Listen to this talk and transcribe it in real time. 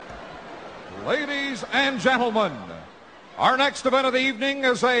Ladies and gentlemen, our next event of the evening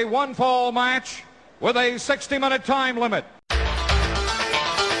is a one-fall match with a 60-minute time limit.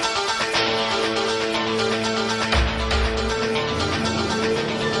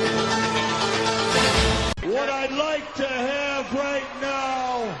 What I'd like to have right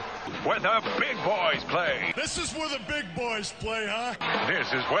now, where the big boys play. This is where the big boys play, huh? This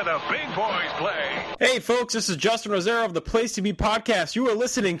is where the big boys play. Hey folks, this is Justin Rosero of the Place to Be podcast. You are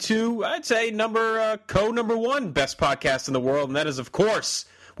listening to, I'd say, number one best podcast in the world, and that is, of course,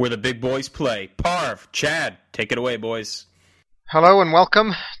 where the big boys play. Parv, Chad, take it away, boys. Hello and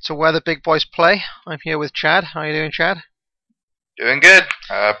welcome to Where the Big Boys Play. I'm here with Chad. How are you doing, Chad? Doing good.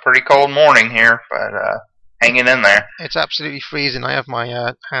 Pretty cold morning here, but hanging in there. It's absolutely freezing. I have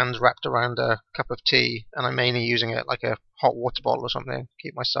my hands wrapped around a cup of tea, and I'm mainly using it like a hot water bottle or something to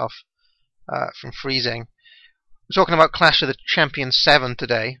keep myself from freezing. We're talking about Clash of the Champions 7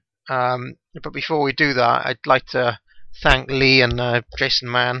 today, but before we do that, I'd like to thank Lee and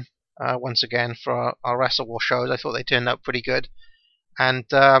Jason Mann once again for our Wrestle War shows. I thought they turned out pretty good, and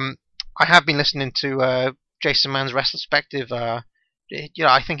I have been listening to Jason Mann's Wrestlespective. I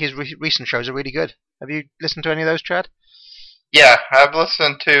think his recent shows are really good. Have you listened to any of those, Chad? Yeah, I've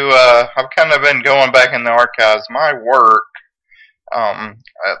listened to, I've kind of been going back in the archives. My work,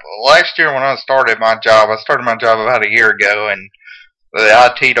 last year when I started my job about a year ago, and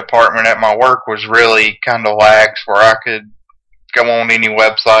the IT department at my work was really kind of lax, where I could go on any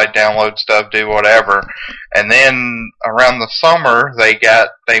website, download stuff, do whatever. And then around the summer, they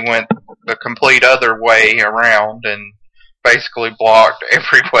went the complete other way around and basically blocked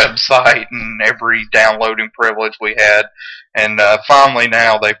every website and every downloading privilege we had. And finally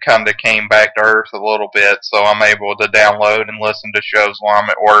now they've kind of came back to earth a little bit, so I'm able to download and listen to shows while I'm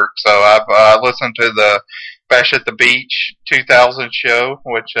at work. So I've listened to the Bash at the Beach 2000 show,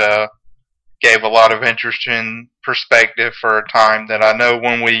 which gave a lot of interesting perspective for a time that I know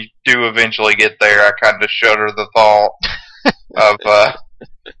when we do eventually get there, I kind of shudder the thought of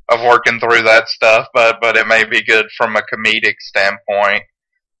working through that stuff, but it may be good from a comedic standpoint.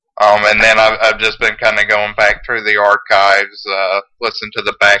 And then I've just been kind of going back through the archives, listen to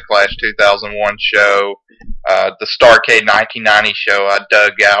the Backlash 2001 show, the Starrcade 1990 show I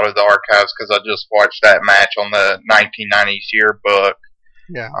dug out of the archives because I just watched that match on the 1990s yearbook.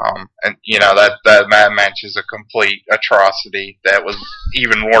 Yeah. And that match is a complete atrocity. That was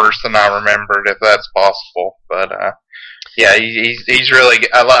even worse than I remembered, if that's possible. But yeah, he's really.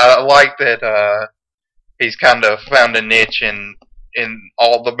 I like that he's kind of found a niche in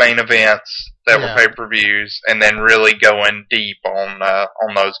all the main events that were pay-per-views, and then really going deep on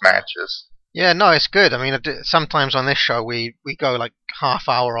those matches. Yeah, no, it's good. I mean, sometimes on this show we go like half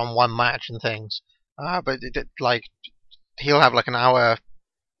hour on one match and things, but like he'll have like an hour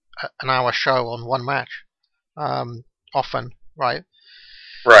show on one match, often, right?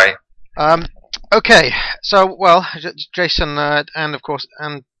 Right. Okay, so, well, Jason and, of course,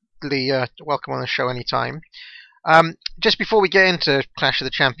 and Lee, welcome on the show anytime. Just before we get into Clash of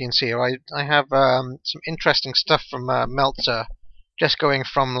the Champions here, I have some interesting stuff from Meltzer, just going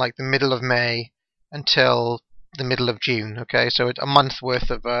from, like, the middle of May until the middle of June, okay? So it's a month worth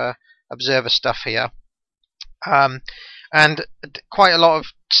of Observer stuff here. And quite a lot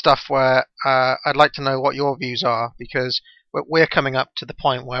of stuff where I'd like to know what your views are, because we're coming up to the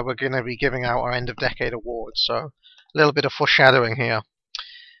point where we're going to be giving out our end-of-decade awards, so a little bit of foreshadowing here.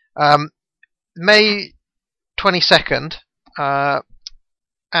 May 22nd,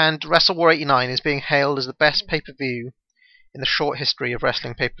 and Wrestle War 89 is being hailed as the best pay-per-view in the short history of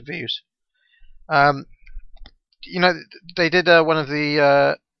wrestling pay-per-views. They did one of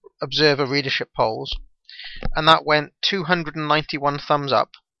the Observer readership polls, and that went 291 thumbs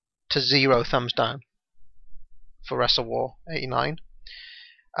up to 0 thumbs down for Wrestle War 89.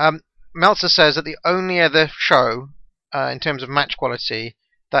 Meltzer says that the only other show, in terms of match quality,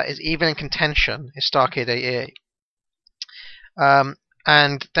 that is even in contention is Starrcade 88.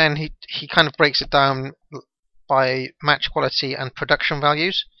 And then he kind of breaks it down by match quality and production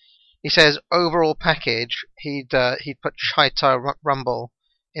values. He says overall package, he'd put Chaita Rumble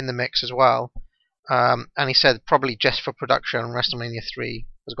in the mix as well. And he said probably just for production, WrestleMania 3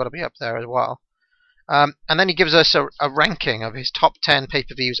 has got to be up there as well. And then he gives us a ranking of his top 10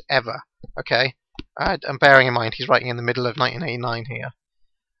 pay-per-views ever. Okay, and bearing in mind he's writing in the middle of 1989 here.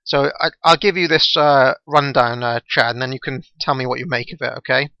 So I'll give you this rundown, Chad, and then you can tell me what you make of it.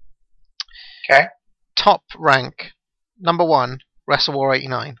 Okay. Okay. Top rank: number 1, Wrestle War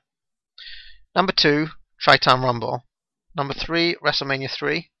 89. Number 2, Tri-Town Rumble. Number 3, WrestleMania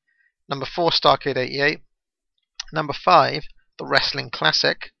 3. Number 4, Starrcade 88. Number 5, The Wrestling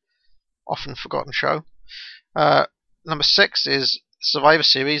Classic. often forgotten show. Number 6 is Survivor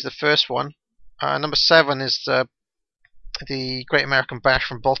Series, the first one. Number 7 is the Great American Bash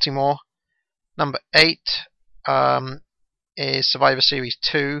from Baltimore. Number 8 is Survivor Series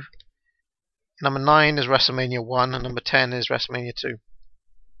 2. Number 9 is WrestleMania 1, and number 10 is WrestleMania 2.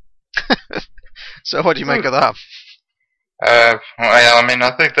 So what do you make of that? Well, I mean,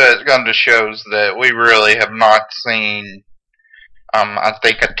 I think that kind of shows that we really have not seen, I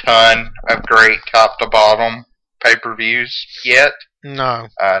think, a ton of great top-to-bottom pay-per-views yet. No.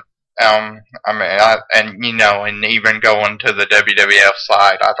 I mean, and even going to the WWF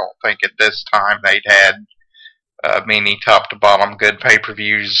side, I don't think at this time they'd had many top-to-bottom good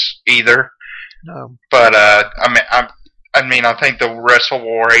pay-per-views either. No. But I mean, I think the Wrestle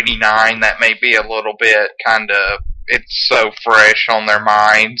War '89, that may be a little bit kind of, it's so fresh on their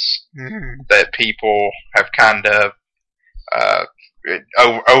minds that people have kind of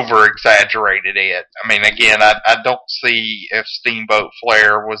over-exaggerated it. I mean, again, I don't see, if Steamboat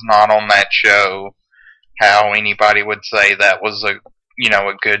Flair was not on that show, how anybody would say that was a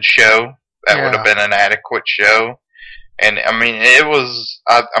good show. That would have been an adequate show. And I mean, it was.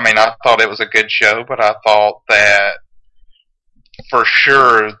 I thought it was a good show, but I thought that for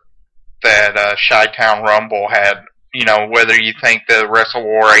sure that Chi-Town Rumble had, whether you think the Wrestle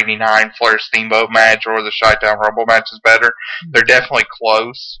War '89 Flair Steamboat match or the Chi-Town Rumble match is better, they're definitely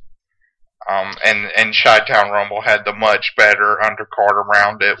close. And Chi-Town Rumble had the much better undercard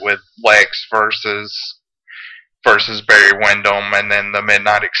around it with Lex versus Barry Windham, and then the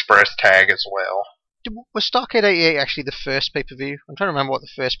Midnight Express tag as well. Was Starrcade '88 actually the first pay-per-view? I'm trying to remember what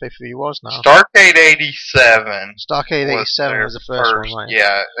the first pay-per-view was now. Starrcade '87. Starrcade '87 was the first one, right?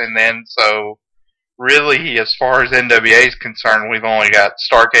 Yeah, and then so really, as far as NWA is concerned, we've only got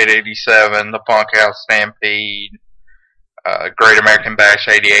Starrcade '87, the Bunkhouse Stampede, Great American Bash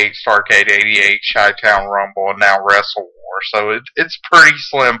 '88, Starrcade '88, Chi-Town Rumble, and now Wrestle War. So it's pretty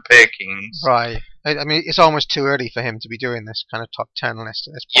slim pickings. Right. I mean, it's almost too early for him to be doing this kind of top 10 list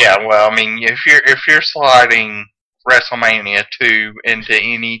at this point. Yeah, well, I mean, if you're sliding WrestleMania 2 into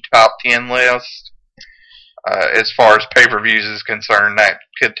any top 10 list, as far as pay-per-views is concerned, that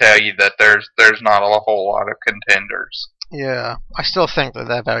could tell you that there's not a whole lot of contenders. Yeah, I still think that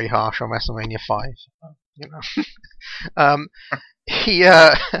they're very harsh on WrestleMania 5.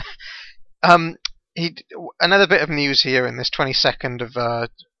 Another bit of news here in this 22nd of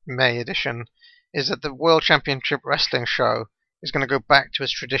May edition is that the World Championship Wrestling show is going to go back to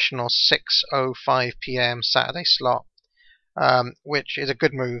its traditional 6:05 p.m. Saturday slot, which is a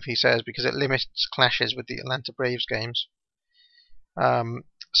good move, he says, because it limits clashes with the Atlanta Braves games.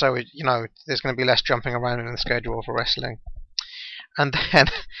 So there's going to be less jumping around in the schedule for wrestling. And then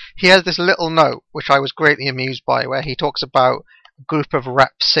he has this little note, which I was greatly amused by, where he talks about a group of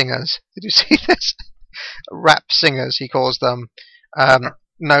rap singers. Did you see this? Rap singers, he calls them.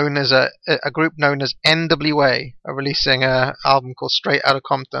 Known as a group known as NWA, are releasing an album called Straight Outta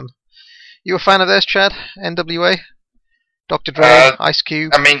Compton. You a fan of theirs, Chad? NWA, Dr. Dre, Ice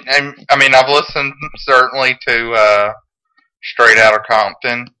Cube. I mean, I've listened certainly to Straight Outta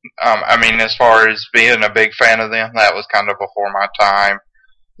Compton. I mean, as far as being a big fan of them, that was kind of before my time.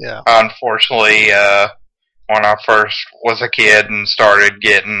 Yeah. Unfortunately, when I first was a kid and started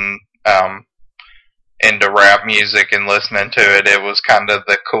getting into rap music and listening to it, it was kind of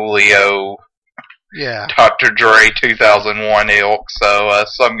the Coolio, Dr. Dre 2001 ilk, so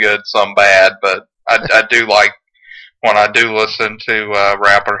some good, some bad, but I do like, when I do listen to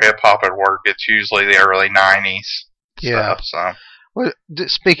rap or hip-hop at work, it's usually the early 90s stuff, so. Well,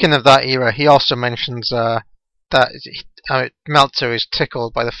 speaking of that era, he also mentions that Meltzer is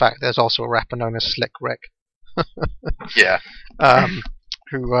tickled by the fact there's also a rapper known as Slick Rick. Yeah.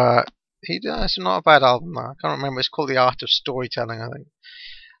 It's not a bad album. I can't remember. It's called The Art of Storytelling, I think.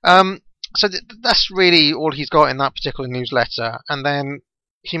 So that's really all he's got in that particular newsletter. And then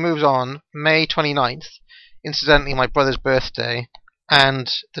he moves on. May 29th, incidentally, my brother's birthday,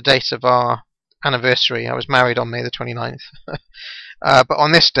 and the date of our anniversary. I was married on May the 29th. But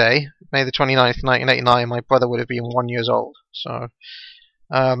on this day, May the 29th, 1989, my brother would have been 1 year old. So,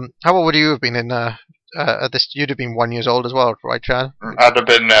 how old would you have been in at this? You'd have been 1 year old as well, right, Chad? I'd have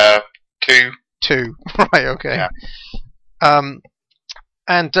been 2. 2, right? Okay. Yeah.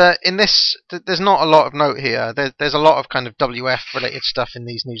 And in this, there's not a lot of note here. There's a lot of kind of WF related stuff in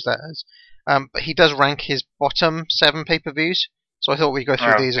these newsletters. But he does rank his bottom 7 pay-per-views, so I thought we'd go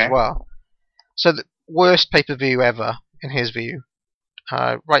through these as well. So the worst pay-per-view ever, in his view,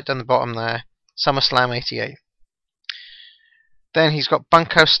 right down the bottom there, SummerSlam 88. Then he's got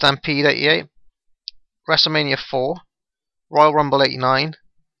Bunkhouse Stampede 88, WrestleMania 4, Royal Rumble 89,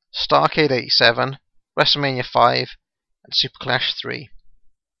 Starrcade 87, WrestleMania 5, and Super Clash 3.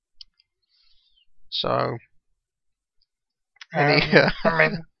 So, I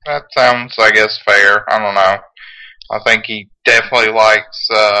mean, that sounds, I guess, fair. I don't know. I think he definitely likes.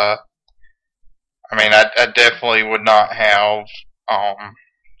 I definitely would not have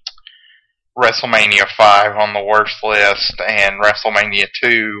WrestleMania 5 on the worst list and WrestleMania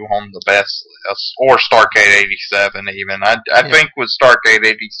 2 on the best list, or Starrcade 87 even. I think with Starrcade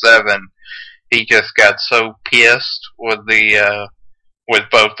 87, he just got so pissed with with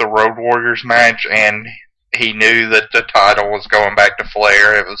both the Road Warriors match, and he knew that the title was going back to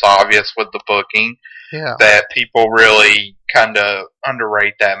Flair. It was obvious with the booking that people really kind of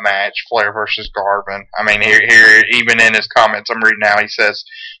underrate that match, Flair versus Garvin. I mean, here, even in his comments I'm reading now, he says,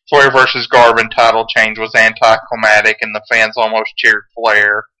 Flair versus Garvin title change was anticlimactic, and the fans almost cheered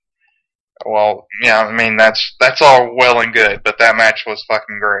Flair. Well, yeah, I mean, that's all well and good, but that match was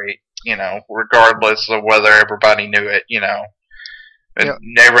fucking great, regardless of whether everybody knew it,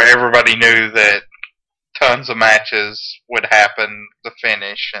 Everybody knew that tons of matches would happen the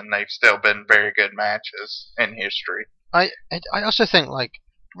finish, and they've still been very good matches in history. I also think like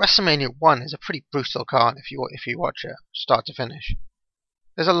WrestleMania 1 is a pretty brutal card if you watch it start to finish.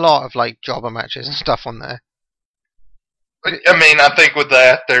 There's a lot of like jobber matches and stuff on there. I mean, I think with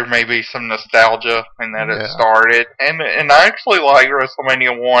that there may be some nostalgia in that it started, and I actually like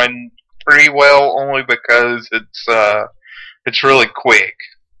WrestleMania 1 pretty well only because it's really quick.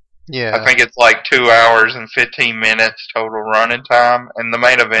 Yeah. I think it's like 2 hours and 15 minutes total running time, and the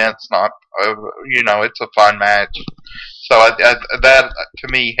main event's not, it's a fun match. So that, to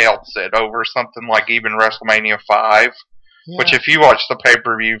me, helps it over something like even WrestleMania 5, which if you watch the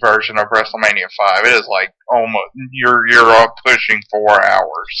pay-per-view version of WrestleMania 5, it is like almost, you're up pushing 4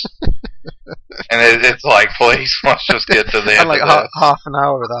 hours. And it's like, please, let's just get to the end like of this. Half an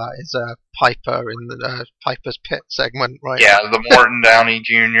hour of that is Piper in the Piper's Pit segment, right? Yeah, the Morton Downey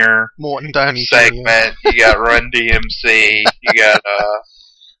Jr. segment. You got Run DMC. You got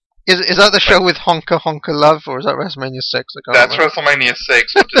Is that the show with Honka Honka Love, or is that WrestleMania 6? That's WrestleMania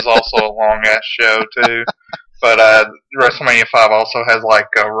 6, which is also a long ass show too. But WrestleMania 5 also has like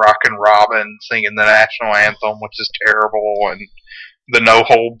Rockin' Robin singing the national anthem, which is terrible, and the No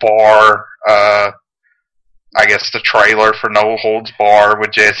Hold Bar. I guess the trailer for No Holds Bar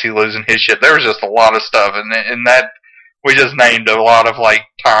with Jesse losing his shit. There was just a lot of stuff, and that we just named a lot of like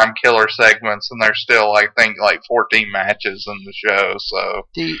time killer segments, and there's still I think like 14 matches in the show. So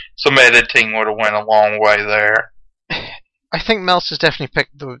some editing would have went a long way there. I think Meltzer's definitely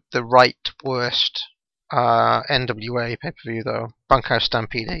picked the right worst NWA pay per view though. Bunkhouse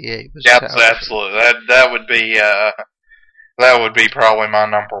Stampede 88 was absolutely that would be probably my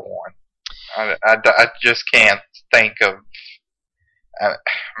number one. I just can't think of. I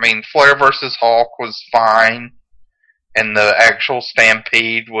mean, Flair versus Hulk was fine, and the actual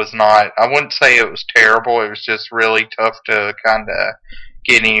Stampede was not. I wouldn't say it was terrible. It was just really tough to kind of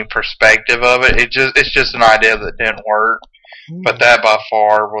get any perspective of it. It's just an idea that didn't work. But that by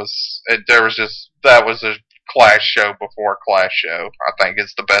far was. That was a Clash show before Clash show. I think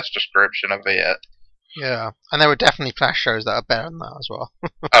is the best description of it. Yeah, and there were definitely Clash shows that are better than that as well.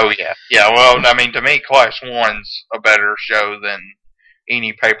 Oh yeah. Well, I mean, to me, Clash 1's a better show than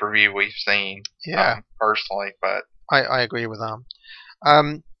any pay-per-view we've seen. Yeah, personally, but I agree with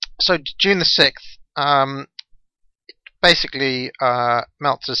that. So June the 6th, basically,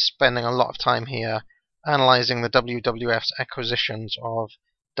 Meltzer's spending a lot of time here analyzing the WWF's acquisitions of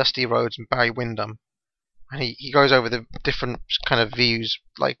Dusty Rhodes and Barry Windham. And he goes over the different kind of views,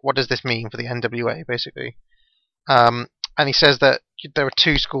 like what does this mean for the NWA, basically. And he says that there are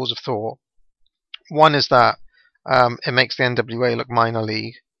two schools of thought. One is that it makes the NWA look minor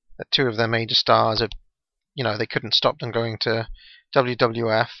league, that two of their major stars, they couldn't stop them going to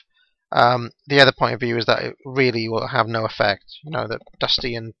WWF. The other point of view is that it really will have no effect, that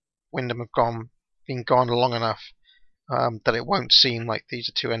Dusty and Windham have been gone long enough that it won't seem like these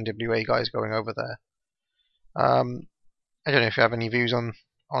are two NWA guys going over there. I don't know if you have any views on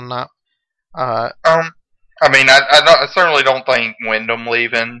that. I mean, I certainly don't think Windham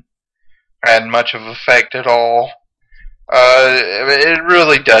leaving had much of an effect at all. It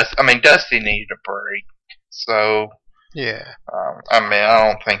really does. I mean, Dusty needed a break, so yeah. I mean, I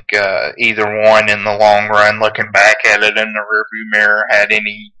don't think either one in the long run, looking back at it in the rearview mirror, had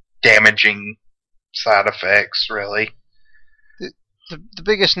any damaging side effects, really. The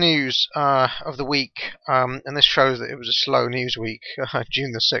biggest news of the week, and this shows that it was a slow news week,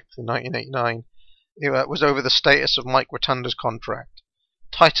 June the 6th in 1989, it was over the status of Mike Rotunda's contract.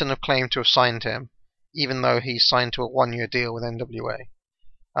 Titan have claimed to have signed him, even though he's signed to a one-year deal with NWA.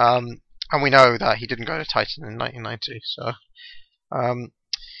 And we know that he didn't go to Titan in 1990. So,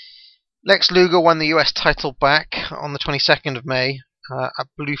 Lex Luger won the US title back on the 22nd of May at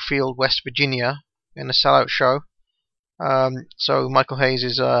Bluefield, West Virginia, in a sellout show. So Michael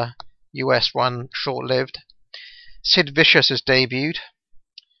Hayes' US run short-lived. Sid Vicious has debuted.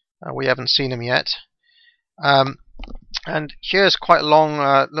 We haven't seen him yet. And here's quite a long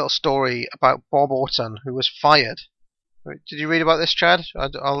little story about Bob Orton, who was fired. Did you read about this, Chad?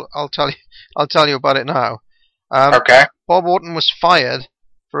 I'll tell you. I'll tell you about it now. Okay. Bob Orton was fired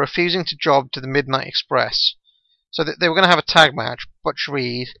for refusing to job to the Midnight Express. So they were going to have a tag match, Butch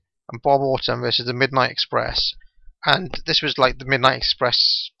Reed and Bob Orton versus the Midnight Express, and this was like the Midnight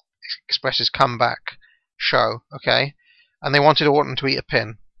Express's comeback show. Okay, and they wanted Orton to eat a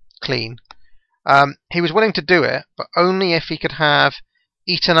pin clean. He was willing to do it, but only if he could have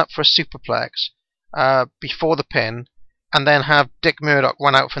Eaton up for a superplex before the pin, and then have Dick Murdoch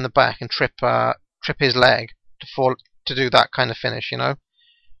run out from the back and trip his leg to do that kind of finish, you know.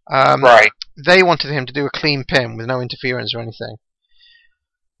 Right. They wanted him to do a clean pin with no interference or anything.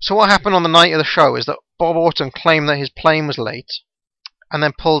 So what happened on the night of the show is that Bob Orton claimed that his plane was late, and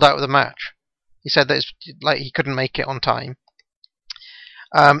then pulled out of the match. He said that he couldn't make it on time.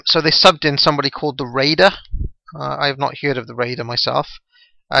 So they subbed in somebody called the Raider. I have not heard of the Raider myself.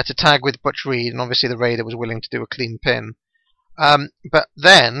 To tag with Butch Reed, and obviously the Raider was willing to do a clean pin. But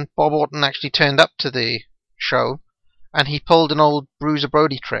then Bob Orton actually turned up to the show, and he pulled an old Bruiser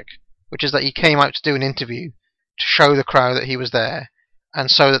Brody trick, which is that he came out to do an interview to show the crowd that he was there, and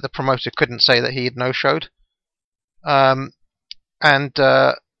so that the promoter couldn't say that he had no-showed.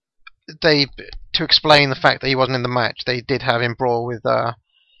 To explain the fact that he wasn't in the match, they did have him brawl with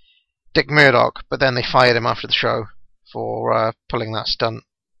Dick Murdoch, but then they fired him after the show for pulling that stunt.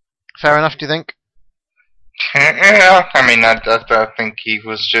 Fair enough, do you think? Yeah, I mean, I think he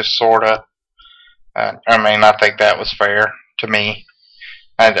was just sort of... I think that was fair to me.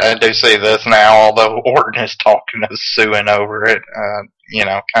 I do see this now, although Orton is talking to suing over it.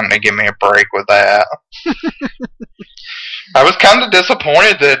 Kind of give me a break with that. I was kind of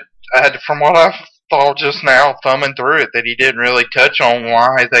disappointed that, from what I thought just now, thumbing through it, that he didn't really touch on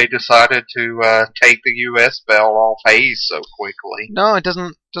why they decided to take the U.S. belt off Hayes so quickly. No, it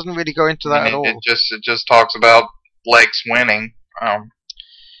doesn't really go into that at all. It just talks about Lex winning.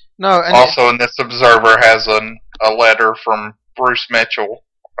 No, and also, in this Observer has a letter from Bruce Mitchell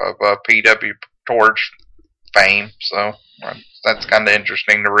of PW Torch fame, so that's kind of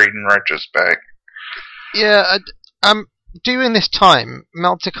interesting to read in retrospect. Yeah, during this time,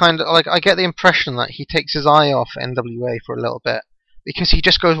 Meltzer kind of I get the impression that he takes his eye off NWA for a little bit because he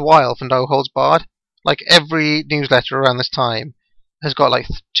just goes wild for No Holds Barred. Like every newsletter around this time has got like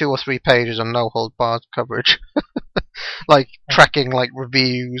 2 or 3 pages on No Holds Barred coverage. Like tracking like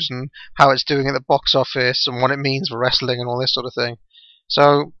reviews and how it's doing at the box office and what it means for wrestling and all this sort of thing.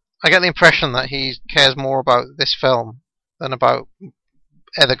 So I get the impression that he cares more about this film than about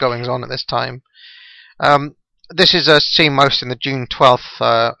other goings on at this time. This is seen most in the June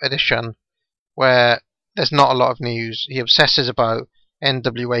 12th edition, where there's not a lot of news. He obsesses about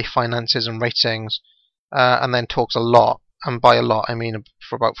NWA finances and ratings, and then talks a lot, and by a lot I mean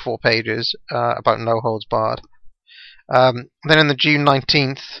for about 4 pages, about No Holds Barred. Then in the June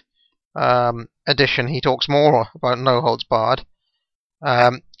 19th edition, he talks more about No Holds Barred,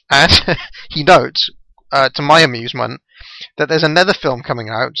 and he notes, to my amusement, that there's another film coming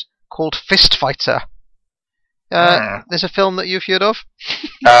out called Fist Fighter. There's a film that you've heard of?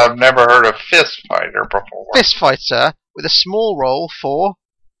 I've never heard of Fist Fighter before. Fist Fighter, with a small role for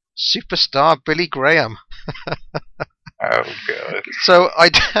superstar Billy Graham. Oh, good. So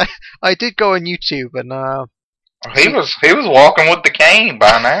I did go on YouTube and he was walking with the cane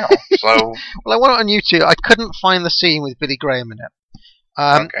by now. So well, I went on YouTube. I couldn't find the scene with Billy Graham in it.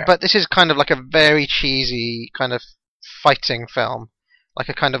 Okay. But this is kind of like a very cheesy kind of fighting film, like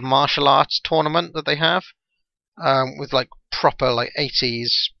a kind of martial arts tournament that they have, with like proper like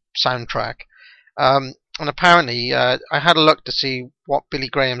 80s soundtrack. And apparently, I had a look to see what Billy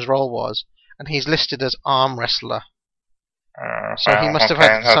Graham's role was, and he's listed as arm wrestler. So he must have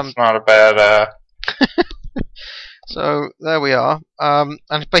had some. That's not a bad. So there we are.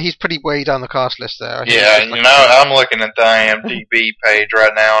 But he's pretty way down the cast list there. Yeah, I'm looking at the IMDb page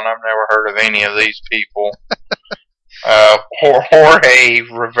right now, and I've never heard of any of these people. Jorge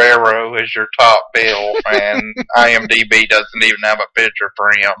Rivero is your top bill, and IMDb doesn't even have a picture for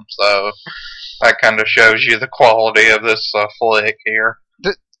him, so that kind of shows you the quality of this flick here.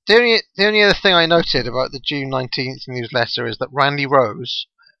 The only other thing I noted about the June 19th newsletter is that Randy Rose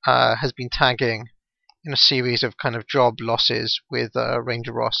has been tagging in a series of kind of job losses with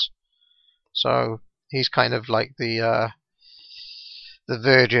Ranger Ross. So he's kind of like the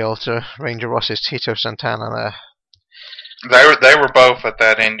Virgil to Ranger Ross's Tito Santana there. They were both at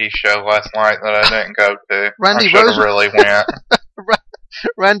that indie show last night that I didn't go to. Randy I should Rose have really went.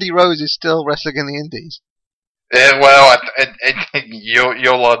 Randy Rose is still wrestling in the Indies.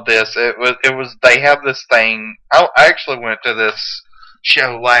 You'll love this. It was they have this thing. I actually went to this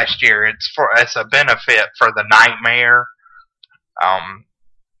show last year. It's a benefit for the Nightmare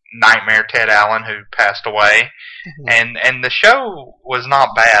Ted Allen, who passed away. And the show was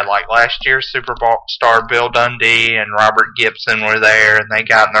not bad. Like last year, Superstar Bill Dundee and Robert Gibson were there, and they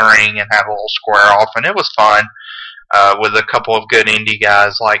got in the ring and had a little square off, and it was fun with a couple of good indie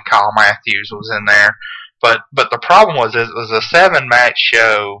guys like Kyle Matthews was in there. But the problem was it was a 7-match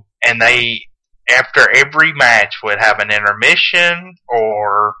show, and they after every match would have an intermission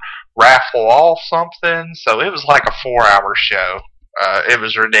or raffle off something. So it was like a 4-hour show. It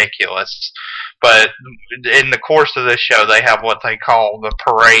was ridiculous. But in the course of this show, they have what they call the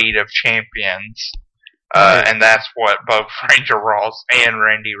Parade of Champions. And that's what both Ranger Ross and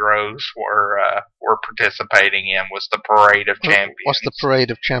Randy Rose were participating in, was the Parade of Champions. What's the Parade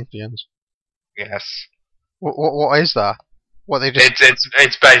of Champions? Yes. What is that? What they just?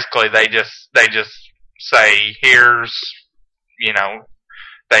 It's basically they just say, here's,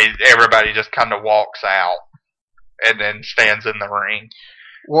 everybody just kind of walks out and then stands in the ring.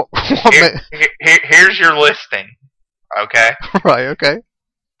 Here's your listing, okay? Right, okay.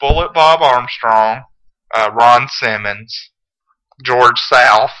 Bullet Bob Armstrong, Ron Simmons, George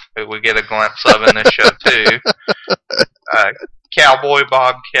South, who we get a glimpse of in this show too, Cowboy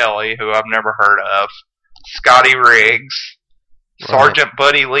Bob Kelly, who I've never heard of, Scotty Riggs, Sergeant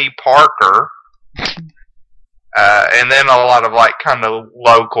Buddy Lee Parker, and then a lot of like kind of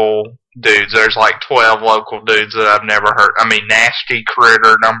local dudes. There's like 12 local dudes that I've never heard. I mean, Nasty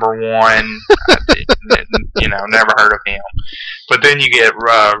Critter #1, never heard of him. But then you get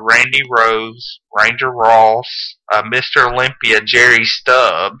Randy Rose, Ranger Ross, Mr. Olympia, Jerry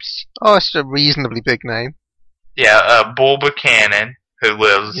Stubbs. Oh, it's a reasonably big name. Yeah, Bull Buchanan, who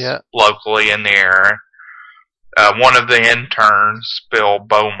lives locally in the area. One of the interns, Bill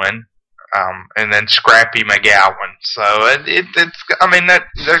Bowman, and then Scrappy McGowan. So it's I mean, that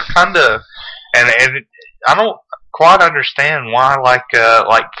they're kind of, and I don't quite understand why, like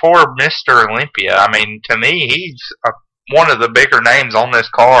poor Mr. Olympia. I mean, to me, he's one of the bigger names on this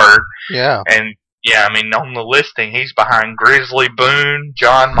card. Yeah. And yeah, I mean, on the listing, he's behind Grizzly Boone,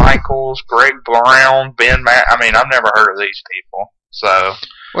 John Michaels, Greg Brown, Ben Matt. I mean, I've never heard of these people. So.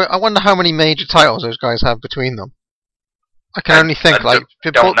 Well, I wonder how many major titles those guys have between them. I can only think I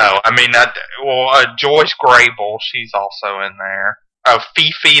don't know. I mean, Joyce Grable, she's also in there.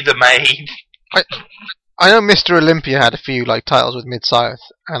 Fifi the Maid. I know Mr. Olympia had a few like titles with Mid-South,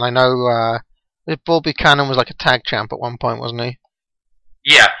 and I know Bull Buchanan was like a tag champ at one point, wasn't he?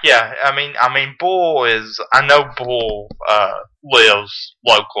 Yeah. I mean, Bull is. I know Bull lives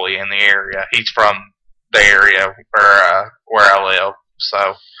locally in the area. He's from the area where I live.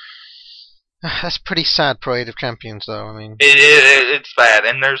 So that's a pretty sad Parade of Champions, though. I mean, it's bad,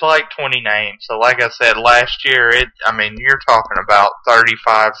 and there's like 20 names. So, like I said, last year, you're talking about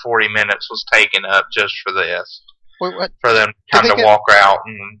 35, 40 minutes was taken up just for this. Wait, what? For them to kind of walk out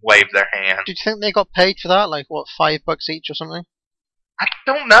and wave their hand. Do you think they got paid for that? Like, what, $5 each or something? I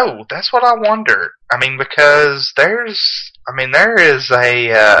don't know. That's what I wonder. I mean, because there is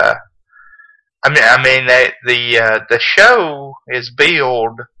a. The show is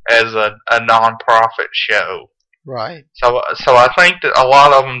billed as a non-profit show. Right. So I think that a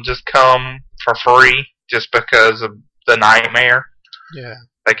lot of them just come for free just because of the nightmare. Yeah.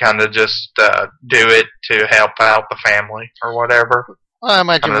 They kind of just do it to help out the family or whatever. I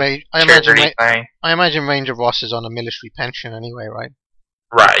imagine Ranger Ross is on a military pension anyway, right?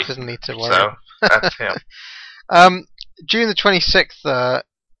 Right. Doesn't need to worry. So that's him. June the 26th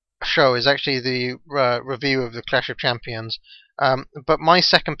show is actually the review of the Clash of Champions, but my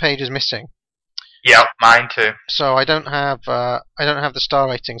second page is missing. Yep, mine too. So I don't have the star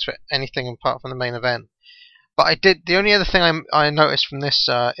ratings for anything apart from the main event. But I did. The only other thing I noticed from this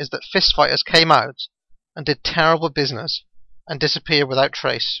is that Fist Fighters came out and did terrible business and disappeared without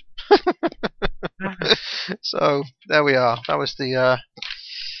trace. So there we are. That was the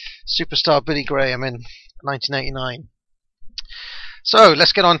Superstar Billy Graham in 1989. So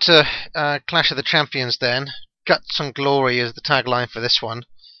let's get on to Clash of the Champions then. Guts and Glory is the tagline for this one.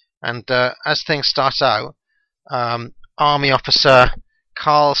 And as things start out, Army Officer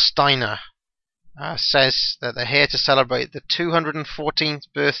Carl Steiner says that they're here to celebrate the 214th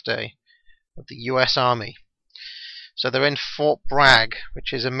birthday of the U.S. Army. So they're in Fort Bragg,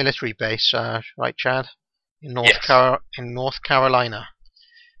 which is a military base, right, Chad? In North Carolina.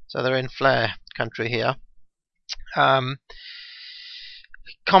 So they're in Flair country here.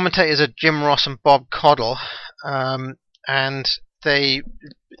 Commentators are Jim Ross and Bob Caudle, and they're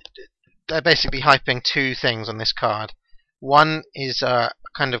basically hyping two things on this card. One is a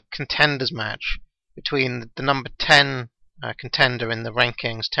kind of contenders match between the number 10 contender in the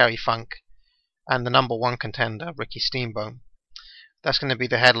rankings, Terry Funk, and the number 1 contender, Ricky Steamboat. That's going to be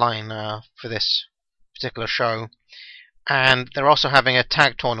the headline for this particular show. And they're also having a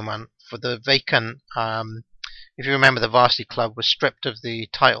tag tournament for the vacant. If you remember, the Varsity Club was stripped of the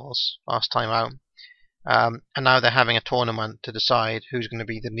titles last time out, and now they're having a tournament to decide who's going to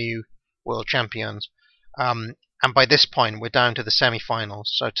be the new world champions. And by this point, we're down to the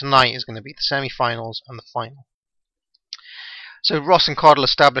semi-finals. So tonight is going to be the semi-finals and the final. So Ross and Caudle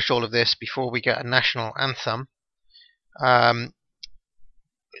establish all of this before we get a national anthem.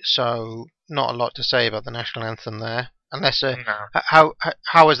 So not a lot to say about the national anthem there. Unless, No.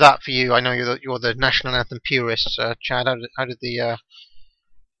 how was that for you? I know you're the national anthem purist, Chad. How did the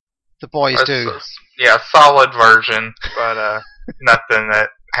boys do? Yeah, solid version, but nothing that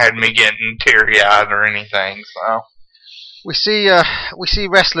had me getting teary-eyed or anything. So we see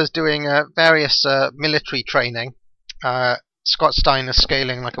wrestlers doing various military training. Scott Steiner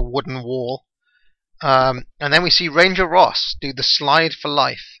scaling like a wooden wall, and then we see Ranger Ross do the slide for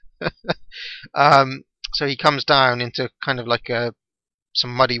life. So he comes down into kind of like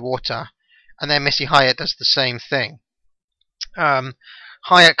some muddy water, and then Missy Hyatt does the same thing.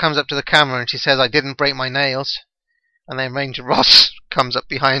 Hyatt comes up to the camera and she says, "I didn't break my nails," and then Ranger Ross comes up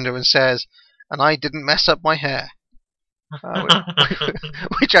behind her and says, "And I didn't mess up my hair,"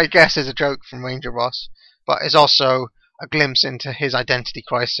 which I guess is a joke from Ranger Ross, but is also a glimpse into his identity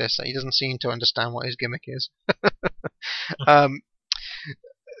crisis, that he doesn't seem to understand what his gimmick is.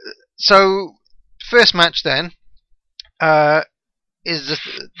 So, first match then is the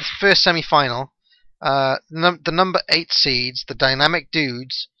first semi-final. The number 8 seeds, the Dynamic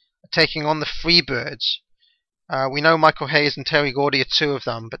Dudes, are taking on the Freebirds. We know Michael Hayes and Terry Gordy are two of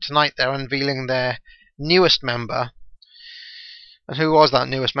them, but tonight they're unveiling their newest member. And who was that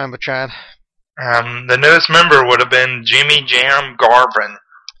newest member, Chad? The newest member would have been Jimmy Jam Garvin.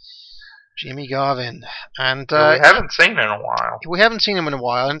 Jimmy Garvin. And we haven't seen him in a while. We haven't seen him in a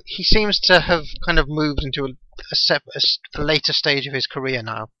while, and he seems to have kind of moved into a later stage of his career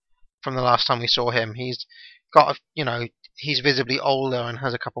now. From the last time we saw him, he's got he's visibly older and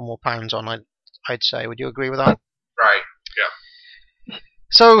has a couple more pounds on. I'd say. Would you agree with that? Right. Yeah.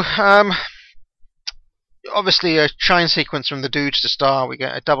 So obviously a shine sequence from the Dudes to start. We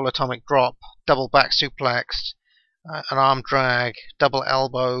get a double atomic drop, double back suplex, an arm drag, double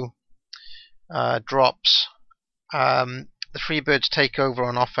elbow drops. The Freebirds take over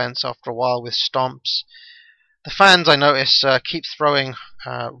on offense after a while with stomps. The fans, I notice, keep throwing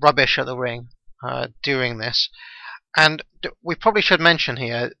rubbish at the ring during this. And we probably should mention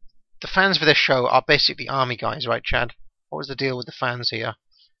here, the fans for this show are basically army guys, right, Chad? What was the deal with the fans here?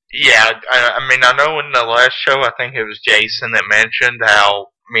 Yeah, I mean, I know in the last show, I think it was Jason that mentioned how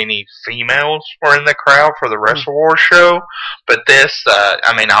many females were in the crowd for the Wrestle War show, but this,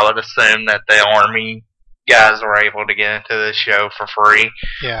 I mean, I would assume that the Army guys were able to get into this show for free.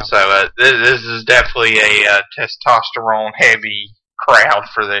 Yeah. So this is definitely a testosterone-heavy crowd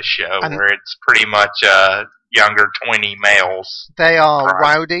for this show, and where it's pretty much younger 20 males. They are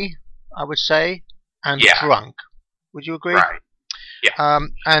rowdy, I would say, and drunk. Would you agree? Right. Yeah.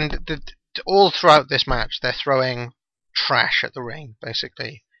 And all throughout this match, they're throwing trash at the ring,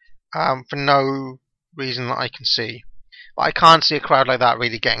 basically, for no reason that I can see. But I can't see a crowd like that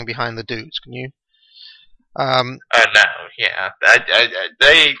really getting behind the Dudes. Can you? No, yeah.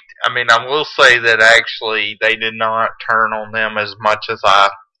 I mean, I will say that actually they did not turn on them as much as I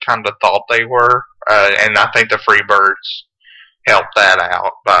kind of thought they were, and I think the Freebirds helped that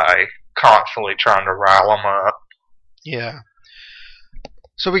out by constantly trying to rile them up. Yeah.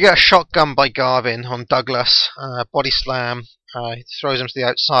 So we get a shotgun by Garvin on Douglas, body slam, he throws him to the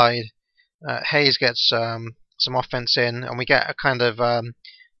outside, Hayes gets some offense in, and we get a kind of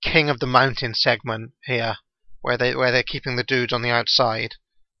King of the Mountain segment here, where they're keeping the Dudes on the outside,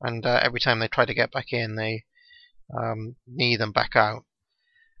 and every time they try to get back in, they knee them back out.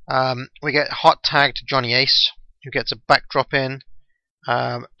 We get a hot tag to Johnny Ace, who gets a backdrop in,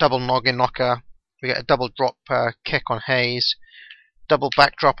 double noggin knocker, we get a double drop kick on Hayes, double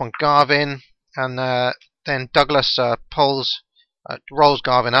backdrop on Garvin, and then Douglas rolls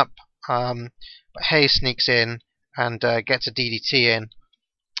Garvin up, but Hayes sneaks in and gets a DDT in.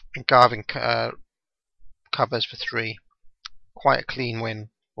 And Garvin covers for 3. Quite a clean win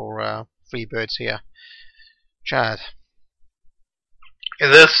for Freebirds here. Chad.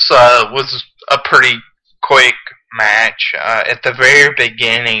 This was a pretty quick match. At the very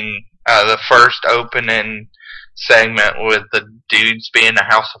beginning, the first opening segment with the dudes being a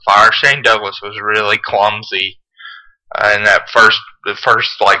house of fire, Shane Douglas was really clumsy. In the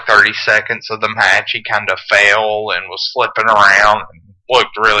first like 30 seconds of the match, he kind of fell and was slipping around and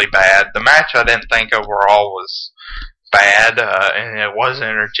looked really bad. The match I didn't think overall was bad, and it was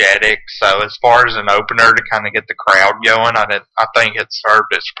energetic. So as far as an opener to kind of get the crowd going, I think it served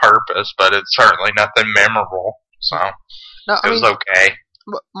its purpose, but it's certainly nothing memorable. So it was okay.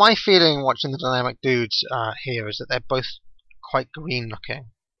 My feeling watching the Dynamic Dudes here is that they're both quite green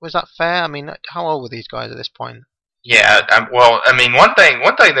looking. Was that fair? I mean, how old were these guys at this point? Yeah, well, I mean, one thing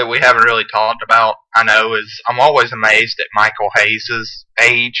that we haven't really talked about, I know, is I'm always amazed at Michael Hayes'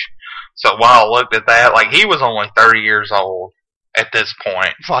 age. So while I looked at that, like, he was only 30 years old at this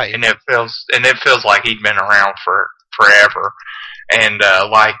point, right? And it feels like he'd been around for forever. And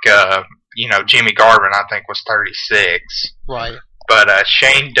Jimmy Garvin, I think, was 36, right? But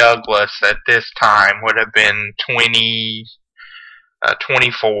Shane Douglas at this time would have been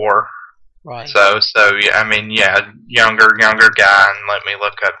 24. Right. So yeah, I mean, yeah, younger guy. And let me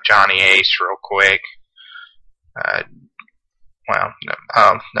look up Johnny Ace real quick.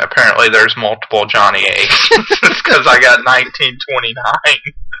 Apparently there's multiple Johnny Ace because I got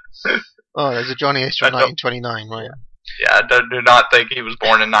 1929. Oh, there's a Johnny Ace from 1929, right? Yeah, I do not think he was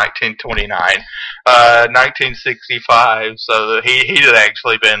born in 1929. 1965. So he'd have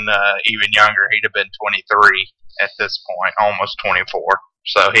actually been even younger. He'd have been 23 at this point, almost 24.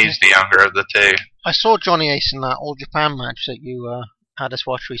 So he's the younger of the two. I saw Johnny Ace in that All Japan match that you had us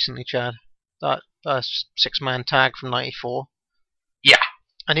watch recently, Chad. That 6-man tag from '94. Yeah.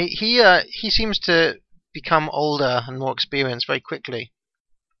 And he seems to become older and more experienced very quickly,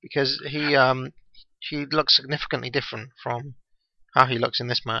 because he looks significantly different from how he looks in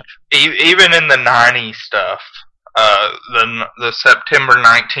this match. Even in the '90s stuff, the September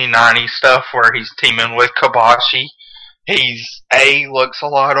 1990 stuff where he's teaming with Kobashi, he's A, looks a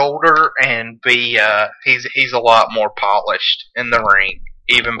lot older, and B, he's a lot more polished in the ring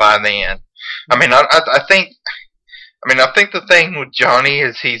even by then. I mean, I think the thing with Johnny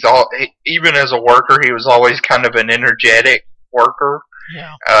is even as a worker, he was always kind of an energetic worker.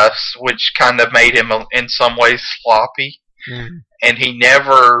 Yeah. Which kind of made him in some ways sloppy. Mm. And he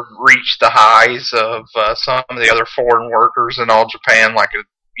never reached the highs of some of the other foreign workers in All Japan, like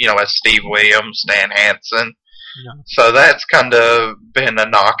as Steve Williams, Stan Hansen. Yeah. So that's kind of been a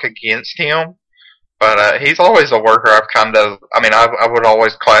knock against him. But he's always a worker. I would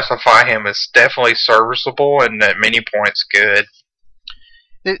always classify him as definitely serviceable and at many points good.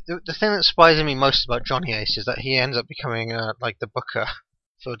 The thing that surprises me most about Johnny Ace is that he ends up becoming like the booker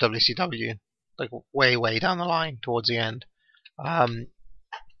for WCW, like way down the line towards the end,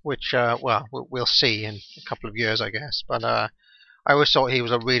 which we'll see in a couple of years, I guess. But I always thought he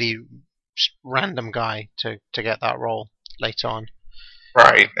was a really random guy to get that role later on.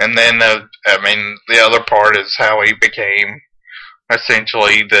 Right, and then the other part is how he became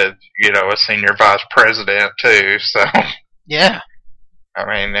essentially a senior vice president too. So yeah. I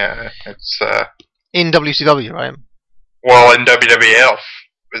mean, it's in WCW, right? Well, in WWF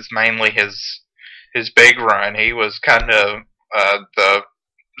is mainly his big run. He was kind of the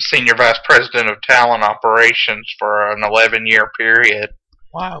senior vice president of talent operations for an 11-year period.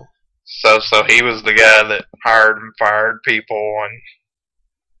 Wow. So he was the guy that hired and fired people and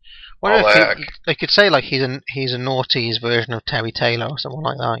all that. They could say like he's a noughties version of Terry Taylor or something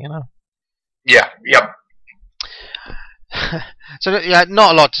like that, Yeah. Yep. So yeah,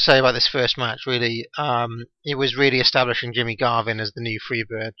 not a lot to say about this first match, really. It was really establishing Jimmy Garvin as the new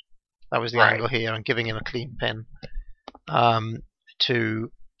Freebird. That was the angle here, and giving him a clean pin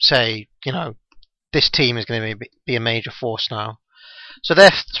to say, this team is going to be a major force now. So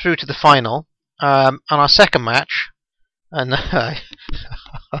they're through to the final, and our second match, and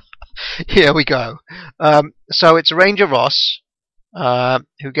here we go. So it's Ranger Ross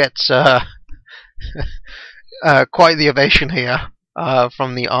who gets quite the ovation here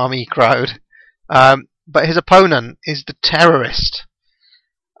from the army crowd. But his opponent is the Terrorist.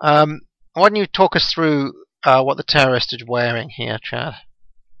 Why don't you talk us through what the Terrorist is wearing here, Chad?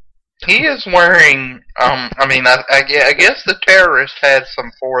 He is wearing, I guess the Terrorist had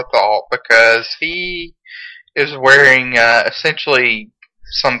some forethought, because he is wearing essentially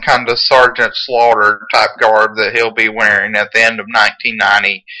some kind of Sergeant Slaughter type garb that he'll be wearing at the end of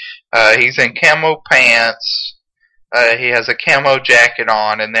 1990. He's in camo pants, He has a camo jacket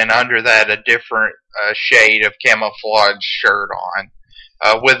on, and then under that a different shade of camouflage shirt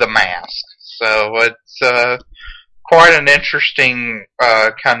on with a mask. So it's quite an interesting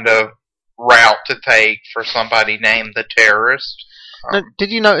kind of route to take for somebody named the Terrorist. Now,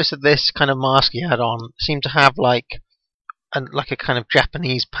 did you notice that this kind of mask he had on seemed to have like a kind of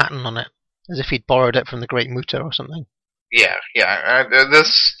Japanese pattern on it, as if he'd borrowed it from the Great Muta or something? Yeah. I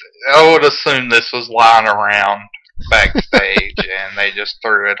would assume this was lying around backstage, and they just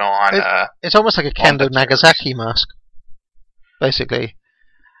threw it on. It's almost like a Kendo Nagasaki mask, basically.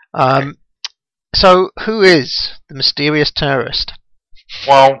 So, who is the mysterious terrorist?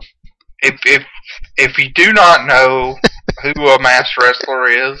 Well, if you do not know who a masked wrestler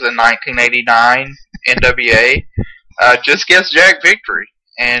is in 1989 NWA, just guess Jack Victory,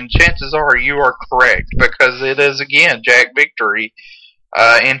 and chances are you are correct, because it is again Jack Victory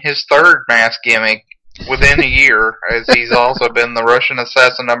in his third mask gimmick within a year, as he's also been the Russian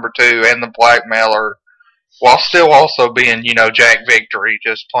Assassin #2 and the Blackmailer, while still also being, Jack Victory,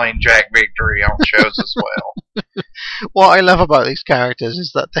 just playing Jack Victory on shows as well. What I love about these characters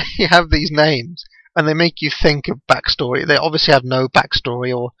is that they have these names, and they make you think of backstory. They obviously have no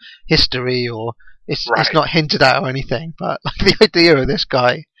backstory or history, or it's not hinted at or anything, but like the idea of this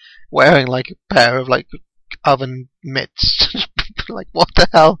guy wearing like a pair of like oven mitts, like what the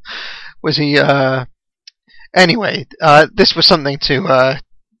hell was he? Anyway, this was something to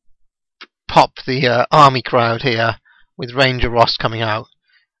pop the army crowd here, with Ranger Ross coming out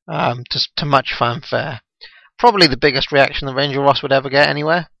to much fanfare. Probably the biggest reaction that Ranger Ross would ever get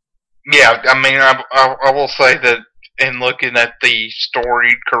anywhere. Yeah, I mean, I will say that in looking at the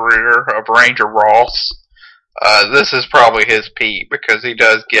storied career of Ranger Ross, this is probably his peak, because he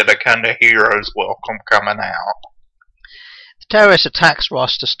does get a kind of hero's welcome coming out. The terrorist attacks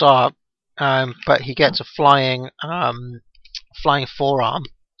Ross to start, but he gets a flying forearm.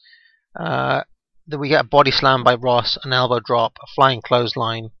 Then we get a body slam by Ross, an elbow drop, a flying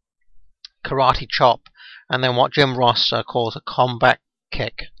clothesline, karate chop, and then what Jim Ross calls a combat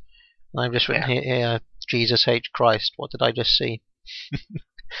kick. And I've just written here, Jesus H. Christ, what did I just see?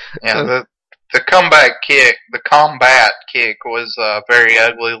 Yeah, the combat kick was very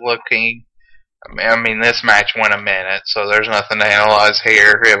ugly looking. I mean, this match went a minute, so there's nothing to analyze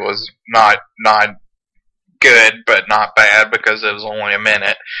here. It was not good, but not bad, because it was only a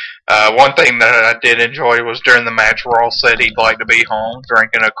minute. One thing that I did enjoy was during the match, Ross said he'd like to be home,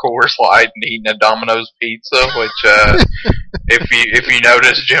 drinking a Coors Light and eating a Domino's pizza, which, if you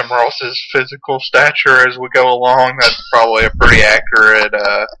notice Jim Ross's physical stature as we go along, that's probably a pretty accurate,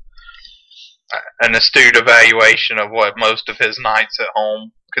 an astute evaluation of what most of his nights at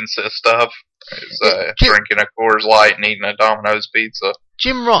home consist of. Is drinking a Coors Light and eating a Domino's pizza.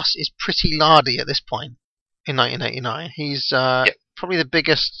 Jim Ross is pretty lardy at this point in 1989. He's probably the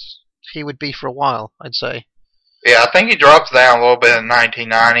biggest he would be for a while, I'd say. Yeah, I think he drops down a little bit in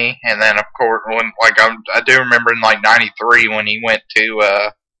 1990, and then of course I do remember in like 93 when he went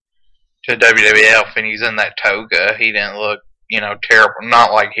to WWF and he's in that toga, he didn't look terrible,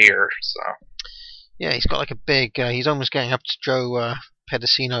 not like here. So yeah, he's got like a big. He's almost getting up to Joe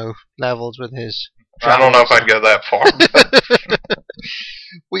Pedicino levels with his. I don't know if I'd go that far.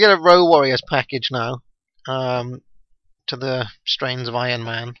 We get a Road Warriors package now, to the strains of Iron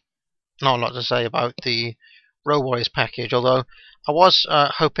Man. Not a lot to say about the Road Warriors package, although I was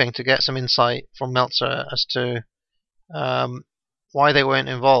hoping to get some insight from Meltzer as to why they weren't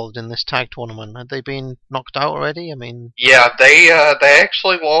involved in this tag tournament. Had they been knocked out already? I mean, yeah, they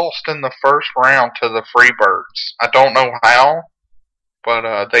actually lost in the first round to the Freebirds. I don't know how,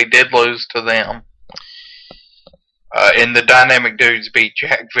 but they did lose to them. And the Dynamic Dudes beat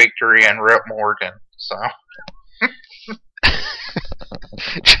Jack Victory and Rip Morgan. So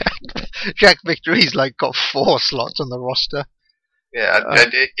Jack Victory's like got 4 slots on the roster. Yeah,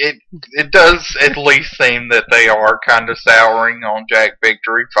 it does at least seem that they are kind of souring on Jack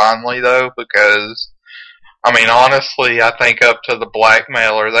Victory finally, though, because, I mean, honestly, I think up to the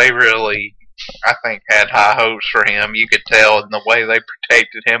Blackmailer, they really, I think, had high hopes for him. You could tell in the way they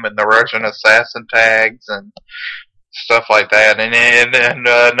protected him in the Russian Assassin tags and stuff like that. And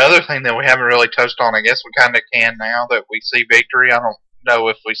another thing that we haven't really touched on, I guess we kind of can now that we see Victory. I don't know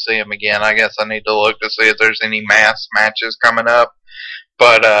if we see him again. I guess I need to look to see if there's any mass matches coming up.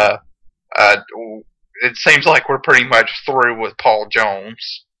 But it seems like we're pretty much through with Paul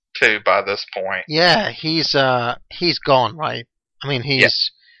Jones too by this point. Yeah, he's gone, right? I mean,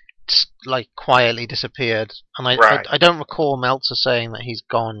 he's like quietly disappeared, and I don't recall Meltzer saying that he's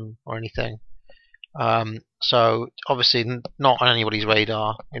gone or anything. So obviously not on anybody's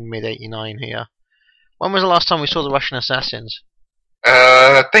radar in mid '89 here. When was the last time we saw the Russian Assassins?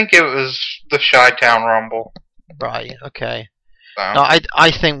 I think it was the Chi-Town Rumble. Right, okay. So. No,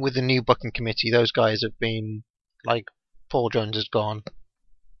 I think with the new booking committee, those guys have been, like, Paul Jones is gone.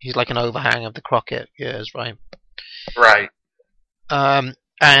 He's like an overhang of the Crockett years, right? Right.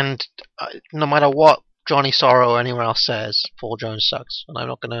 And no matter what Johnny Sorrow or anyone else says, Paul Jones sucks. And I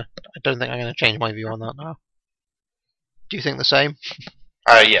don't think I'm gonna change my view on that now. Do you think the same?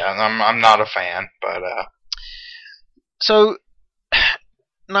 Yeah, I'm not a fan, but So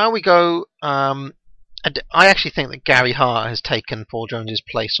now we go. I actually think that Gary Hart has taken Paul Jones's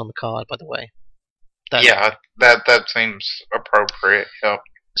place on the card. By the way, that seems appropriate. Yep.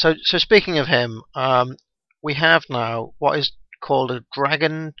 So speaking of him, we have now what is called a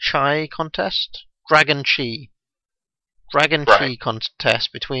Dragon Chi contest. Dragon Chi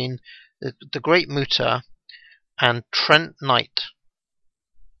contest between the Great Muta and Trent Knight.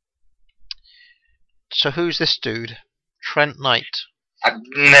 So who's this dude? Trent Knight. I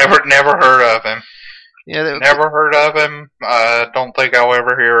never heard of him. Yeah, never heard of him. Don't think I'll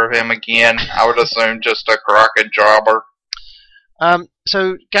ever hear of him again. I would assume just a Crockett jobber.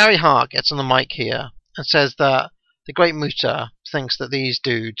 So Gary Hart gets on the mic here and says that the Great Muta thinks that these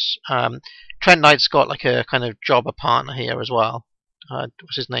dudes, Trent Knight's got like a kind of jobber partner here as well.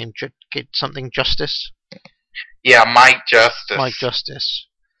 What's his name? Something Justice? Yeah, Mike Justice. Mike Justice.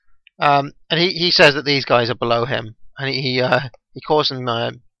 And he says that these guys are below him, and he calls them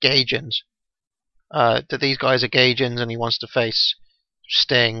Gaijins. That these guys are Gaijins, and he wants to face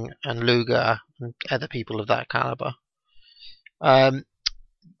Sting and Luger and other people of that caliber. Then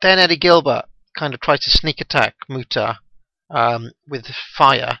Eddie Gilbert kind of tries to sneak attack Muta with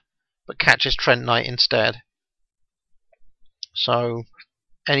fire, but catches Trent Knight instead. So,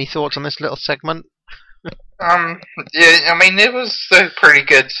 any thoughts on this little segment? Yeah, I mean, it was a pretty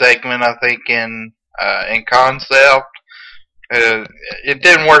good segment, I think, in concept. It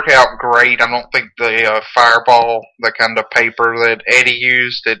didn't work out great. I don't think the fireball, the kind of paper that Eddie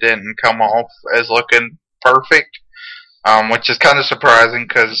used, it didn't come off as looking perfect, which is kind of surprising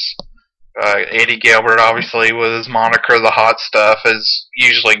because Eddie Gilbert, obviously, with his moniker, the hot stuff, is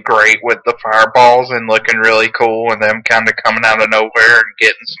usually great with the fireballs and looking really cool, and them kind of coming out of nowhere and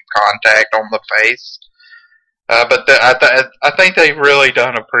getting some contact on the face. But I think they've really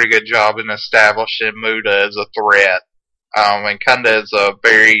done a pretty good job in establishing Muta as a threat, and kind of as a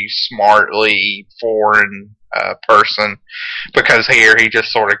very smartly foreign person, because here he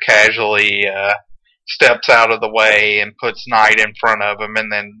just sort of casually steps out of the way and puts Knight in front of him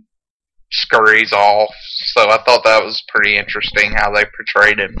and then scurries off. So I thought that was pretty interesting how they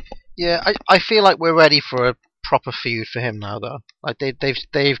portrayed him. Yeah, I feel like we're ready for a proper feud for him now, though. Like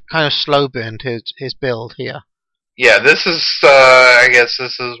they've kind of slow burned his build here. Yeah, this is I guess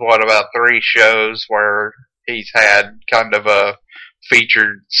this is what, about 3 shows where he's had kind of a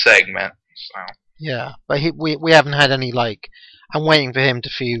featured segment. So yeah, but we haven't had any, like, I'm waiting for him to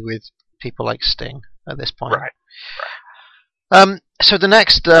feud with people like Sting at this point. Right. So the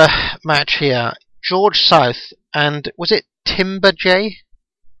next match here, George South and was it Timber J?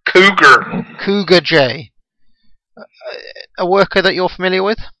 Cougar J. A worker that you're familiar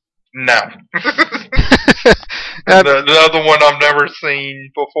with? No. The other one I've never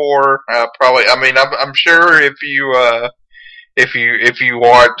seen before. Probably. I mean, I'm sure if you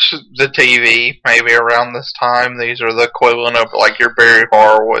watch the TV, maybe around this time, these are the equivalent of like your Barry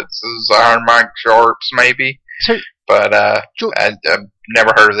Horowitz's, Iron Mike Sharps, maybe. So, but I've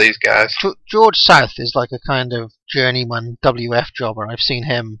never heard of these guys. George South is like a kind of journeyman WF jobber. I've seen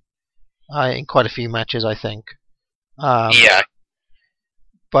him in quite a few matches, I think. Yeah.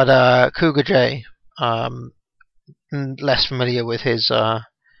 But Cougar J, less familiar with his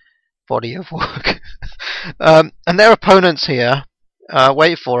body of work. And their opponents here,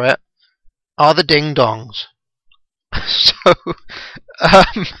 wait for it, are the Ding Dongs. So,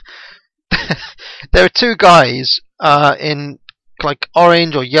 there are 2 guys in like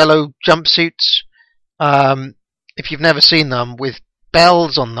orange or yellow jumpsuits, if you've never seen them, with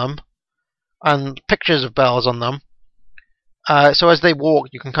bells on them, and pictures of bells on them. So as they walk,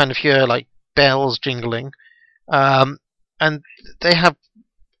 you can kind of hear like bells jingling, and they have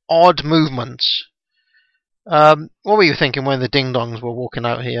odd movements. What were you thinking when the Ding Dongs were walking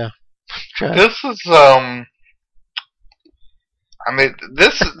out here? This is I mean,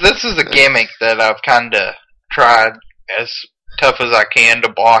 this is a gimmick that I've kind of tried as tough as I can to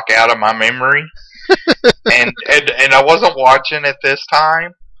block out of my memory, and I wasn't watching it this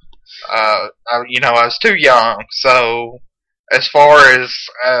time. I was too young, so as far as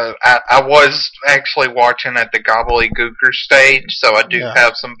I was actually watching at the Gobbledygooker stage, so I do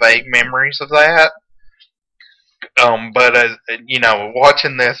have some vague memories of that. But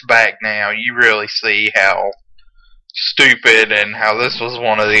watching this back now, you really see how stupid and how this was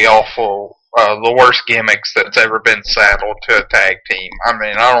one of the the worst gimmicks that's ever been saddled to a tag team. I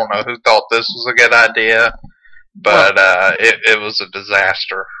mean, I don't know who thought this was a good idea, but it was a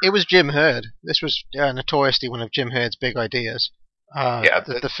disaster. It was Jim Herd. This was notoriously one of Jim Herd's big ideas.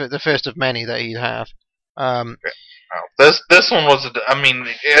 The first of many that he'd have. This one was. I mean,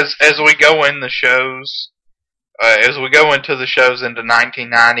 as we go in the shows, as we go into the shows into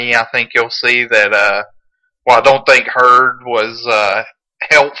 1990, I think you'll see that. Well, I don't think Herd was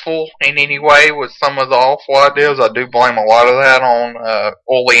helpful in any way with some of the awful ideas. I do blame a lot of that on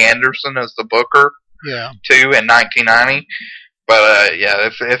Ole Anderson as the booker. Yeah. Too in 1990. But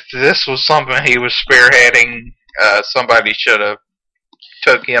if this was something he was spearheading, somebody should have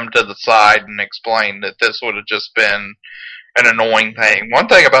took him to the side and explained that this would have just been an annoying thing. One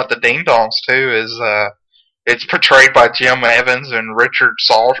thing about the Ding Dongs too is it's portrayed by Jim Evans and Richard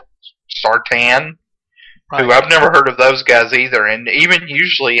Sartan. Right. Who I've never heard of those guys either, and even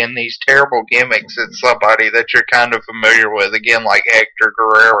usually in these terrible gimmicks, it's somebody that you're kind of familiar with. Again, like Hector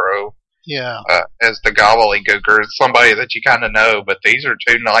Guerrero, as the gobbledygooker, it's somebody that you kind of know. But these are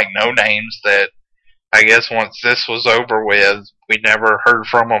two no names that I guess once this was over with, we never heard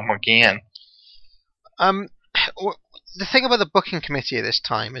from them again. The thing about the booking committee at this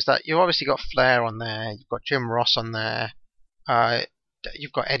time is that you've obviously got Flair on there, you've got Jim Ross on there.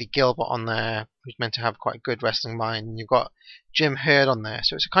 You've got Eddie Gilbert on there, who's meant to have quite a good wrestling mind, and you've got Jim Herd on there.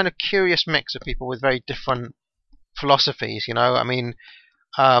 So it's a kind of curious mix of people with very different philosophies, I mean,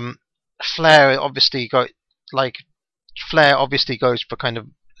 Flair obviously goes for kind of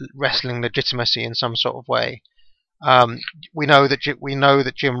wrestling legitimacy in some sort of way. We know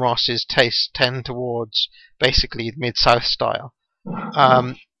that Jim Ross's tastes tend towards basically Mid-South style,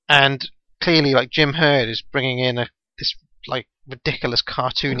 and clearly, like, Jim Herd is bringing in this ridiculous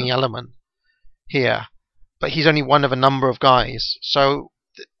cartoony element here, but he's only one of a number of guys. So,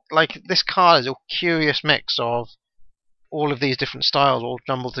 this card is a curious mix of all of these different styles all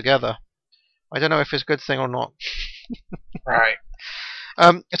jumbled together. I don't know if it's a good thing or not. Right.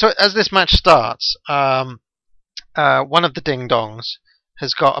 So as this match starts, one of the Ding Dongs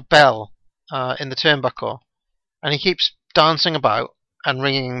has got a bell in the turnbuckle, and he keeps dancing about and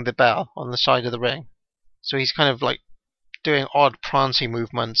ringing the bell on the side of the ring. So he's kind of doing odd prancy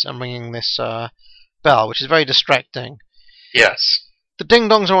movements and ringing this bell, which is very distracting. Yes. The Ding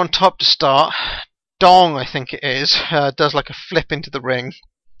Dongs are on top to start. Dong, I think it is, does a flip into the ring,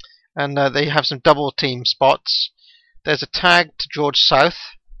 and they have some double team spots. There's a tag to George South.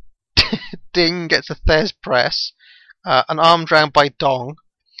 Ding gets a Thez press, an arm drag by Dong,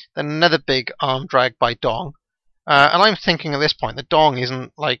 then another big arm drag by Dong. And I'm thinking at this point that Dong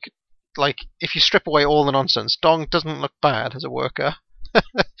isn't like if you strip away all the nonsense, Dong doesn't look bad as a worker.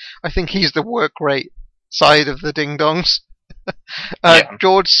 I think he's the work rate side of the Ding Dongs.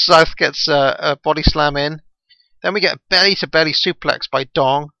 George South gets a body slam in. Then we get a belly to belly suplex by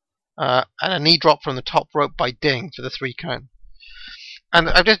Dong, and a knee drop from the top rope by Ding for the 3 count. And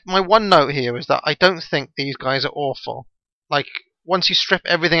my one note here is that I don't think these guys are awful. Once you strip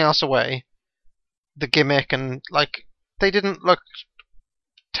everything else away, the gimmick and they didn't look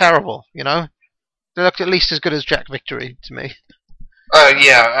terrible, They looked at least as good as Jack Victory to me. I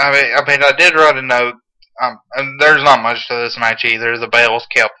mean, I did write a note. And there's not much to this match either. The bells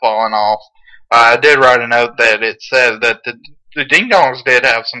kept falling off. I did write a note that it said that the Ding Dongs did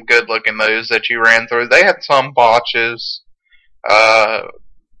have some good looking moves that you ran through. They had some botches,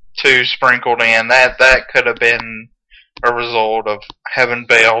 too, sprinkled in. That could have been a result of having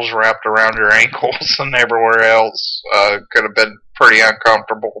bells wrapped around your ankles and everywhere else. Could have been pretty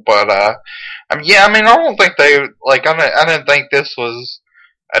uncomfortable. But I don't think they I didn't think this was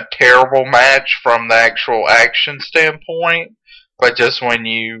a terrible match from the actual action standpoint, but just when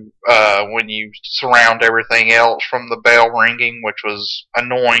you surround everything else from the bell ringing, which was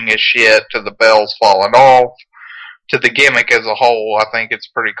annoying as shit, to the bells falling off, to the gimmick as a whole, I think it's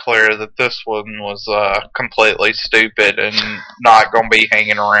pretty clear that this one was completely stupid and not going to be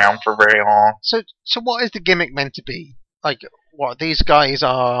hanging around for very long. So what is the gimmick meant to be? What these guys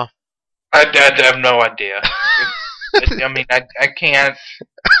are? I have no idea. I mean, I can't.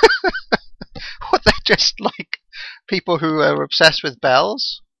 What, they're just people who are obsessed with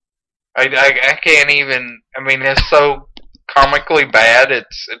bells? I can't even. I mean, it's so comically bad.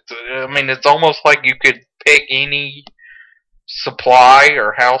 It's almost like you could pick any supply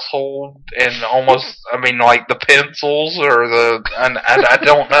or household and almost. The pencils or I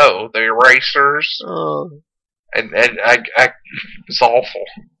don't know, the erasers. Oh. And it's awful.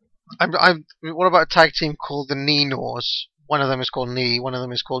 What about a tag team called the Knee Gnaws? One of them is called Knee, one of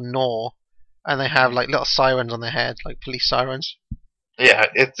them is called Gnaw, and they have like little sirens on their head, like police sirens. Yeah,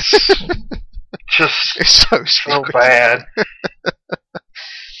 it's just It's so bad.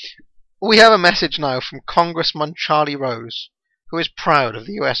 We have a message now from Congressman Charlie Rose, who is proud of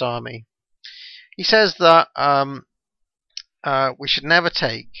the U.S. Army. He says that we should never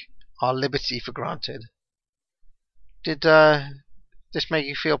take our liberty for granted. Did this make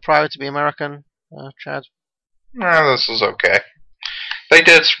you feel proud to be American, Chad? No, this is okay. They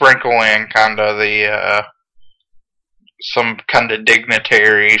did sprinkle in kind of the some kind of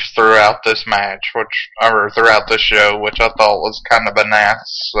dignitaries throughout this match, or throughout the show, which I thought was kind of a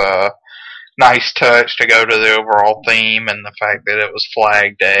nice touch to go to the overall theme, and the fact that it was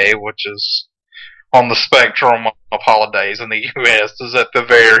Flag Day, which is on the spectrum of holidays in the U.S., is at the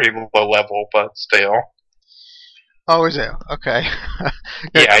very low level, but still. Oh, is it? Okay.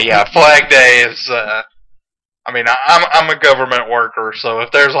 Yeah. Flag Day is. I mean, I'm a government worker, so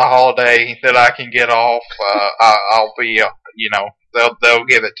if there's a holiday that I can get off, I'll be. They'll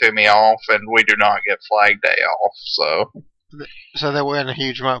give it to me off, and we do not get Flag Day off. So there weren't a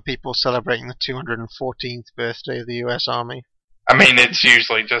huge amount of people celebrating the 214th birthday of the U.S. Army. I mean, it's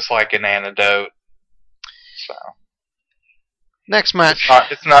usually just like an anecdote. So. Next match.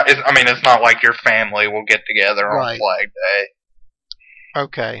 It's not like your family will get together on Flag Day.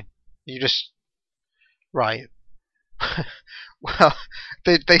 Okay. Right. Well,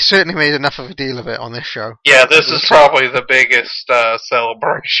 they certainly made enough of a deal of it on this show. Yeah, this is probably the biggest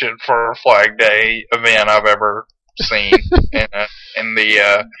celebration for Flag Day event I've ever seen in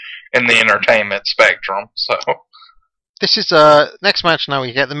the entertainment spectrum. So. This is next match. Now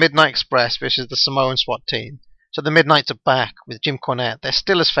we get the Midnight Express versus the Samoan SWAT team. So the Midnights are back with Jim Cornette. They're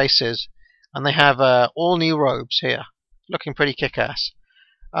still as faces, and they have all new robes here, looking pretty kick-ass.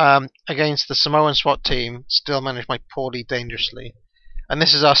 Against the Samoan SWAT team, still managed by Paulie Dangerously. And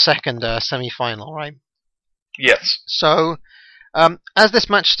this is our second semi-final, right? Yes. So, as this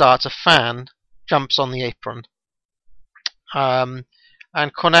match starts, a fan jumps on the apron. And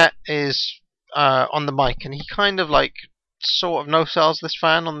Cornette is on the mic, and he kind of sort of no-sells this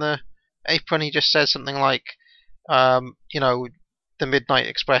fan on the apron. He just says something like, the Midnight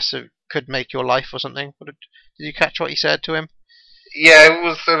Express could make your life or something. Did you catch what he said to him? Yeah, it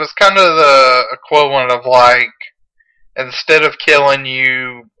was kind of the equivalent of like, instead of killing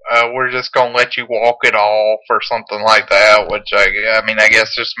you, we're just gonna let you walk it off or something like that. Which I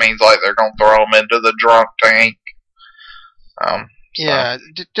guess just means like they're gonna throw him into the drunk tank. Yeah,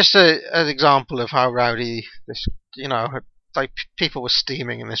 just an example of how rowdy this, people were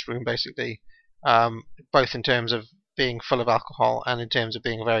steaming in this room basically, both in terms of being full of alcohol and in terms of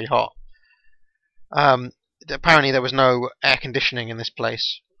being very hot. Apparently there was no air conditioning in this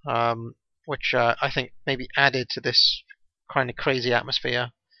place, which I think maybe added to this kind of crazy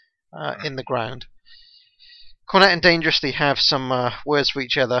atmosphere in the ground. Cornette and Dangerously have some words for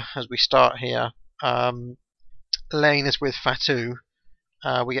each other as we start here. Lane is with Fatu.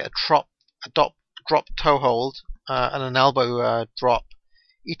 We get a drop toe hold and an elbow drop.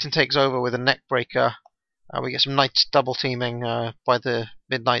 Eaton takes over with a neck breaker. We get some Knights double teaming by the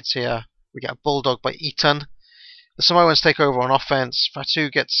Midnights here. We get a bulldog by Eaton. The Samoans take over on offense. Fatu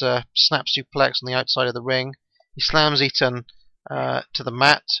gets a snap suplex on the outside of the ring. He slams Eaton to the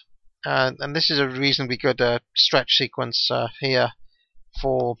mat. And this is a reasonably good stretch sequence here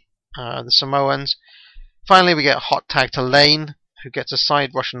for the Samoans. Finally, we get a hot tag to Lane, who gets a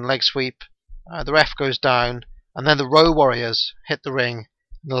side Russian leg sweep. The ref goes down, and then the Row Warriors hit the ring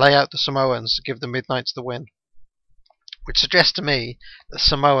and lay out the Samoans to give the Midnights the win. Which suggests to me that the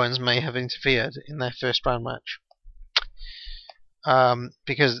Samoans may have interfered in their first round match.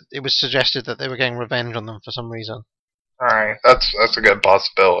 Because it was suggested that they were getting revenge on them for some reason. Alright, that's a good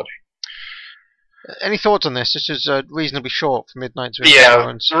possibility. Any thoughts on this? This is reasonably short for Midnights.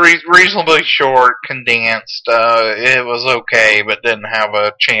 Yeah, reasonably short, condensed. It was okay, but didn't have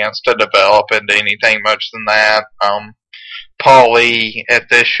a chance to develop into anything much than that. Paulie at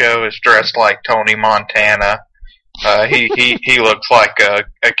this show is dressed like Tony Montana. He looks like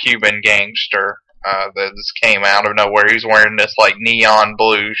a Cuban gangster that just came out of nowhere. He's wearing this like neon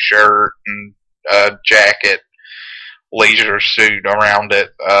blue shirt and jacket, leisure suit around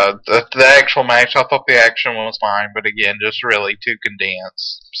it. The actual match, I thought the action was fine, but again, just really too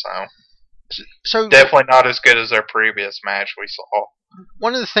condensed. So definitely not as good as their previous match we saw.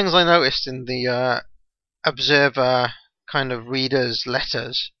 One of the things I noticed in the Observer kind of readers'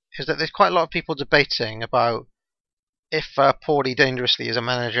 letters is that there's quite a lot of people debating about if Paulie Dangerously is a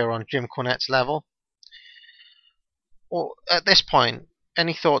manager on Jim Cornette's level. Well, at this point,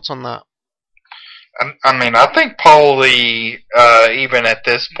 Any thoughts on that? I mean, I think Paul Lee, even at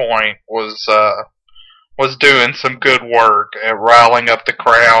this point, was doing some good work at riling up the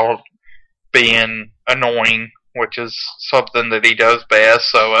crowd, being annoying, which is something that he does best.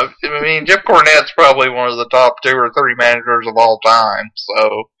 So, I mean, Jim Cornette's probably one of the top 2 or 3 managers of all time.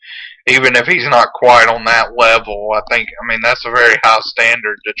 So, even if he's not quite on that level, I mean, that's a very high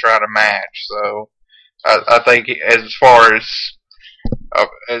standard to try to match. So, I think as far as,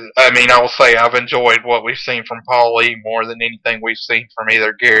 I mean, I will say I've enjoyed what we've seen from Paul Lee more than anything we've seen from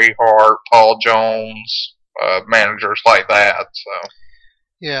either Gary Hart, Paul Jones, managers like that. So,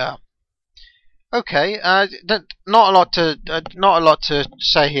 yeah. Okay, not a lot to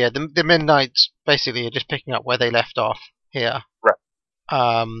say here. The Midnights basically are just picking up where they left off here.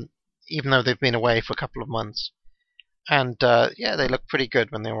 right. Even though they've been away for a couple of months, and yeah, they looked pretty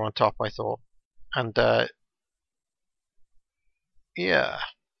good when they were on top, I thought. And yeah,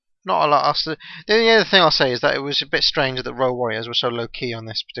 not a lot else. The only other thing I'll say is that it was a bit strange that the Road Warriors were so low key on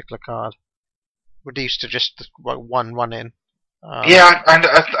this particular card, reduced to just one run in. Yeah, and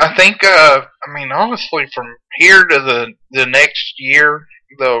I think, I mean, honestly, from here to the next year,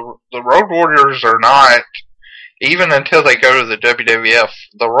 the Road Warriors are not, even until they go to the WWF,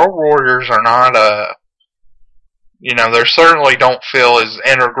 the Road Warriors are not, you know, they certainly don't feel as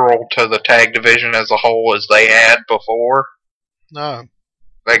integral to the tag division as a whole as they had before. No.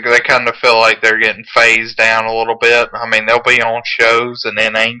 They kind of feel like they're getting phased down a little bit. I mean, they'll be on shows and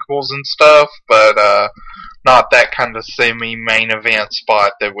in ankles and stuff, but not that kind of semi-main event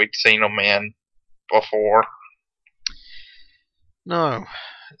spot that we'd seen them in before. No.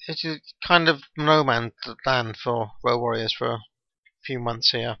 It's kind of no man's land for Road Warriors for a few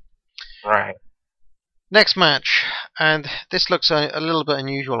months here. Right. Next match, and this looks a little bit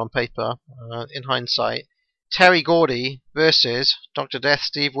unusual on paper, in hindsight. Terry Gordy versus Dr. Death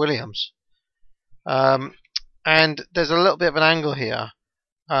Steve Williams. And there's a little bit of an angle here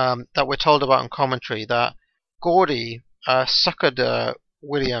that we're told about in commentary, that Gordy suckered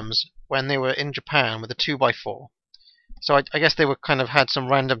Williams when they were in Japan with a 2x4. So I guess they were kind of had some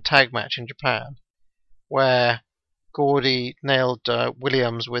random tag match in Japan where Gordy nailed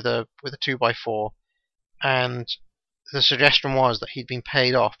Williams with a 2x4, and the suggestion was that he'd been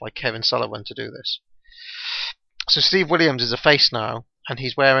paid off by Kevin Sullivan to do this. So Steve Williams is a face now, and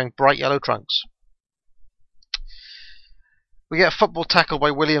he's wearing bright yellow trunks. We get a football tackle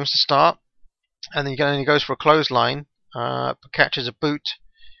by Williams to start, and then he goes for a clothesline, but catches a boot.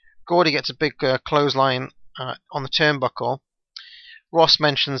 Gordy gets a big clothesline on the turnbuckle. Ross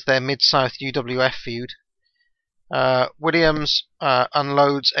mentions their Mid-South UWF feud. Williams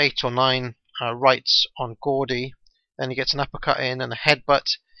unloads 8 or 9 rights on Gordy. Then he gets an uppercut in and a headbutt.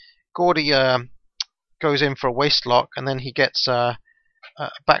 Gordy goes in for a waist lock, and then he gets a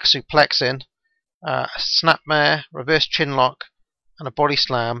back suplex in, a snapmare, reverse chin lock, and a body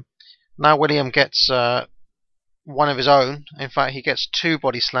slam. Now William gets one of his own. In fact, he gets 2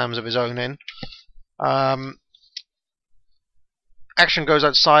 body slams of his own in. Action goes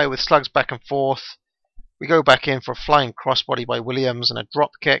outside with slugs back and forth. We go back in for a flying crossbody by Williams and a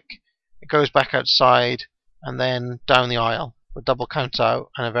drop kick. It goes back outside and then down the aisle with double count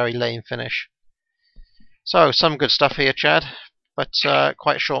out and a very lame finish. So, some good stuff here, Chad, but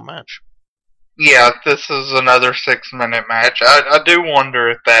quite a short match. Yeah, this is another 6-minute match. I do wonder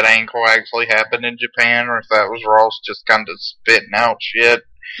if that angle actually happened in Japan, or if that was Ross just kind of spitting out shit.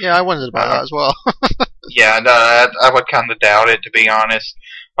 Yeah, I wondered about that as well. Yeah, no, I would kind of doubt it, to be honest.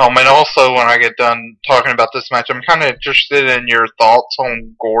 And also, when I get done talking about this match, I'm kind of interested in your thoughts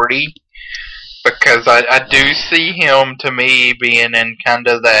on Gordy, because I do see him, to me, being in kind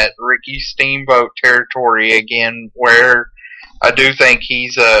of that Ricky Steamboat territory again, where I do think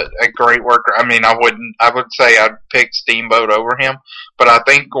he's a great worker. I mean, I would say I'd pick Steamboat over him, but I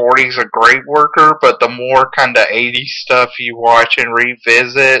think Gordy's a great worker, but the more kind of 80s stuff you watch and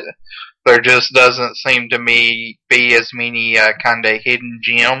revisit, there just doesn't seem to me be as many kind of hidden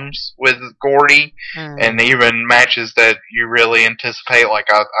gems with Gordy, and even matches that you really anticipate.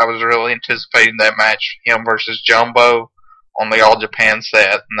 Like I was really anticipating that match, him versus Jumbo on the All Japan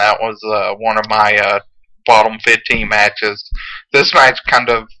set, and that was one of my bottom 15 matches. This match kind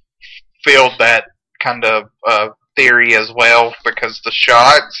of filled that kind of theory as well, because the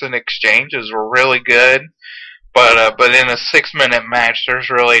shots and exchanges were really good. But in a 6-minute match, there's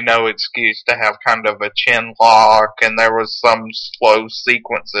really no excuse to have kind of a chin lock, and there was some slow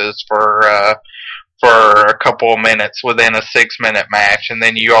sequences for a couple of minutes within a 6-minute match, and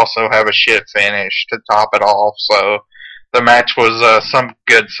then you also have a shit finish to top it off. So the match was some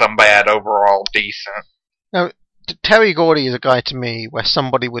good, some bad, overall decent. Now, Terry Gordy is a guy to me where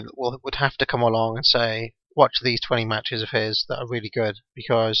somebody would have to come along and say, watch these 20 matches of his that are really good,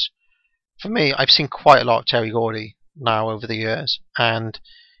 because for me, I've seen quite a lot of Terry Gordy now over the years, and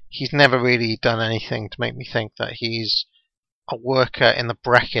he's never really done anything to make me think that he's a worker in the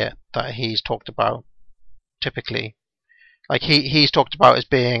bracket that he's talked about typically. Like he's talked about as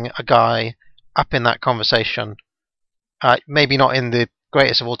being a guy up in that conversation, maybe not in the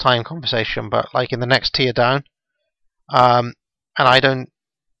greatest of all time conversation, but like in the next tier down. And I don't,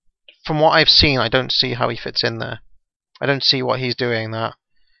 from what I've seen, I don't see how he fits in there. I don't see what he's doing that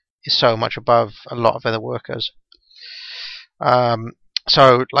is so much above a lot of other workers.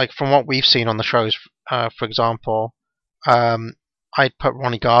 So, like from what we've seen on the shows, for example, I'd put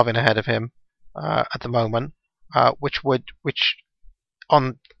Ronnie Garvin ahead of him at the moment, which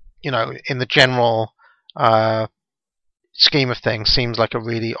on in the general scheme of things seems like a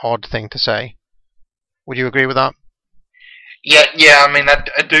really odd thing to say. Would you agree with that? Yeah. I mean,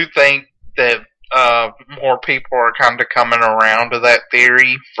 I do think that more people are kind of coming around to that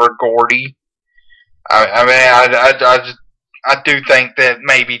theory for Gordy. I do think that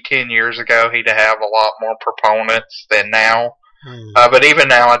maybe 10 years ago he'd have a lot more proponents than now. But even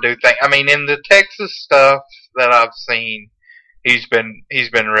now, I do think. I mean, in the Texas stuff that I've seen, he's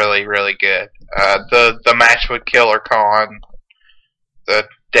been really, really good. The match with Killer Khan, the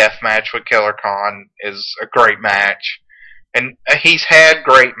death match with Killer Khan, is a great match. And he's had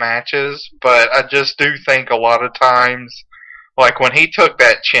great matches, but I just do think a lot of times, like when he took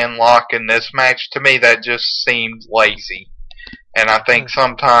that chin lock in this match, to me that just seemed lazy. And I think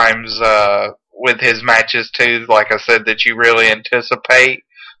sometimes with his matches too, like I said, that you really anticipate,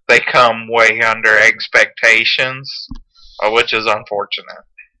 they come way under expectations, which is unfortunate.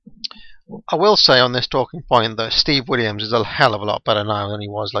 I will say on this talking point that Steve Williams is a hell of a lot better now than he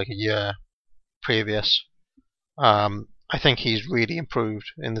was like a year previous. I think he's really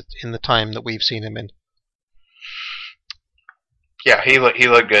improved in the time that we've seen him in. Yeah, he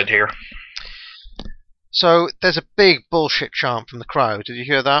looked good here. So there's a big bullshit chant from the crowd. Did you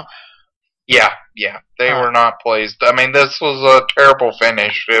hear that? Yeah. They were not pleased. I mean, this was a terrible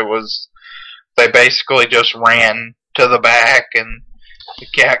finish. They basically just ran to the back and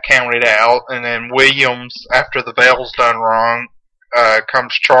got counted out, and then Williams, after the bell's done wrong,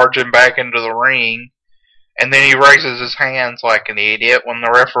 comes charging back into the ring. And then he raises his hands like an idiot when the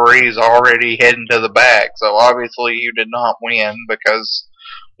referee is already heading to the back. So obviously you did not win because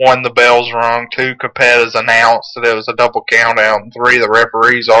 1, the bell's rung, 2, Capetta's announced that it was a double count out, and 3, the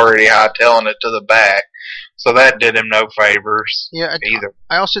referee's already hightailing it to the back. So that did him no favors either.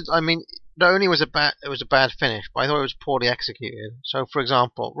 I mean, not only was it was a bad finish, but I thought it was poorly executed. So, for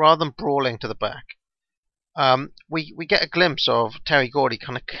example, rather than brawling to the back, we get a glimpse of Terry Gordy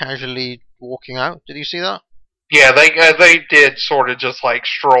kind of casually walking out. Did you see that? Yeah, they did sort of just like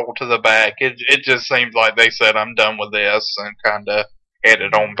stroll to the back. It just seemed like they said, "I'm done with this," and kind of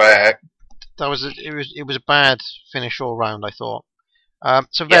headed on back. It was a bad finish all round, I thought. I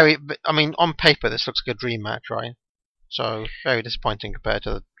mean, on paper this looks like a dream match, right? So very disappointing compared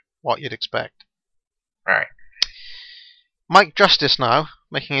to what you'd expect. Right. Mike Justice now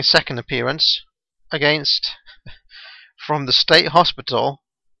making his second appearance against from the State Hospital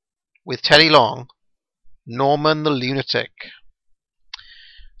with Teddy Long, Norman the Lunatic.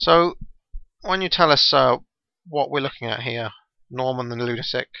 So, why don't you tell us what we're looking at here, Norman the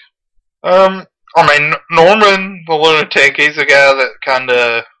Lunatic? I mean, Norman the Lunatic, he's a guy that kind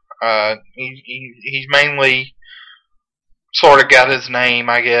of, he's mainly sort of got his name,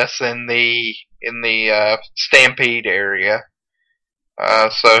 I guess, in the Stampede area.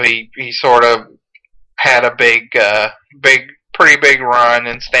 So he sort of had a pretty big run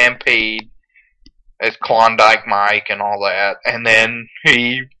in Stampede as Klondike Mike and all that, and then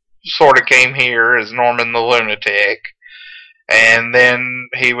he sort of came here as Norman the Lunatic, and then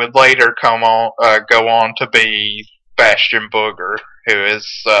he would later go on to be Bastion Booger, who is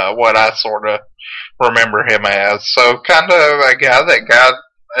what I sort of remember him as. So kind of a guy that got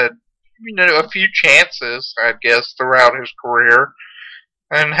a few chances, I guess, throughout his career,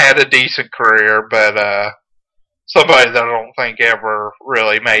 and had a decent career, but somebody that I don't think ever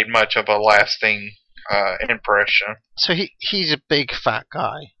really made much of a lasting impression. So he's a big fat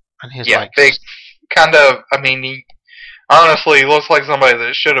guy, and he's big, kind of. I mean, he honestly looks like somebody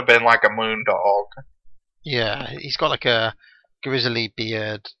that should have been like a moondog. Yeah, he's got like a grizzly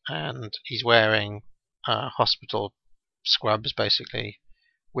beard, and he's wearing hospital scrubs basically,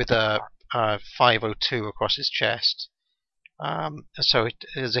 with a 502 across his chest. So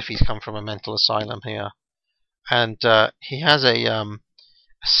as if he's come from a mental asylum here, and he has a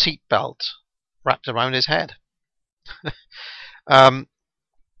seat belt wrapped around his head.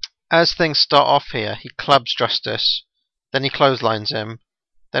 As things start off here, he clubs Justice, then he clotheslines him,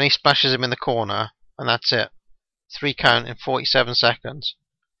 then he splashes him in the corner, and that's it. 3 count in 47 seconds.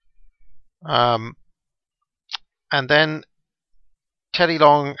 And then Teddy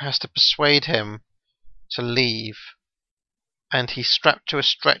Long has to persuade him to leave, and he's strapped to a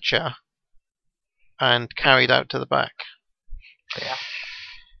stretcher and carried out to the back. Yeah.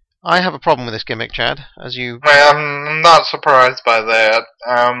 I have a problem with this gimmick, Chad, as you... I'm not surprised by that.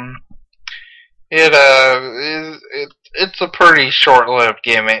 It's a pretty short-lived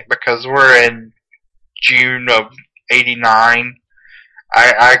gimmick because we're in June of '89.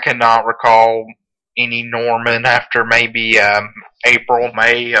 I cannot recall any Norman after maybe April,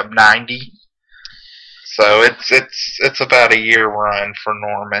 May of '90. So it's about a year run for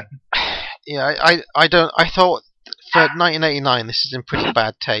Norman. Yeah, I don't. I thought for 1989 this is in pretty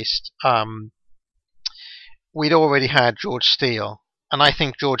bad taste. We'd already had George Steele, and I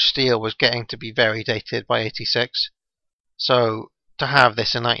think George Steele was getting to be very dated by '86. So to have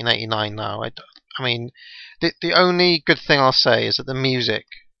this in 1989 now, I mean, the only good thing I'll say is that the music,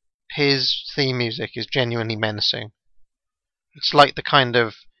 his theme music, is genuinely menacing. It's like the kind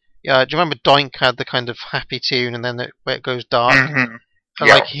of, do you remember Doink had the kind of happy tune and then where it goes dark? Mm-hmm.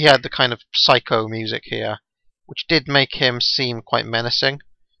 Yeah. Like he had the kind of psycho music here, which did make him seem quite menacing.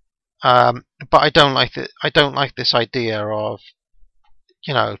 But I don't like this idea of,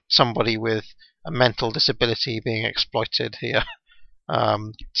 somebody with a mental disability being exploited here.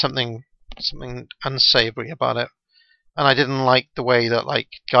 Something unsavory about it. And I didn't like the way that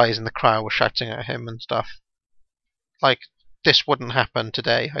guys in the crowd were shouting at him and stuff. This wouldn't happen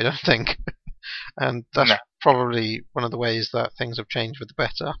today, I don't think. And that's probably one of the ways that things have changed for the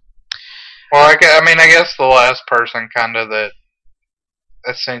better. Well, I guess the last person kind of that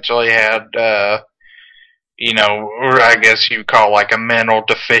essentially had, or I guess you'd call a mental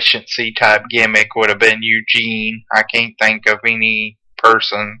deficiency type gimmick would have been Eugene. I can't think of any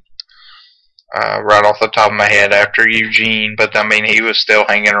person right off the top of my head after Eugene, but he was still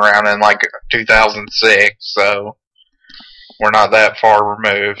hanging around in 2006, so we're not that far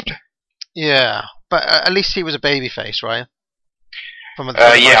removed. Yeah, but at least he was a babyface, right? For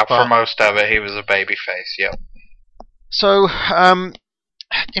most of it, he was a babyface. Yep. So,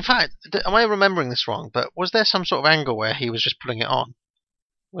 in fact, am I remembering this wrong? But was there some sort of angle where he was just putting it on?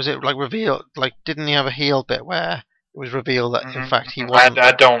 Was it revealed? Didn't he have a heel bit where it was revealed that in fact he wasn't?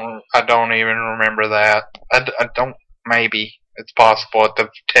 I don't even remember that. I don't. Maybe it's possible at the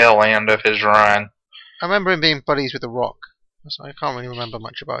tail end of his run. I remember him being buddies with The Rock. So I can't really remember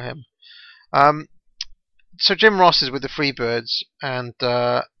much about him. So Jim Ross is with the Freebirds, and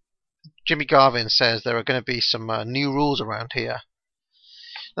Jimmy Garvin says there are going to be some new rules around here.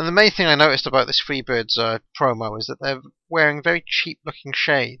 And the main thing I noticed about this Freebirds promo is that they're wearing very cheap-looking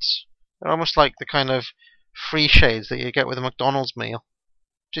shades. They're almost like the kind of free shades that you get with a McDonald's meal.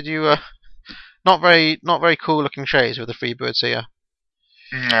 Did you? Not very cool-looking shades with the Freebirds here.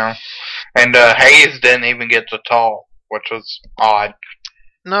 No, and Hayes didn't even get to talk, which was odd.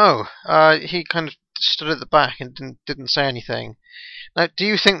 No, he kind of stood at the back and didn't say anything. Now, do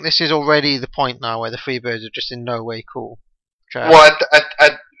you think this is already the point now where the Freebirds are just in no way cool? Chad? Well,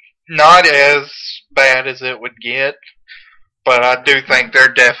 not as bad as it would get, but I do think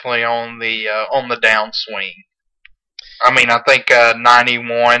they're definitely on the downswing. I think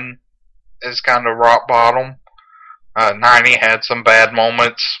 91 is kind of rock bottom. 90 had some bad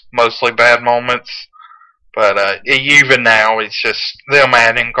moments, mostly bad moments. But even now, it's just them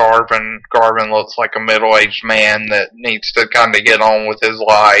adding Garvin. Garvin looks like a middle-aged man that needs to kind of get on with his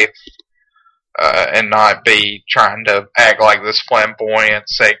life and not be trying to act like this flamboyant,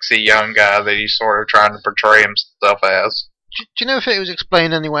 sexy young guy that he's sort of trying to portray himself as. Do you know if it was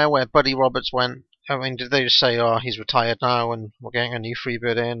explained anywhere where Buddy Roberts went? Did they just say, "Oh, he's retired now, and we're getting a new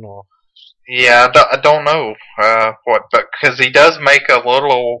Freebird in"? Or yeah, I don't know because he does make a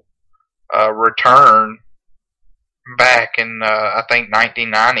little return back in I think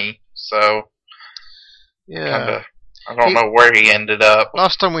 1990. So yeah, I don't know where he ended up.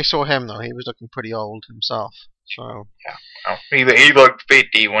 Last time we saw him though, he was looking pretty old himself. So yeah, he looked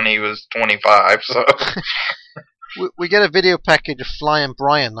 50 when he was 25. So we get a video package of Flying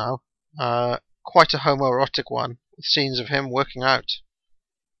Brian now, quite a homoerotic one with scenes of him working out.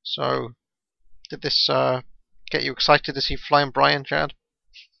 So did this get you excited to see Flying Brian, Chad?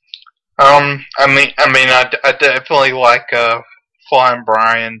 I definitely like Flying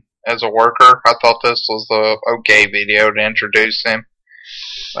Brian as a worker. I thought this was the okay video to introduce him.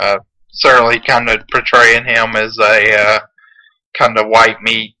 Certainly kind of portraying him as a kind of white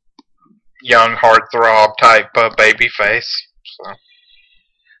meat young heartthrob type baby face. So.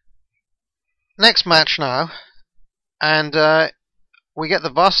 Next match now, and we get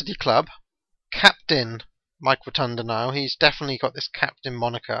the Varsity Club captain Mike Rotunda now. He's definitely got this captain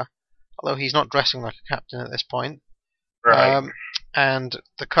moniker, although he's not dressing like a captain at this point. Right. And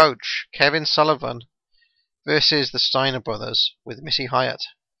the coach, Kevin Sullivan, versus the Steiner brothers with Missy Hyatt.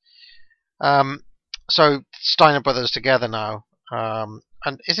 So Steiner brothers together now.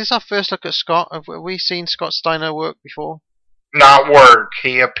 And is this our first look at Scott? Have we seen Scott Steiner work before? Not work.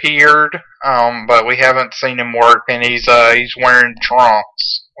 He appeared, but we haven't seen him work, and he's wearing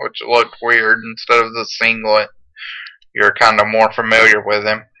trunks, which looked weird instead of the singlet. You're kind of more familiar with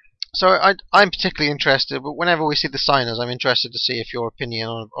him. So I'm particularly interested, but whenever we see the Steiners, I'm interested to see if your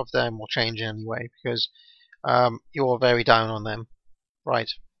opinion of them will change in any way, because you're very down on them, right?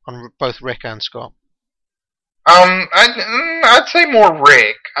 On both Rick and Scott. I'd say more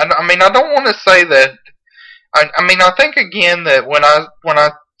Rick. I mean, I don't want to say that. I mean, I think again that when I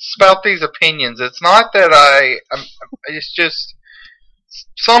spout these opinions, it's not that it's just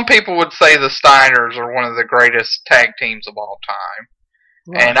some people would say the Steiners are one of the greatest tag teams of all time,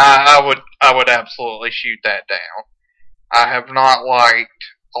 right. And I would absolutely shoot that down. I have not liked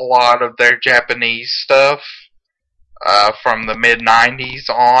a lot of their Japanese stuff from the mid '90s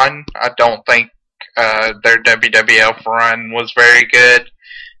on. I don't think their WWF run was very good.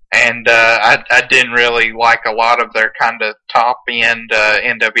 And I didn't really like a lot of their kind of top-end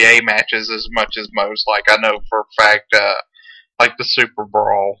NWA matches as much as most. Like, I know for a fact, like the Super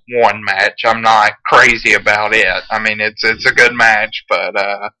Brawl 1 match, I'm not crazy about it. I mean, it's a good match, but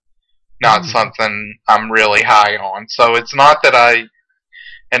not something I'm really high on. So it's not that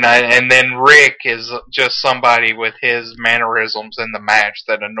and then Rick is just somebody with his mannerisms in the match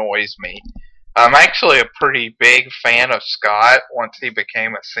that annoys me. I'm actually a pretty big fan of Scott once he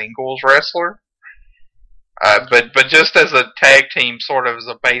became a singles wrestler. But just as a tag team, sort of as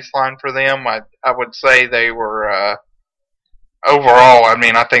a baseline for them, I would say they were overall. I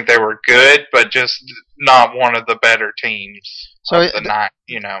mean, I think they were good, but just not one of the better teams of the night.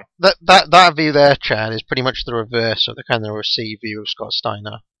 You know, that view there, Chad, is pretty much the reverse of the kind of received view of Scott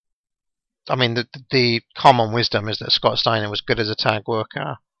Steiner. I mean, the common wisdom is that Scott Steiner was good as a tag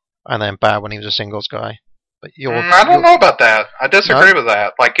worker, and then bad when he was a singles guy. But I don't know about that. I disagree with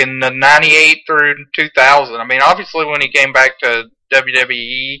that. Like in the 98 through 2000, I mean, obviously when he came back to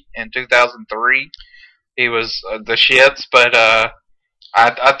WWE in 2003, he was the shits, but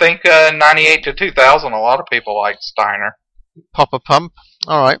I think 98 to 2000, a lot of people liked Steiner. Pop a pump?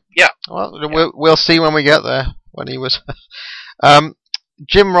 Alright. Yeah. Well, we'll see when we get there, when he was...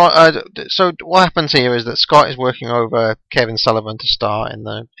 so what happens here is that Scott is working over Kevin Sullivan to start in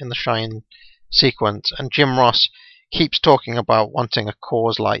the Shine sequence, and Jim Ross keeps talking about wanting a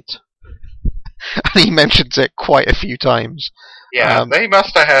Coors Light, and he mentions it quite a few times. Yeah, they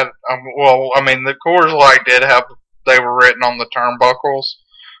must have had. Well, I mean, the Coors Light they were written on the turnbuckles,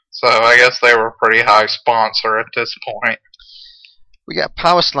 so I guess they were a pretty high sponsor at this point. We get a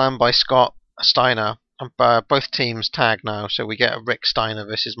power slam by Scott Steiner. Both teams tag now, so we get a Rick Steiner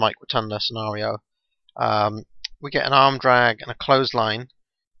versus Mike Rotunda scenario. We get an arm drag and a clothesline,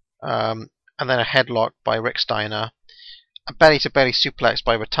 and then a headlock by Rick Steiner, a belly-to-belly suplex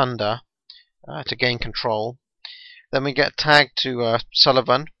by Rotunda to gain control. Then we get tagged to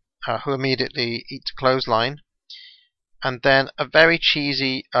Sullivan, who immediately eats a clothesline, and then a very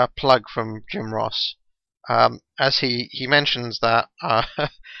cheesy plug from Jim Ross, as he mentions that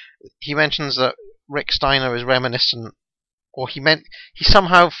Rick Steiner is reminiscent, or he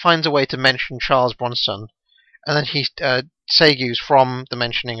somehow finds a way to mention Charles Bronson, and then he segues from the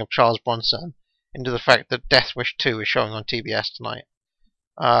mentioning of Charles Bronson into the fact that Death Wish 2 is showing on TBS tonight.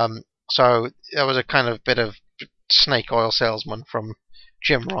 So there was a kind of bit of snake oil salesman from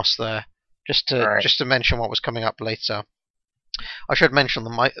Jim Ross there, just to mention what was coming up later. I should mention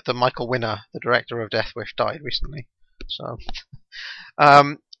that Michael Winner, the director of Death Wish, died recently. So.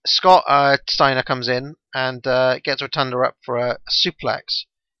 Scott Steiner comes in and gets Rotunda up for a suplex.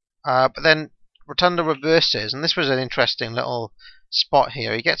 But then Rotunda reverses, and this was an interesting little spot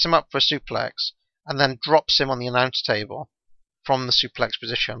here. He gets him up for a suplex and then drops him on the announce table from the suplex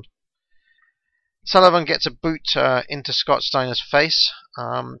position. Sullivan gets a boot into Scott Steiner's face.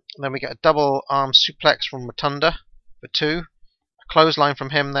 Then we get a double arm suplex from Rotunda for 2. A clothesline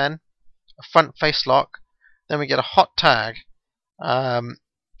from him then. A front face lock. Then we get a hot tag.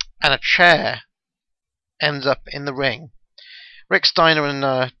 And a chair ends up in the ring. Rick Steiner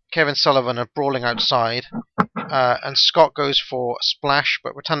and Kevin Sullivan are brawling outside, and Scott goes for a splash,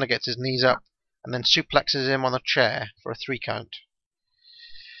 but Rotunda gets his knees up and then suplexes him on a chair for a 3 count.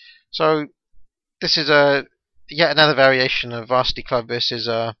 So this is yet another variation of Varsity Club versus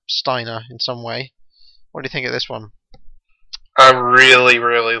Steiner in some way. What do you think of this one? I really,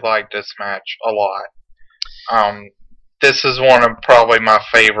 really like this match a lot. This is one of probably my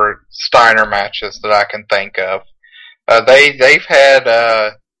favorite Steiner matches that I can think of. They've had.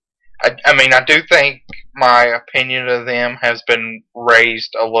 I mean, I do think my opinion of them has been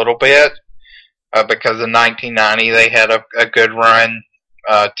raised a little bit because in 1990 they had a good run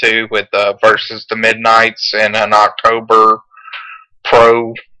too with versus the Midnights in an October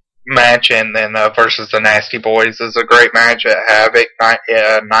Pro match, and then versus the Nasty Boys is a great match at Havoc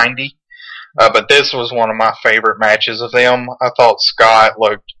 90. But this was one of my favorite matches of them. I thought Scott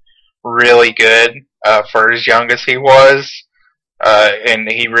looked really good for as young as he was. And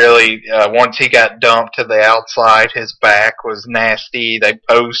he really, once he got dumped to the outside, his back was nasty. They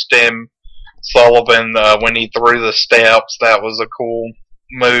posed him. Sullivan, when he threw the steps, that was a cool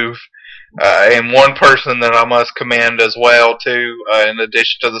move. And one person that I must commend as well, too, in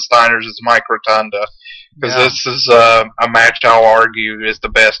addition to the Steiners, is Mike Rotunda. Because this is a match I'll argue is the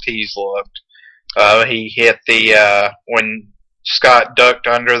best he's looked. He hit when Scott ducked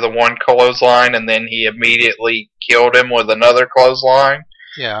under the one clothesline, and then he immediately killed him with another clothesline.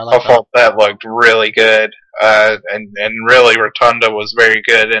 Yeah, I thought that looked really good. And really Rotunda was very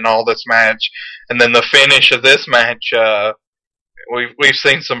good in all this match. And then the finish of this match, we've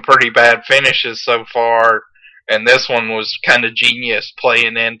seen some pretty bad finishes so far, and this one was kind of genius,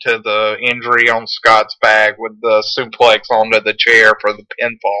 playing into the injury on Scott's back with the suplex onto the chair for the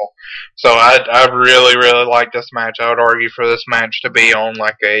pinfall. So I really, really like this match. I would argue for this match to be on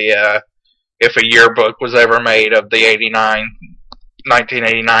like if a yearbook was ever made of the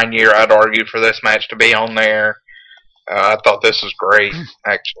 1989 year, I'd argue for this match to be on there. I thought this was great,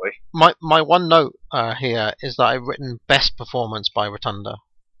 actually. My one note here is that I've written best performance by Rotunda.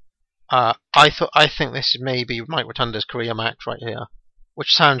 I think this is maybe Mike Rotunda's career match right here,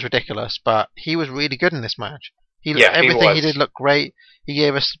 which sounds ridiculous, but he was really good in this match. Everything he did looked great. He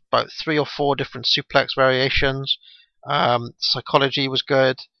gave us about 3 or 4 different suplex variations. Psychology was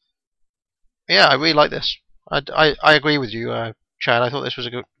good. Yeah, I really like this. I agree with you, Chad. I thought this was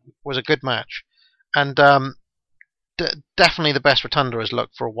a good match, and definitely the best Rotunda has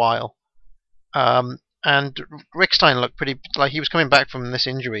looked for a while. And Rick Steiner looked pretty, like he was coming back from this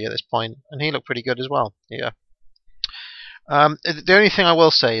injury at this point, and he looked pretty good as well. Yeah. The only thing I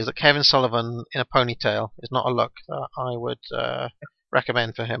will say is that Kevin Sullivan in a ponytail is not a look that I would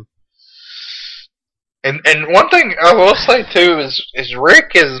recommend for him. And one thing I will say too is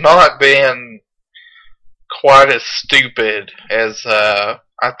Rick has not been quite as stupid as I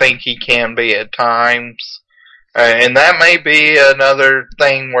think he can be at times, and that may be another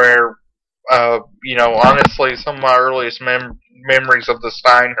thing where. Honestly, some of my earliest memories of the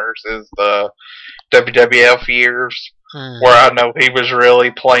Steiners is the WWF years, where I know he was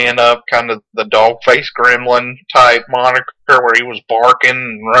really playing up kind of the dog-faced gremlin type moniker, where he was barking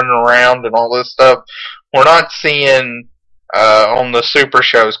and running around and all this stuff. We're not seeing on the Super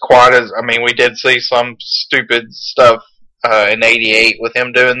shows quite as. I mean, we did see some stupid stuff in '88 with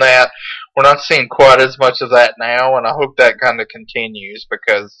him doing that. We're not seeing quite as much of that now, and I hope that kind of continues,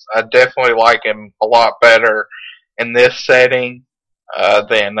 because I definitely like him a lot better in this setting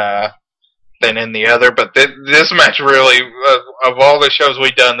than in the other. But this match really, of all the shows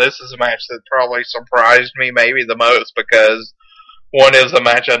we've done, this is a match that probably surprised me maybe the most, because one is a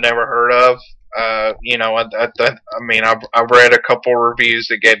match I never heard of. I've read a couple reviews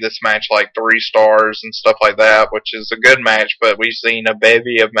that gave this match like 3 stars and stuff like that, which is a good match, but we've seen a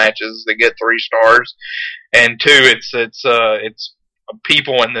bevy of matches that get 3 stars. And 2, it's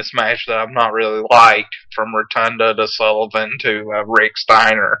people in this match that I've not really liked, from Rotunda to Sullivan to Rick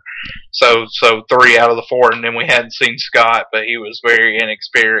Steiner. So 3 out of the 4, and then we hadn't seen Scott, but he was very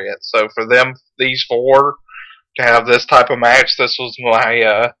inexperienced. So for these 4 to have this type of match, this was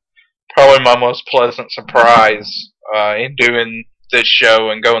my probably my most pleasant surprise in doing this show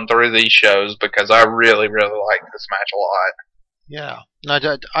and going through these shows, because I really, really like this match a lot. Yeah, no,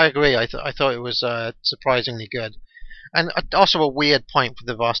 I agree. I thought it was surprisingly good, and also a weird point for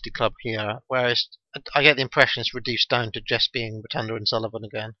the Varsity Club here, whereas I get the impression it's reduced down to just being Rotunda and Sullivan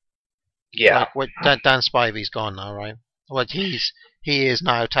again. Yeah, Dan Spivey's gone now, right? Well, he is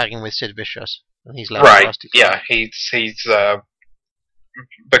now tagging with Sid Vicious, and he's left right. Varsity Club. Yeah, he's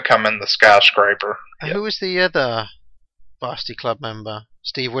becoming the skyscraper. Yep. Who was the other Varsity Club member?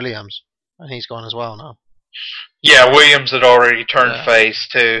 Steve Williams, and he's gone as well now. Yeah, Williams had already turned face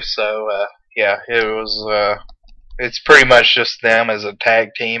too, so it was. It's pretty much just them as a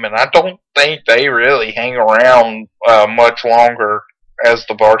tag team, and I don't think they really hang around much longer as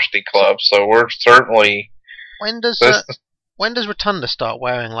the Varsity Club. So we're certainly When does Rotunda start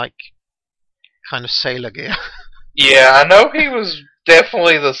wearing like kind of sailor gear? Yeah, I know he was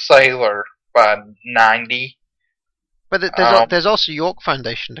definitely the sailor by 90. But there's also York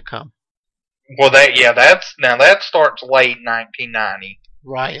Foundation to come. Well, that starts late 1990.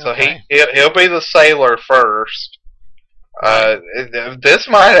 Right. So okay. he'll be the sailor first. This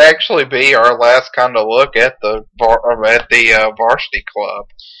might actually be our last kind of look at the Varsity Club.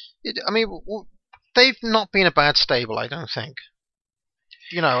 They've not been a bad stable, I don't think.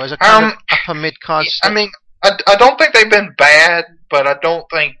 As a kind of upper mid-card stable. I don't think they've been bad, but I don't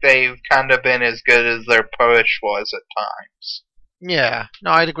think they've kind of been as good as their push was at times. Yeah,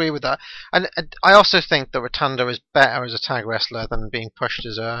 no, I'd agree with that. And I also think that Rotunda is better as a tag wrestler than being pushed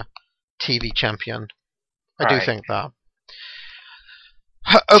as a TV champion. I do think that.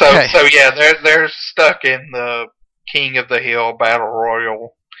 Okay. So yeah, they're stuck in the King of the Hill Battle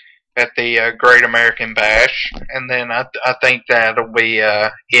Royal at the Great American Bash, and then I think that'll be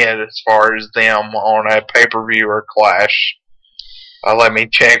it as far as them on a pay-per-view or Clash. Let me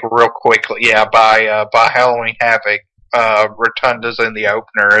check real quickly. Yeah, by Halloween Havoc, Rotunda's in the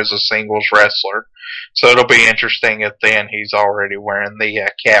opener as a singles wrestler, so it'll be interesting if then he's already wearing the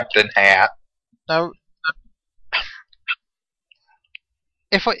captain hat. Now,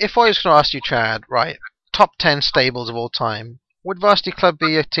 if I was going to ask you, Chad, right, top 10 stables of all time, would Varsity Club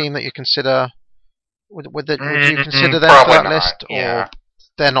be a team that you consider? Would you consider them for that list, or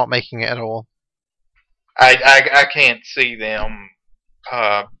they're not making it at all? I can't see them.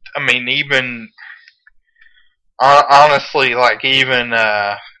 Even honestly, like even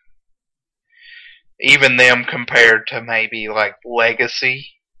them compared to maybe like Legacy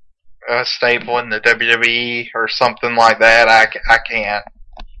stable in the WWE or something like that, I can't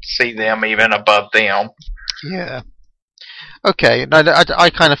see them even above them. Yeah. Okay. No,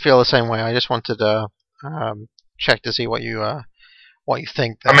 I kind of feel the same way. I just wanted to check to see what you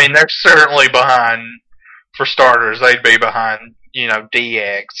think. There. They're certainly behind. For starters, they'd be behind,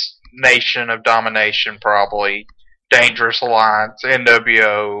 DX, Nation of Domination, probably Dangerous Alliance,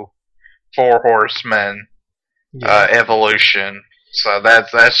 NWO, Four Horsemen, Evolution. So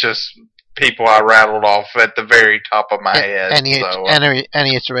that's just people I rattled off at the very top of my head. Any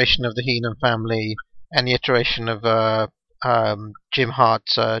iteration of the Heenan family, any iteration of Jimmy Hart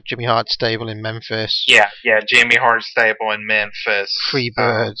stable in Memphis. Yeah, Jimmy Hart stable in Memphis.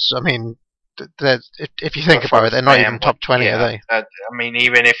 Freebirds. If you think about it, they're not even top 20, are they?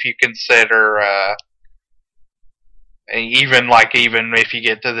 Even if you consider, even if you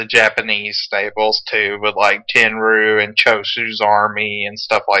get to the Japanese stables too, with like Tenryu and Chosu's Army and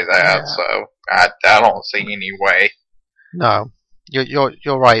stuff like that. Yeah. So I don't see any way. No,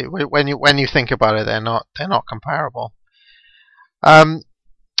 you're right. When you think about it, they're not comparable.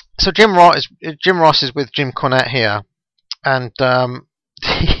 So Jim Ross is with Jim Cornette here, and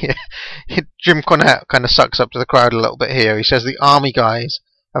Jim Cornette kind of sucks up to the crowd a little bit here. He says the Army guys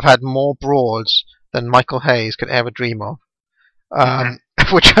have had more brawls than Michael Hayes could ever dream of,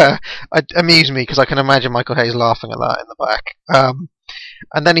 which amused me because I can imagine Michael Hayes laughing at that in the back.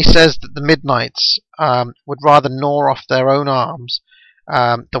 And then he says that the Midnights would rather gnaw off their own arms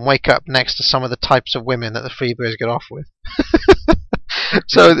than wake up next to some of the types of women that the Freebirds get off with.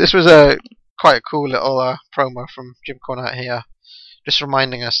 So this was quite a cool little promo from Jim Cornette here, just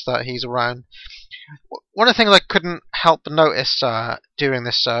reminding us that he's around. One of the things I couldn't help but notice during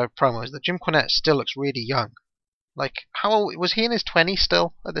this promo is that Jim Cornette still looks really young. Like, how old was he? In his 20s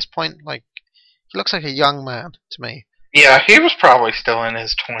still at this point? Like, he looks like a young man to me. Yeah, he was probably still in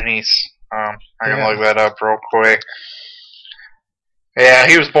his 20s. I can look that up real quick. Yeah,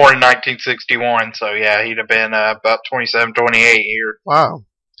 he was born in 1961, so yeah, he'd have been about 27, 28 here. Wow.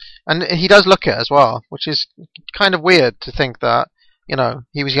 And he does look it as well, which is kind of weird to think that,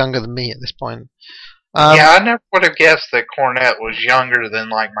 he was younger than me at this point. I never would have guessed that Cornette was younger than,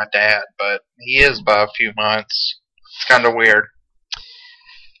 like, my dad, but he is by a few months. It's kind of weird.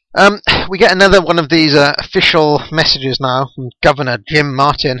 We get another one of these official messages now from Governor Jim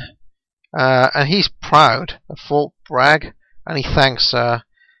Martin, and he's proud of Fort Bragg, and he thanks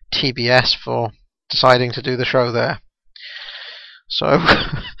TBS for deciding to do the show there. So,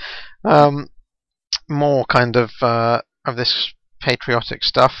 more kind of this patriotic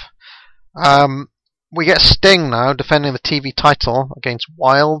stuff. We get Sting now defending the TV title against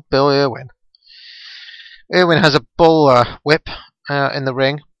Wild Bill Irwin. Irwin has a bull whip in the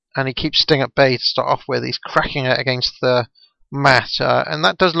ring, and he keeps Sting at bay to start off with. He's cracking it against the mat, and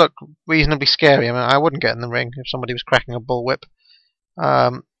that does look reasonably scary. I wouldn't get in the ring if somebody was cracking a bull whip.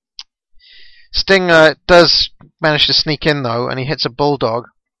 Sting does manage to sneak in though, and he hits a bulldog.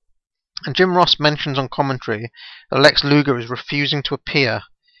 And Jim Ross mentions on commentary that Lex Luger is refusing to appear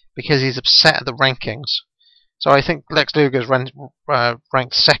because he's upset at the rankings. So I think Lex Luger is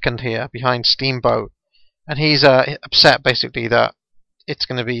ranked second here behind Steamboat, and he's upset basically that it's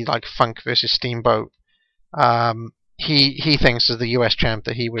going to be like Funk versus Steamboat. He thinks as the US champ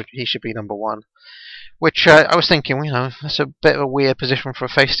that he should be number one, which I was thinking, that's a bit of a weird position for a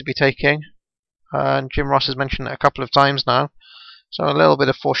face to be taking. And Jim Ross has mentioned it a couple of times now, so a little bit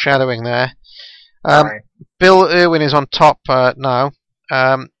of foreshadowing there. Right. Bill Irwin is on top now.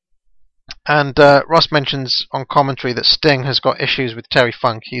 And Ross mentions on commentary that Sting has got issues with Terry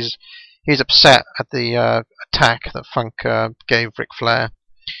Funk. He's upset at the attack that Funk gave Ric Flair.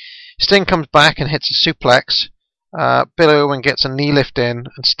 Sting comes back and hits a suplex. Bill Irwin gets a knee lift in,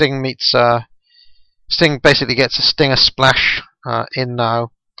 and Sting basically gets a Stinger splash in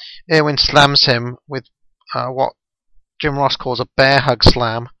now. Irwin slams him with what Jim Ross calls a bear hug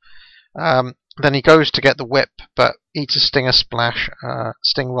slam. Then he goes to get the whip, but eats a Stinger splash.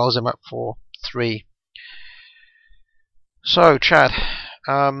 Sting rolls him up for 3. So, Chad,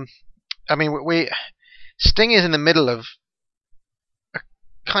 Sting is in the middle of a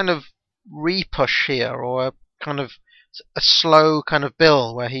kind of re-push here, or a kind of a slow kind of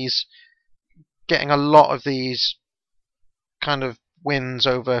build where he's getting a lot of these kind of wins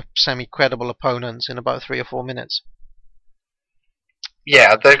over semi-credible opponents in about 3 or 4 minutes.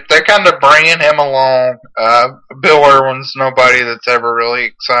 Yeah, they're kind of bringing him along. Bill Irwin's nobody that's ever really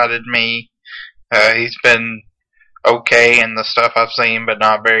excited me. He's been okay in the stuff I've seen, but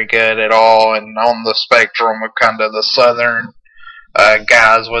not very good at all. And on the spectrum of kind of the southern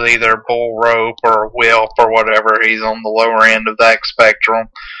guys with either a bull rope or a whip or whatever, he's on the lower end of that spectrum.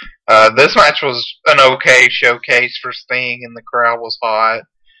 This match was an okay showcase for Sting, and the crowd was hot.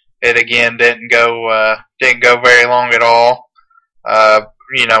 It again didn't go very long at all.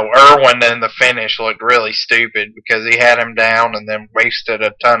 Irwin in the finish looked really stupid because he had him down and then wasted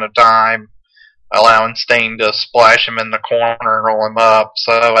a ton of time allowing Sting to splash him in the corner and roll him up.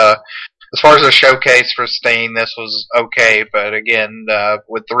 So, as far as a showcase for Sting, this was okay, but again,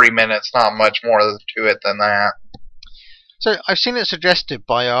 with 3 minutes, not much more to it than that. So, I've seen it suggested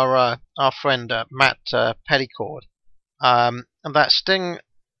by our friend Matt Petticord, and that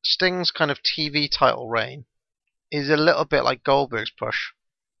Sting's kind of TV title reign is a little bit like Goldberg's push,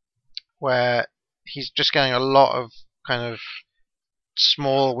 where he's just getting a lot of kind of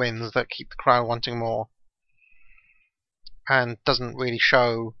small wins that keep the crowd wanting more, and doesn't really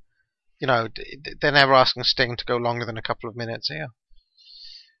show, they're never asking Sting to go longer than a couple of minutes here.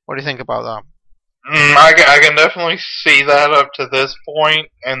 What do you think about that? I can definitely see that up to this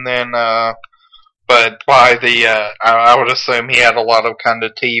point, and then, but by I would assume he had a lot of kind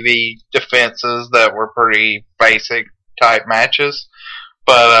of TV defenses that were pretty basic type matches.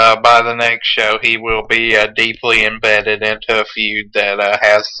 But by the next show, he will be deeply embedded into a feud that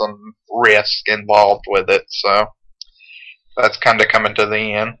has some risk involved with it. So that's kind of coming to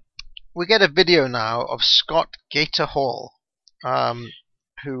the end. We get a video now of Scott Gator Hall,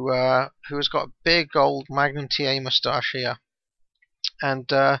 who has got a big old Magnum TA moustache here, and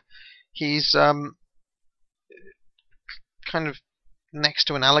he's kind of next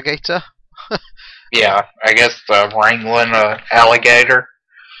to an alligator. Yeah, I guess wrangling an alligator.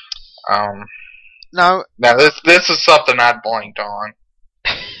 Now this is something I'd blinked on.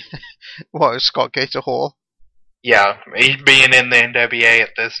 What, is Scott Gator Hall? Yeah, he's being in the NWA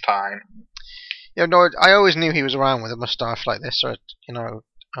at this time. Yeah, no, I always knew he was around with a moustache like this, or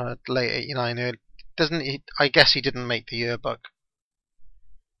late '89. Doesn't he? I guess he didn't make the yearbook.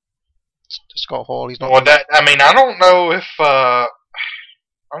 Scott Hall, he's not. Well, I don't know if I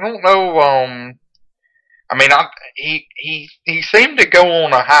don't know. He seemed to go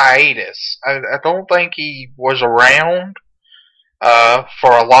on a hiatus. I don't think he was around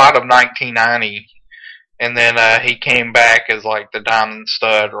for a lot of 1990, and then he came back as like the Diamond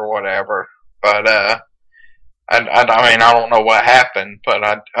Stud or whatever. But I don't know what happened, but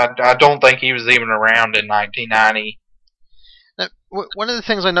I don't think he was even around in 1990. Now, one of the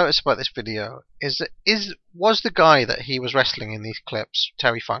things I noticed about this video was the guy that he was wrestling in these clips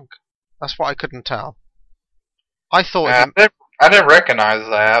Terry Funk? That's what I couldn't tell. I thought I didn't recognize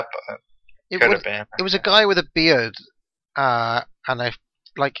that, but it could have been. It was a guy with a beard, and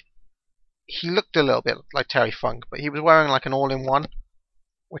he looked a little bit like Terry Funk, but he was wearing like an all-in-one,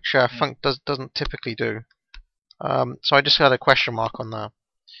 which Funk doesn't typically do. So I just had a question mark on that.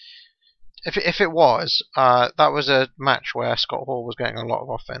 If it was, that was a match where Scott Hall was getting a lot of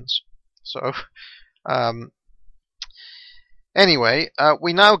offense. So, Anyway,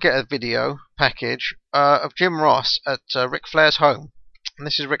 we now get a video package of Jim Ross at Ric Flair's home. And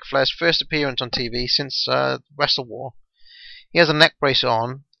this is Ric Flair's first appearance on TV since Wrestle War. He has a neck brace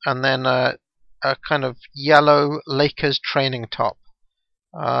on, and then a kind of yellow Lakers training top.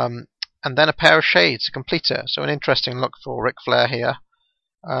 And then a pair of shades to complete it. So an interesting look for Ric Flair here.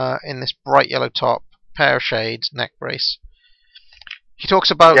 In this bright yellow top, pair of shades, neck brace. He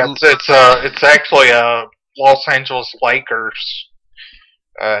talks about... Yeah, it's actually a Los Angeles Lakers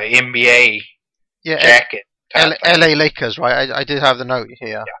NBA jacket. LA Lakers, right? I did have the note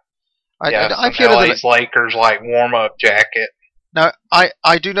here. Yeah, I feel LA's Lakers warm-up jacket. Now,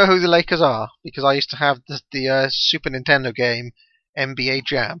 I do know who the Lakers are, because I used to have the Super Nintendo game NBA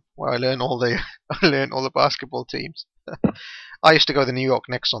Jam, where I learned all the basketball teams. I used to go to the New York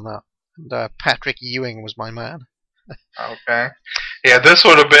Knicks on that, and Patrick Ewing was my man. Okay. Yeah, this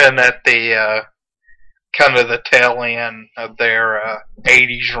would have been at the kind of the tail end of their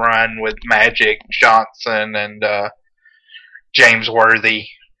 80s run with Magic Johnson and James Worthy,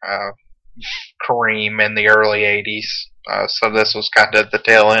 Kareem in the early 80s. So this was kind of the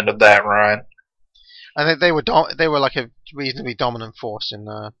tail end of that run. I think they were like a reasonably dominant force in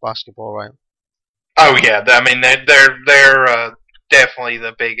basketball, right? Oh yeah, I mean they're definitely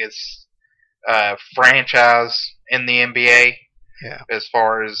the biggest franchise in the NBA. Yeah. As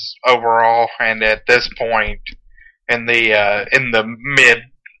far as overall, and at this point in the mid,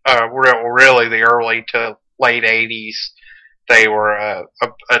 really the early to late 80s, they were a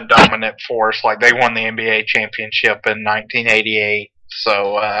dominant force. Like they won the NBA championship in 1988.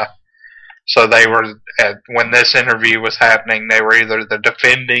 So they were when this interview was happening, they were either the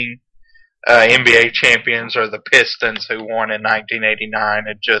defending NBA champions or the Pistons, who won in 1989,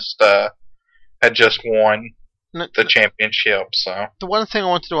 had just won the championship. So the one thing I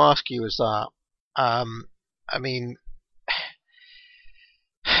wanted to ask you is that, I mean,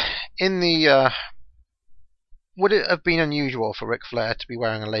 would it have been unusual for Ric Flair to be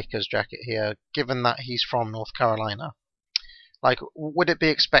wearing a Lakers jacket here, given that he's from North Carolina? Like, would it be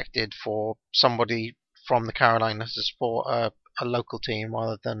expected for somebody from the Carolinas to support a local team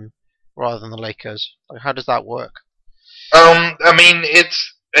rather than the Lakers? Like, how does that work? I mean,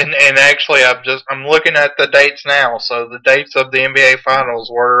 it's and actually, I'm looking at the dates now. So the dates of the NBA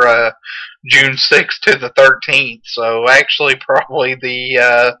Finals were June 6th to the 13th. So actually, probably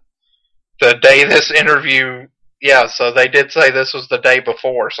the day this interview. Yeah, so they did say this was the day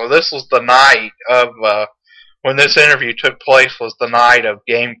before. So this was the night of when this interview took place. Was the night of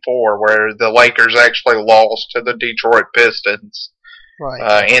Game 4, where the Lakers actually lost to the Detroit Pistons,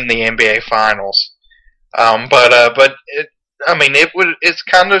 right, in the NBA Finals. But it's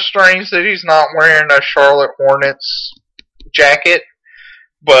kind of strange that he's not wearing a Charlotte Hornets jacket.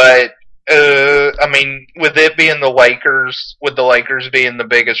 But I mean, with it being the Lakers, with the Lakers being the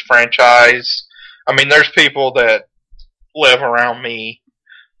biggest franchise, I mean, there's people that live around me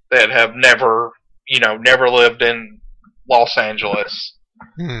that have never lived in Los Angeles,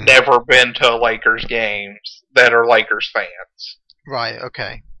 never been to Lakers games, that are Lakers fans. Right.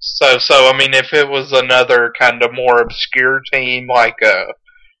 Okay. So I mean, if it was another kind of more obscure team, like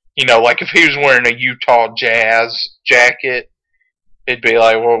if he was wearing a Utah Jazz jacket, it'd be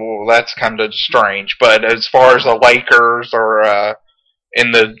like, well, that's kind of strange. But as far as the Lakers or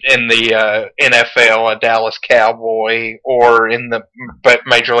in the NFL, a Dallas Cowboy, or in the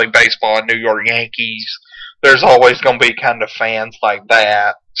Major League Baseball, a New York Yankees, there's always going to be kind of fans like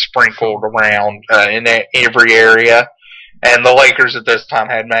that sprinkled around in every area. And the Lakers at this time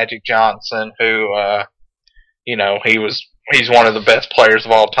had Magic Johnson, who, he's one of the best players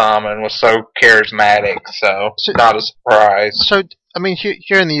of all time and was so charismatic, so not a surprise. So, I mean,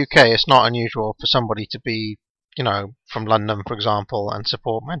 here in the UK, it's not unusual for somebody to be, from London, for example, and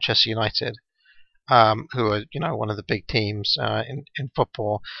support Manchester United, who are, one of the big teams in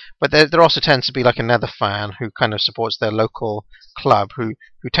football. But there also tends to be like another fan who kind of supports their local club, who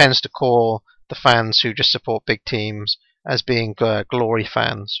tends to call the fans who just support big teams as being glory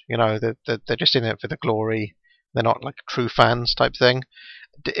fans. They're just in it for the glory. They're not like true fans type thing.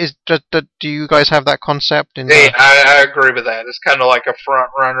 Do you guys have that concept? Yeah, I agree with that. It's kind of like a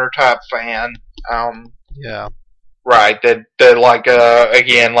front runner type fan. Yeah. Right. That like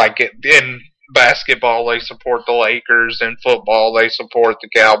again, like in basketball they support the Lakers. In football they support the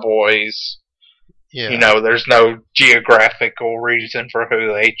Cowboys. Yeah. There's no geographical reason for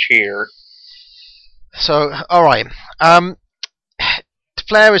who they cheer. So, all right.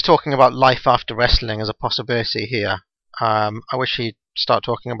 Flair is talking about life after wrestling as a possibility here. I wish he'd start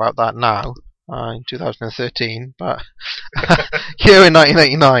talking about that now, in 2013. But here in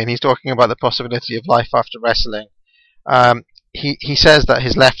 1989, he's talking about the possibility of life after wrestling. he says that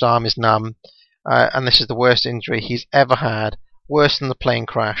his left arm is numb, and this is the worst injury he's ever had, worse than the plane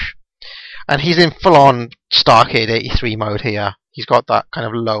crash. And he's in full-on Starcade 83 mode here. He's got that kind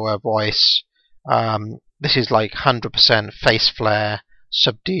of lower voice. This is like 100% face flare,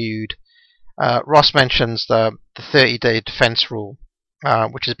 subdued. Ross mentions the 30-day defense rule,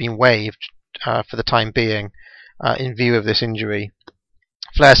 which has been waived for the time being in view of this injury.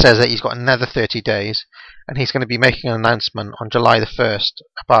 Flair says that he's got another 30 days, and he's going to be making an announcement on July the 1st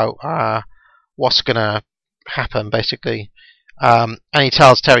about what's going to happen, basically. And he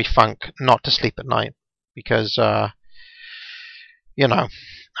tells Terry Funk not to sleep at night because, of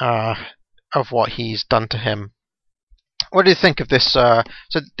what he's done to him. What do you think of this? So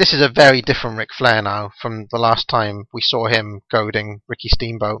this is a very different Ric Flair now from the last time we saw him goading Ricky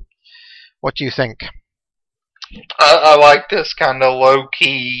Steamboat. What do you think? I like this kind of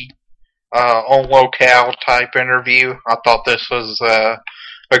low-key, on locale type interview. I thought this was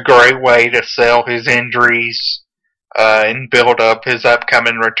a great way to sell his injuries and build up his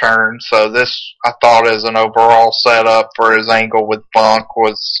upcoming return. So this, I thought, as an overall setup for his angle with Funk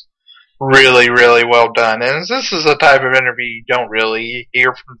was really, really well done. And this is a type of interview you don't really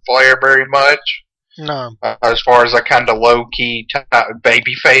hear from Flair very much. No. As far as a kind of low-key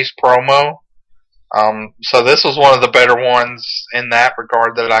babyface promo. So this was one of the better ones in that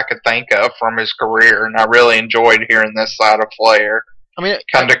regard that I could think of from his career, and I really enjoyed hearing this side of Flair. I mean,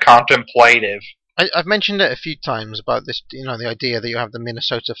 kind of contemplative. I've mentioned it a few times about this, the idea that you have the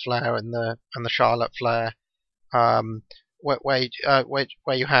Minnesota Flair and the Charlotte Flair, where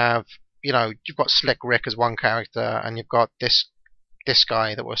you have, you've got Slick Rick as one character, and you've got this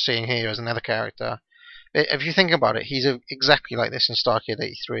guy that we're seeing here as another character. If you think about it, he's exactly like this in Starcade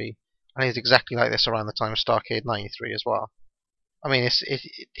 83, and he's exactly like this around the time of Starcade 93 as well. I mean,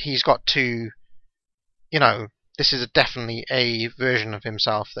 he's got two, this is definitely a version of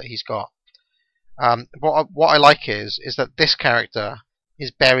himself that he's got. What I like is that this character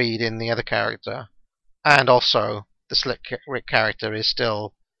is buried in the other character, and also the Slick Rick character is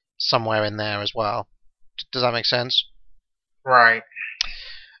still somewhere in there as well. Does that make sense? Right.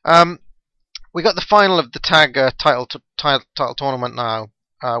 We got the final of the tag title tournament now,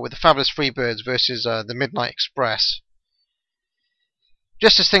 with the Fabulous Freebirds versus the Midnight Express.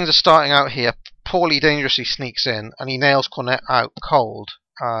 Just as things are starting out here, Paulie dangerously sneaks in and he nails Cornette out cold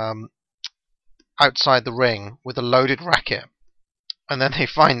outside the ring with a loaded racket. And then they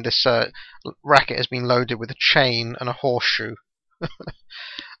find this racket has been loaded with a chain and a horseshoe.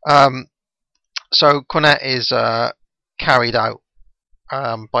 So Cornette is carried out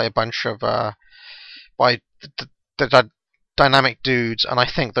by a bunch of by the dynamic dudes, and I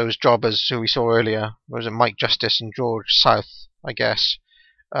think those jobbers who we saw earlier, was it Mike Justice and George South, I guess,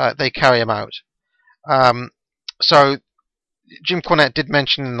 they carry him out. So Jim Cornette did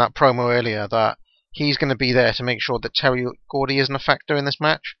mention in that promo earlier that he's going to be there to make sure that Terry Gordy isn't a factor in this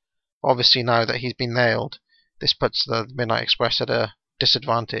match. Obviously, now that he's been nailed, this puts the Midnight Express at a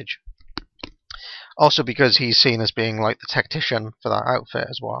disadvantage. Also because he's seen as being like the tactician for that outfit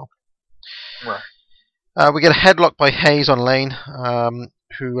as well. Right. We get a headlock by Hayes on Lane,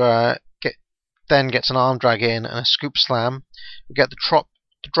 who then gets an arm drag in and a scoop slam. We get the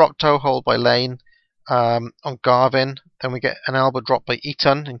drop toe hold by Lane on Garvin. Then we get an elbow drop by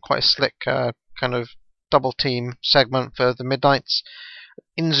Eaton in quite a slick kind of double team segment for the Midnights.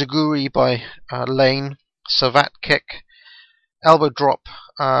 Inzaguri by Lane. Savat kick. Elbow drop.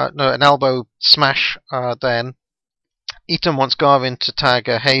 An elbow smash then. Eaton wants Garvin to tag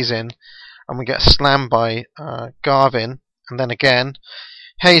Hayes in. And we get a slam by Garvin. And then again.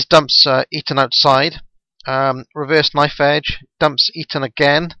 Hayes dumps Eaton outside. Reverse knife edge. Dumps Eaton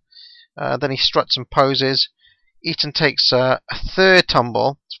again. Then he struts and poses. Eaton takes a third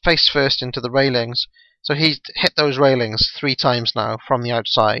tumble, face first into the railings. So he's hit those railings 3 times now from the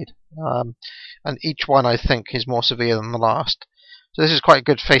outside. And each one, I think, is more severe than the last. So this is quite a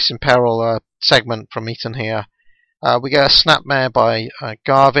good face in peril segment from Eaton here. We get a snapmare by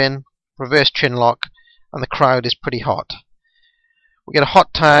Garvin, reverse chinlock, and the crowd is pretty hot. We get a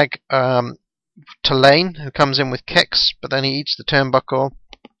hot tag to Lane, who comes in with kicks, but then he eats the turnbuckle.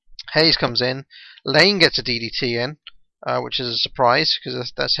 Hayes comes in. Lane gets a DDT in, which is a surprise,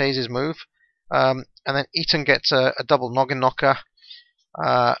 because that's Hayes' move. And then Eaton gets a double noggin knocker.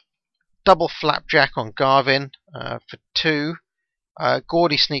 Double flapjack on Garvin for 2.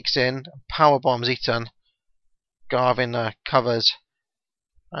 Gordy sneaks in, power bombs Eaton. Garvin covers,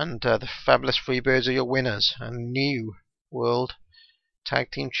 and the Fabulous Freebirds are your winners and new World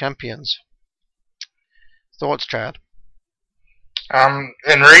Tag Team Champions. Thoughts, Chad?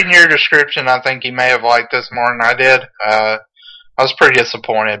 In reading your description, I think you may have liked this more than I did. I was pretty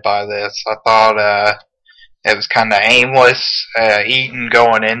disappointed by this. I thought it was kind of aimless. Eaton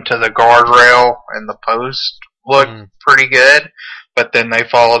going into the guardrail and the post looked pretty good, but then they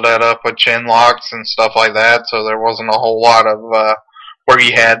followed that up with chin locks and stuff like that, so there wasn't a whole lot of where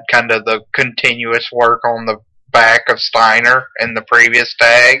you had kind of the continuous work on the back of Steiner in the previous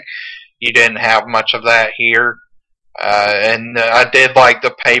tag. You didn't have much of that here. And I did like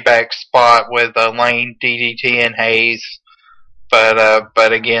the payback spot with Lane, DDT, and Hayes.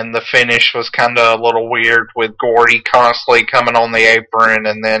 But again, the finish was kind of a little weird with Gordy constantly coming on the apron,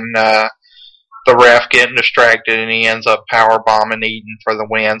 and then the ref getting distracted, and he ends up powerbombing Eaton for the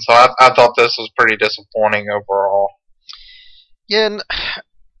win. So I thought this was pretty disappointing overall. Yeah, and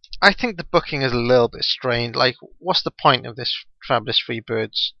I think the booking is a little bit strained. Like, what's the point of this Fabulous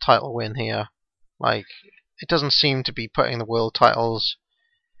Freebirds title win here? Like, it doesn't seem to be putting the world titles...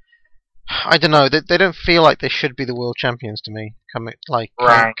 I don't know. They don't feel like they should be the world champions to me.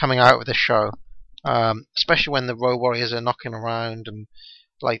 Coming out with this show, especially when the Road Warriors are knocking around, and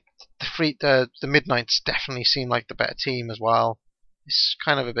like the Midnights definitely seem like the better team as well. It's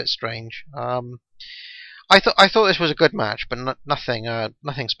kind of a bit strange. I thought this was a good match, but nothing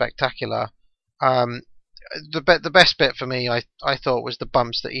spectacular. The best bit for me, I thought, was the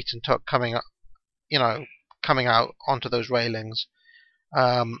bumps that Eaton took coming out onto those railings.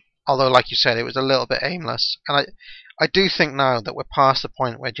 Although, like you said, it was a little bit aimless. And I do think now that we're past the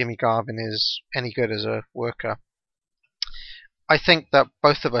point where Jimmy Garvin is any good as a worker. I think that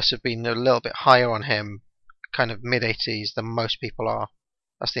both of us have been a little bit higher on him, kind of mid-80s, than most people are.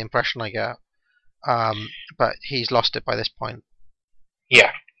 That's the impression I get. But he's lost it by this point.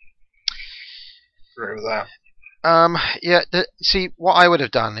 Yeah. Agree with that. See, what I would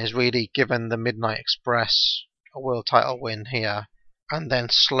have done is really given the Midnight Express a world title win here, and then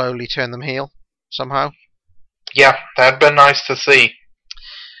slowly turn them heel somehow. Yeah, that'd been nice to see.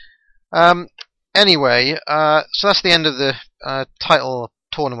 Anyway, so that's the end of the title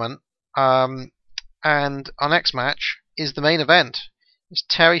tournament. And our next match is the main event. It's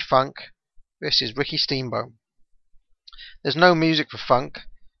Terry Funk versus Ricky Steamboat. There's no music for Funk,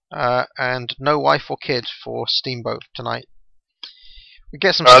 and no wife or kid for Steamboat tonight. We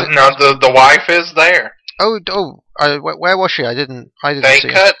get some. The wife is there. Where was she? I didn't They see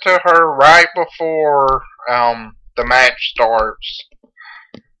cut to her right before the match starts.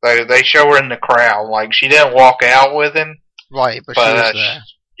 They show her in the crowd. Like, she didn't walk out with him. Right, but she was there.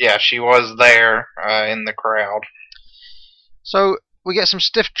 Yeah, she was there in the crowd. So we get some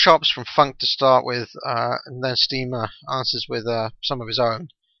stiff chops from Funk to start with, and then Steamer answers with some of his own.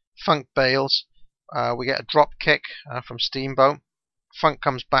 Funk bails. We get a drop kick from Steamboat. Funk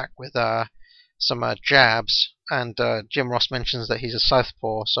comes back with some jabs, and Jim Ross mentions that he's a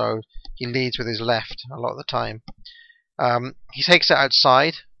southpaw, so he leads with his left a lot of the time. He takes it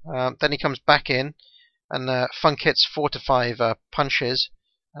outside, then he comes back in, and Funk hits 4 to 5 punches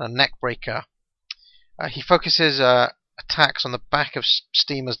and a neck breaker. He focuses attacks on the back of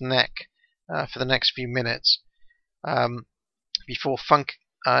Steamer's neck for the next few minutes before Funk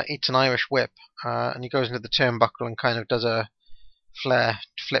eats an Irish whip, and he goes into the turnbuckle and kind of does a Flair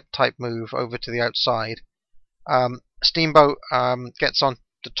flip type move over to the outside. Steamboat gets on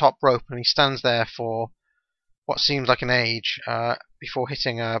the top rope, and he stands there for what seems like an age before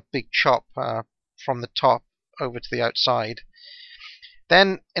hitting a big chop from the top over to the outside.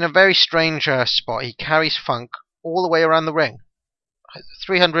 Then, in a very strange spot, he carries Funk all the way around the ring,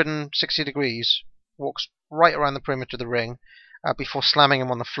 360 degrees, walks right around the perimeter of the ring before slamming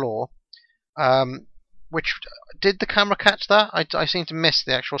him on the floor. Which, did the camera catch that? I seem to miss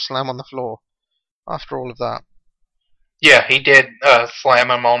the actual slam on the floor after all of that. Yeah, he did slam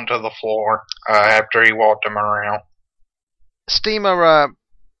him onto the floor after he walked him around. Steamer,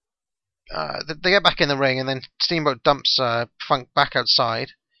 they get back in the ring, and then Steamboat dumps Funk back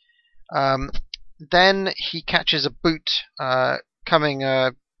outside. Then he catches a boot coming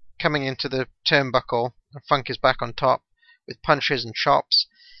into the turnbuckle, and Funk is back on top with punches and chops.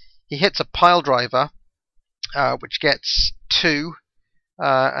 He hits a pile driver, which gets 2,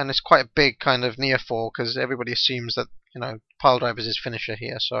 and it's quite a big kind of near fall because everybody assumes that pile driver is his finisher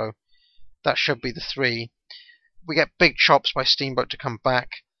here, so that should be the 3. We get big chops by Steamboat to come back.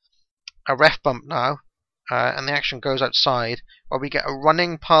 A ref bump now, and the action goes outside, where we get a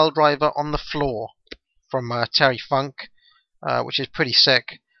running pile driver on the floor from Terry Funk, which is pretty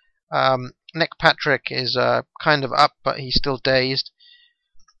sick. Nick Patrick is kind of up, but he's still dazed.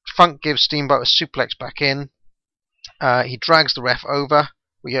 Funk gives Steamboat a suplex back in. He drags the ref over.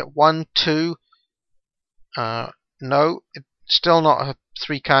 We get 1, 2. No, it's still not a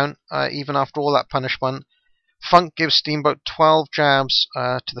 3 count, even after all that punishment. Funk gives Steamboat 12 jabs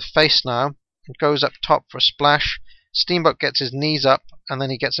to the face now, and goes up top for a splash. Steamboat gets his knees up, and then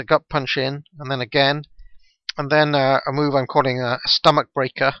he gets a gut punch in, and then again, and then a move I'm calling a stomach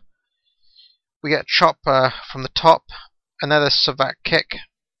breaker. We get a chop from the top, another Savate kick,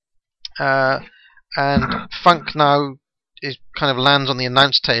 and Funk now is kind of lands on the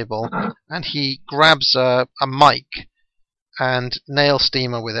announce table, and he grabs a mic and nails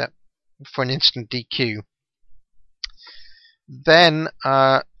Steamer with it for an instant DQ. Then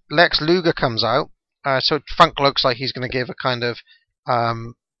Lex Luger comes out, so Funk looks like he's going to give a kind of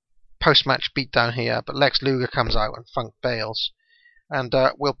post-match beatdown here, but Lex Luger comes out and Funk bails. And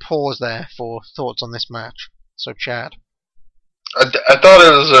we'll pause there for thoughts on this match. So, Chad. I thought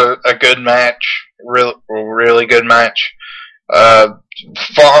it was a good match, really good match.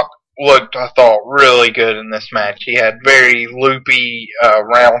 Funk looked, I thought, really good in this match. He had very loopy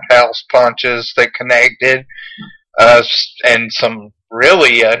roundhouse punches that connected, and some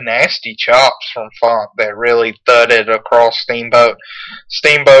really nasty chops from Funk that really thudded across Steamboat.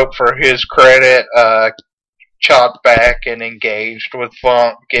 Steamboat, for his credit, chopped back and engaged with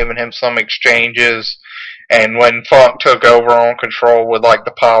Funk, giving him some exchanges. And when Funk took over on control with like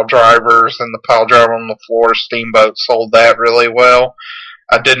the pile drivers and the pile driver on the floor, Steamboat sold that really well.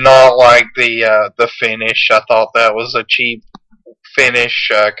 I did not like the finish. I thought that was a cheap finish,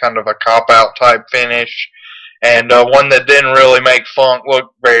 kind of a cop-out type finish. And one that didn't really make Funk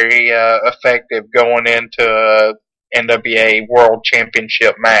look very effective going into a NWA World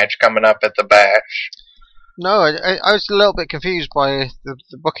Championship match coming up at the Bash. No, I was a little bit confused by the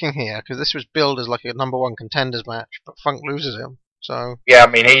booking here, because this was billed as like a number 1 contenders match, but Funk loses him. So yeah, I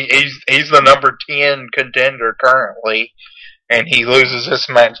mean he's the number 10 contender currently, and he loses this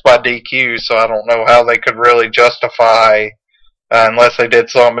match by DQ. So I don't know how they could really justify, unless they did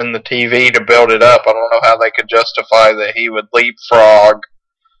something in the TV to build it up. I don't know how they could justify that he would leapfrog.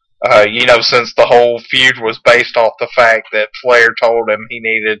 Since the whole feud was based off the fact that Flair told him he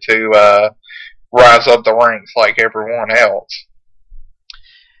needed to rise up the ranks like everyone else.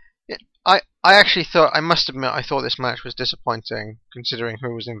 I actually thought, I must admit, I thought this match was disappointing considering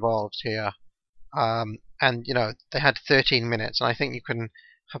who was involved here. And they had 13 minutes, and I think you can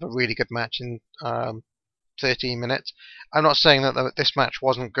have a really good match in 13 minutes. I'm not saying that this match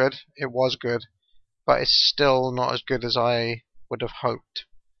wasn't good. It was good, but it's still not as good as I would have hoped.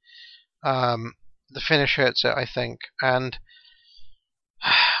 The finish hurts it, I think, and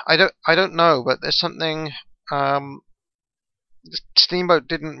I don't know, but there's something. Steamboat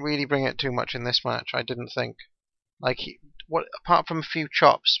didn't really bring it too much in this match. I didn't think. Apart from a few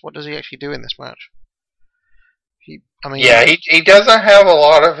chops, what does he actually do in this match? He doesn't have a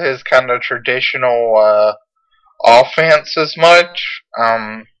lot of his kind of traditional offense as much.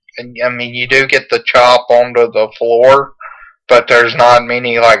 You do get the chop onto the floor, but there's not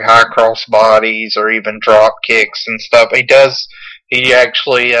many like high cross bodies or even drop kicks and stuff. He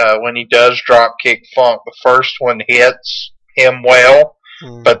actually, when he does drop kick Funk, the first one hits him well,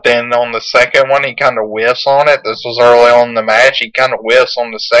 but then on the second one he kind of whiffs on it. This was early on in the match. He kind of whiffs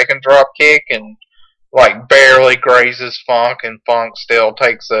on the second drop kick and like barely grazes Funk, and Funk still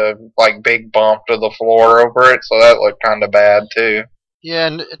takes a like big bump to the floor over it. So that looked kind of bad too. Yeah,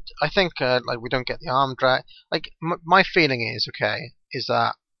 and I think we don't get the arm drag. My feeling is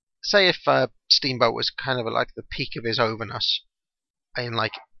that say if Steamboat was kind of like the peak of his overness in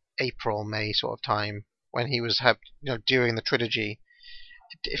like April, May sort of time when he was during the trilogy,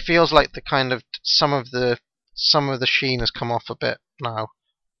 it feels like the kind of some of the sheen has come off a bit now,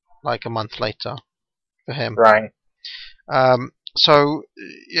 like a month later for him. Right. So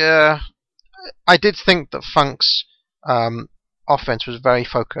yeah, I did think that Funk's offense was very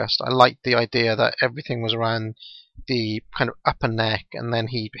focused. I liked the idea that everything was around the kind of upper neck, and then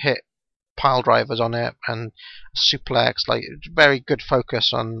he hit pile drivers on it and suplex. Like, very good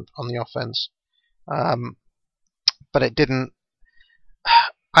focus on the offense. But it didn't.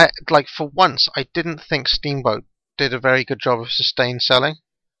 For once, I didn't think Steamboat did a very good job of sustained selling.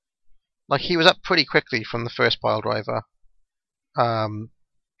 Like, he was up pretty quickly from the first pile driver,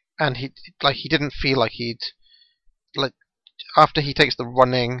 and he didn't feel like after he takes the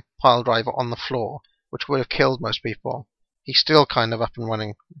running pile driver on the floor, which would have killed most people, he's still kind of up and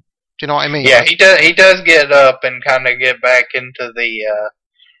running. Do you know what I mean? Yeah, he does get up and kind of get back into the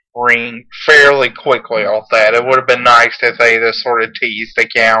ring fairly quickly off that. It would have been nice if they just sort of teased the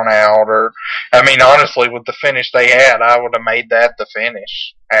count out, or, honestly, with the finish they had, I would have made that the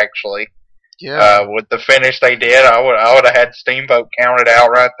finish, actually. Yeah. With the finish they did, I would have had Steamboat counted out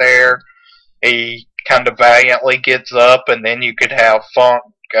right there. He kind of valiantly gets up, and then you could have Funk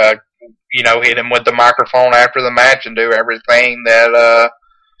hit him with the microphone after the match and do everything that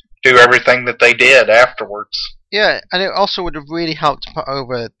they did afterwards. Yeah, and it also would have really helped to put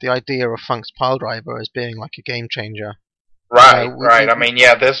over the idea of Funk's piledriver as being like a game changer. Right, right. I mean,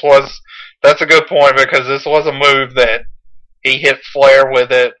 yeah, that's a good point, because this was a move that he hit Flair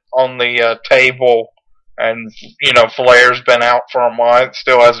with it on the table, and, Flair's been out for a month,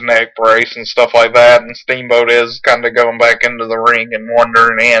 still has a neck brace and stuff like that, and Steamboat is kind of going back into the ring and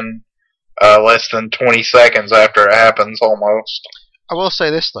wandering in less than 20 seconds after it happens, almost. I will say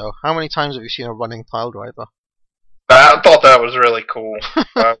this, though. How many times have you seen a running piledriver? I thought that was really cool.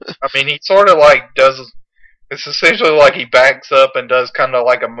 I mean, he sort of does... It's essentially like he backs up and does kind of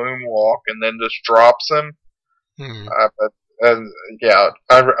like a moonwalk and then just drops him. Yeah,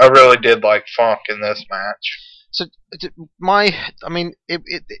 I really did like Funk in this match. So,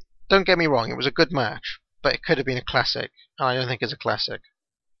 don't get me wrong, it was a good match, but it could have been a classic, and I don't think it's a classic.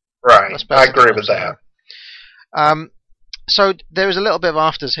 Right, I agree with that. So there is a little bit of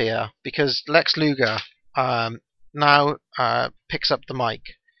afters here, because Lex Luger now picks up the mic.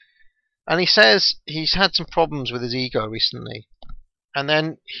 And he says he's had some problems with his ego recently. And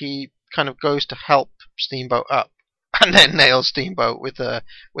then he kind of goes to help Steamboat up. And then nails Steamboat with the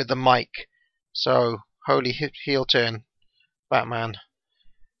mic. So, holy heel turn, Batman.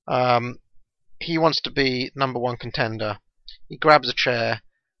 He wants to be number one contender. He grabs a chair,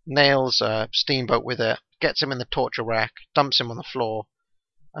 nails Steamboat with it, gets him in the torture rack, dumps him on the floor.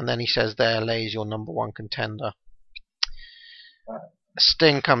 And then he says, "There lays your number one contender."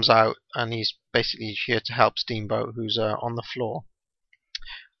 Sting comes out, and he's basically here to help Steamboat, who's on the floor.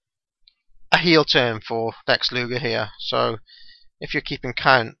 A heel turn for Lex Luger here. So, if you're keeping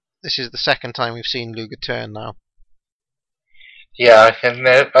count, this is the second time we've seen Luger turn now. Yeah, and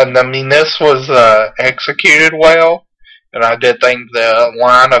I mean, this was executed well, and I did think the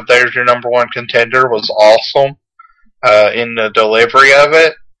line of "There's your number one contender" was awesome in the delivery of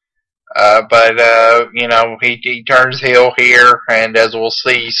it. But he turns heel here, and as we'll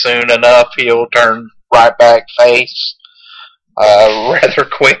see soon enough, he'll turn right back face rather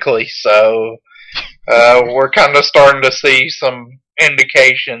quickly. So we're kind of starting to see some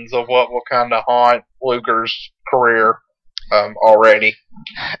indications of what will kind of haunt Luger's career already.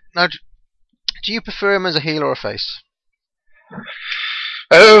 Now, do you prefer him as a heel or a face?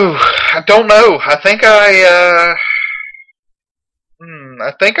 Oh, I don't know. I think I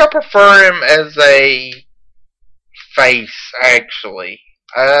prefer him as a face, actually.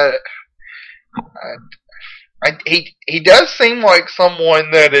 He does seem like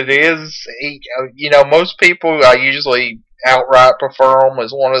someone that it is. Most people I usually outright prefer him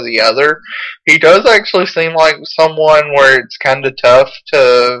as one or the other. He does actually seem like someone where it's kind of tough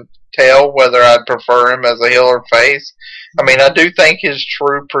to tell whether I'd prefer him as a heel or face. I mean, I do think his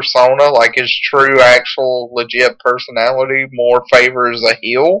true persona, like his true, actual, legit personality, more favors a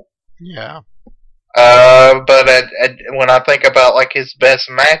heel. Yeah. But when I think about like his best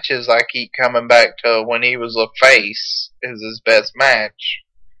matches, I keep coming back to when he was a face is his best match.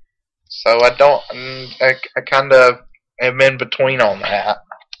 So I kind of am in between on that.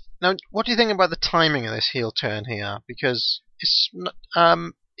 Now, what do you think about the timing of this heel turn here? Because it's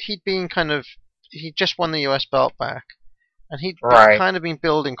he just won the US belt back, and he'd kind of been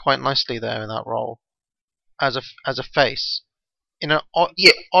building quite nicely there in that role as a face.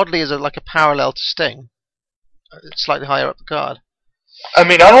 Oddly as a parallel to Sting, slightly higher up the card. I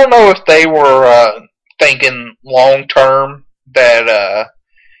mean, I don't know if they were thinking long term that.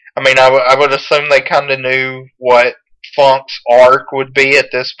 I would assume they kind of knew what Funk's arc would be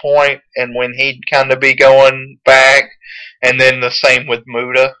at this point, and when he'd kind of be going back, and then the same with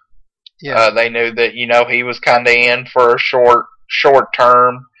Muta. Yeah, they knew that he was kind of in for a short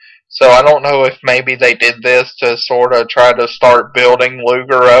term. So I don't know if maybe they did this to sort of try to start building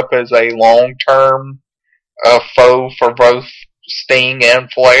Luger up as a long-term foe for both Sting and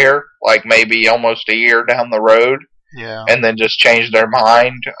Flair, like maybe almost a year down the road. Yeah. And then just change their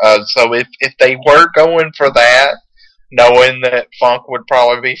mind. So if they were going for that, knowing that Funk would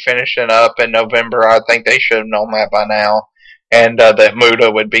probably be finishing up in November, I think they should have known that by now. And that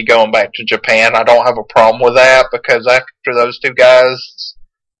Muta would be going back to Japan. I don't have a problem with that, because after those two guys...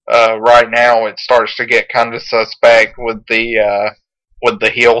 right now, it starts to get kind of suspect with the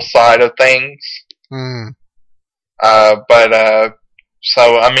heel side of things.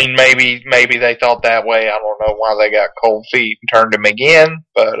 So I mean, maybe they thought that way. I don't know why they got cold feet and turned him again.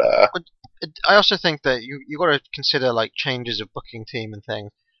 But I also think that you got to consider like changes of booking team and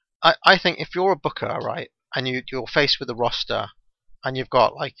things. I think if you're a booker, right, and you're faced with a roster, and you've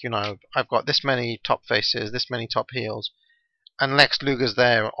got I've got this many top faces, this many top heels. and Lex Luger's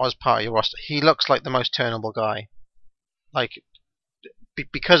there as part of your roster, he looks like the most turnable guy. Like,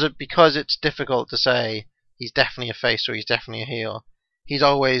 because it's difficult to say he's definitely a face or he's definitely a heel. He's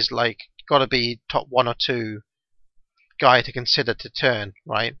always like got to be top 1 or 2 guy to consider to turn,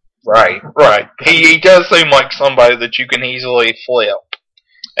 right? Right. He does seem like somebody that you can easily flip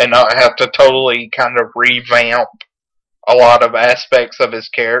and not have to totally kind of revamp a lot of aspects of his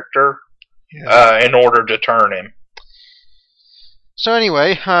character in order to turn him. So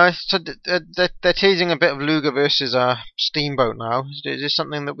anyway, they're teasing a bit of Luger versus Steamboat now. Is this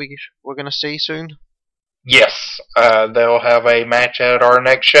something that we're going to see soon? Yes, they'll have a match at our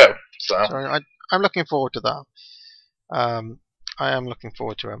next show. So I'm looking forward to that. I am looking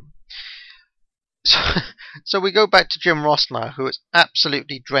forward to him. So we go back to Jim Ross now, who is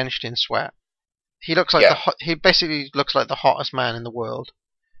absolutely drenched in sweat. He looks like he basically looks like the hottest man in the world,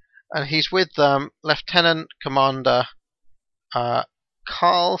 and he's with Lieutenant Commander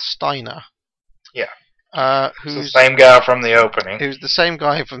Carl Steiner. Yeah. Who's the same guy from the opening. Who's the same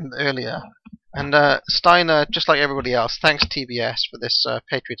guy from earlier. And Steiner, just like everybody else, thanks TBS for this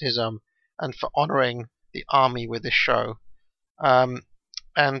patriotism and for honouring the army with this show.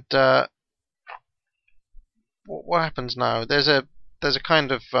 What happens now? There's a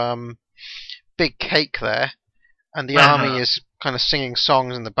kind of big cake there, and the army is kind of singing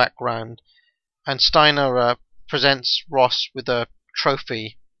songs in the background. And Steiner presents Ross with a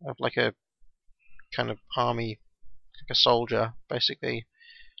trophy of like a kind of army, like a soldier, basically.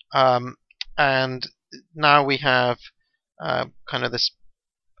 And now we have kind of this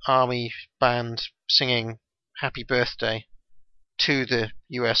army band singing Happy Birthday to the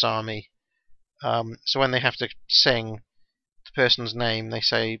US Army. So when they have to sing the person's name, they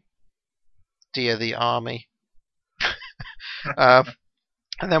say, "Dear the Army."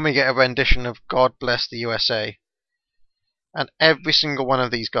 And then we get a rendition of God Bless the USA. And every single one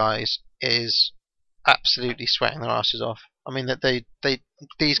of these guys is absolutely sweating their asses off. I mean, that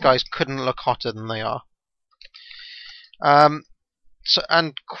these guys couldn't look hotter than they are. So,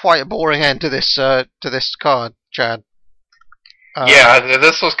 and quite a boring end to this card, Chad.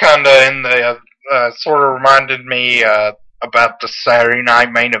 This was kind of in the sort of reminded me about the Saturday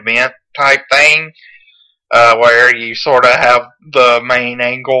Night Main Event type thing, where you sort of have the main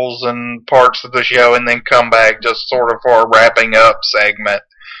angles and parts of the show, and then come back just sort of for a wrapping up segment.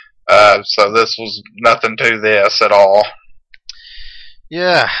 So this was nothing to this at all.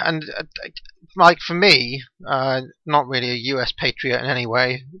 Yeah, and like for me, not really a US patriot in any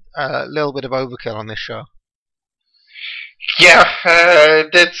way. A little bit of overkill on this show. Yeah,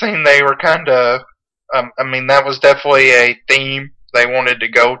 it did seem they were kind of. I mean, that was definitely a theme they wanted to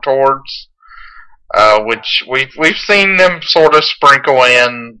go towards, which we've seen them sort of sprinkle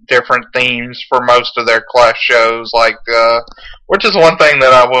in different themes for most of their Clash shows, like which is one thing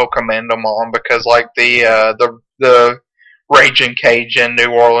that I will commend them on, because like the Raging Cajun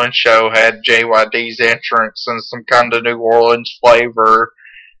New Orleans show had JYD's entrance and some kind of New Orleans flavor.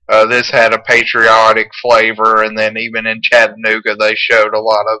 This had a patriotic flavor, and then even in Chattanooga they showed a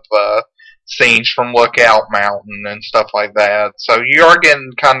lot of scenes from Lookout Mountain and stuff like that. So you are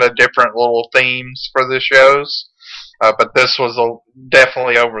getting kind of different little themes for the shows, but this was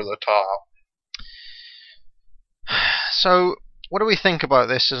definitely over the top. So what do we think about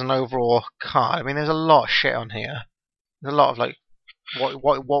this as an overall card? I mean, there's a lot of shit on here. There's a lot of like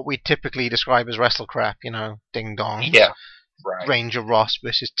what we typically describe as Wrestlecrap, ding dong. Yeah. Right. Ranger Ross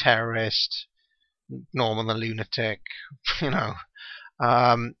versus Terrorist, Norman the Lunatic,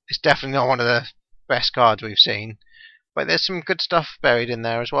 It's definitely not one of the best cards we've seen, but there's some good stuff buried in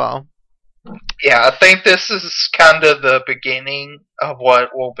there as well. Yeah, I think this is kind of the beginning of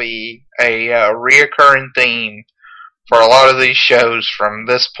what will be a reoccurring theme for a lot of these shows from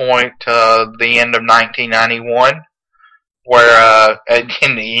this point to the end of 1991, where, and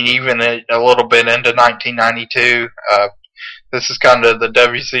even a little bit into 1992, this is kind of the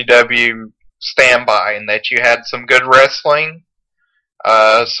WCW standby, in that you had some good wrestling,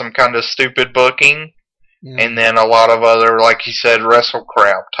 some kind of stupid booking, and then a lot of other, like you said,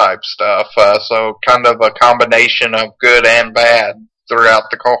 Wrestlecrap type stuff. So kind of a combination of good and bad throughout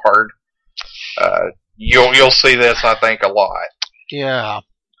the card. You'll see this, I think, a lot. Yeah.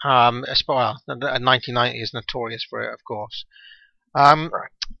 Well, 1990 is notorious for it, of course.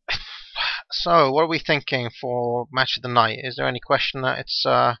 Right. So, what are we thinking for match of the night? Is there any question that it's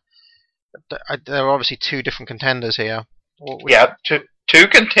there are obviously two different contenders here? Yeah, two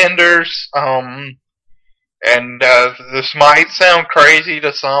contenders. And this might sound crazy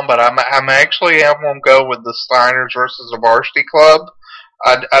to some, but I'm actually having them go with the Steiners versus the Varsity Club.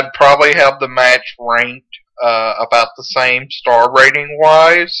 I'd probably have the match ranked about the same star rating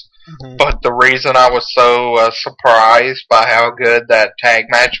wise. Mm-hmm. But the reason I was so surprised by how good that tag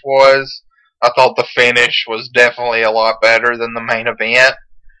match was, I thought the finish was definitely a lot better than the main event.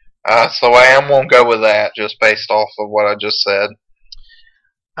 So I am going to go with that, just based off of what I just said.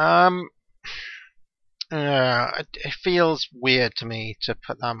 It feels weird to me to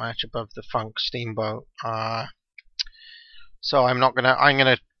put that match above the Funk Steamboat. So I'm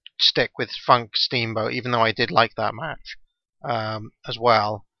gonna stick with Funk Steamboat, even though I did like that match as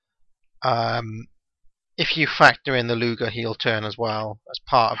well. If you factor in the Luger heel turn as well as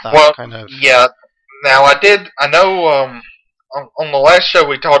part of that kind of... Yeah. Now I know on the last show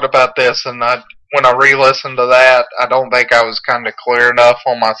we talked about this, and when I re-listened to that, I don't think I was kind of clear enough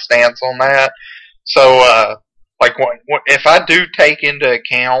on my stance on that. So, if I do take into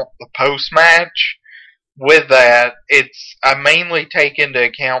account the post-match, with that, I mainly take into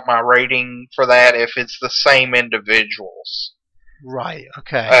account my rating for that if it's the same individuals. Right,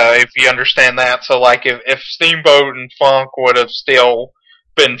 okay. If you understand that. So, like, if Steamboat and Funk would have still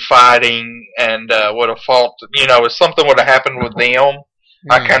been fighting and would have fought, if something would have happened with them,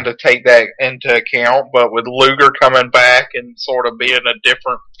 I kind of take that into account. But with Luger coming back and sort of being a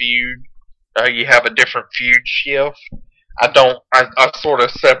different feud, you have a different feud shift. I sort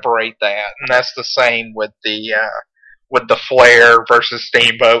of separate that, and that's the same with the Flair versus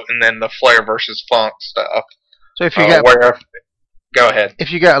Steamboat, and then the Flair versus Funk stuff. So if you go ahead.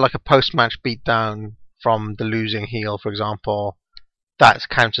 If you get like a post-match beatdown from the losing heel, for example, that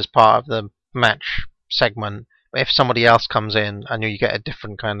counts as part of the match segment. But if somebody else comes in and you get a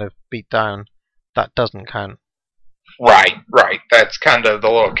different kind of beatdown, that doesn't count. Right. That's kind of the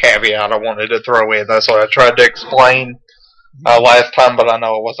little caveat I wanted to throw in. That's what I tried to explain last time, but I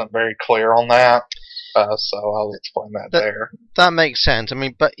know I wasn't very clear on that. So I'll explain that there. That makes sense. I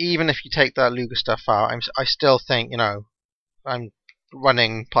mean, but even if you take that Luger stuff out, I still think, I'm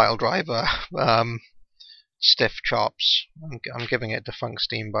running pile driver, stiff chops. I'm giving it to Funk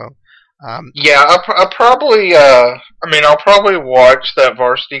Steamboat. I'll probably watch that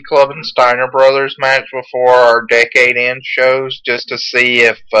Varsity Club and Steiner Brothers match before our decade end shows, just to see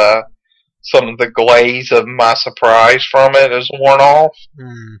if some of the glaze of my surprise from it is worn off.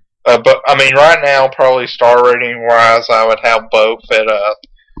 But I mean, right now, probably star rating wise, I would have both at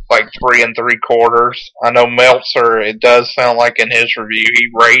 3 3/4. I know Meltzer. It does sound like in his review he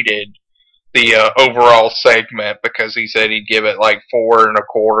rated the overall segment because he said he'd give it 4 1/4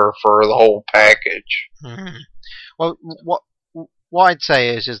 for the whole package. Mm-hmm. Well, what I'd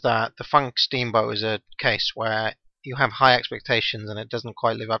say is that the Funk Steamboat is a case where you have high expectations and it doesn't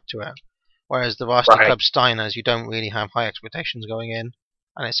quite live up to it. Whereas the Varsity Club Steiners, you don't really have high expectations going in,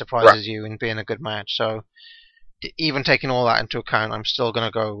 and it surprises you in being a good match. So, even taking all that into account, I'm still going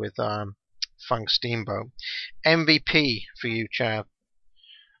to go with Funk Steamboat. MVP for you, Chad.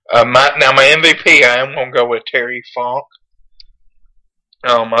 My MVP, I am going to go with Terry Funk.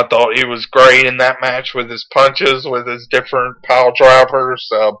 I thought he was great in that match with his punches, with his different pile drivers,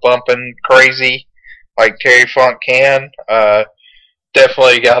 bumping crazy like Terry Funk can.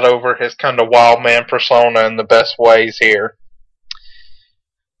 Definitely got over his kind of wild man persona in the best ways here.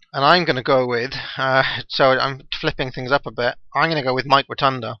 And I'm going to go with, so I'm flipping things up a bit, I'm going to go with Mike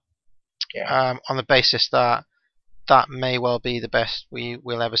Rotunda. Yeah. On the basis that may well be the best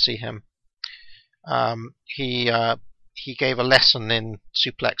we'll ever see him. He gave a lesson in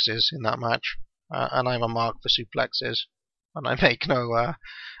suplexes in that match, and I'm a mark for suplexes, and I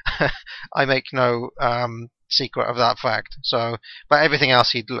make no secret of that fact. So, but everything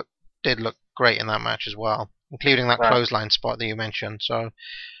else he did look great in that match as well, including that clothesline spot that you mentioned. So,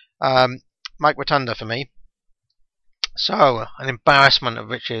 Mike Rotunda for me. So, an embarrassment of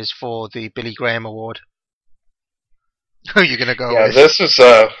riches for the Billy Graham Award. Who are you going to go with? This is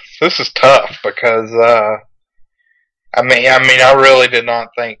tough because I really did not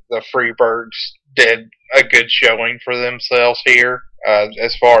think the Freebirds did a good showing for themselves here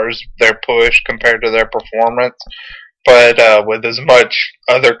as far as their push compared to their performance. But with as much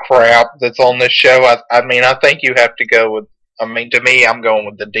other crap that's on this show, I think you have to go with. To me, I'm going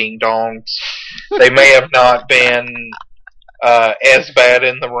with the Ding Dongs. They may have not been as bad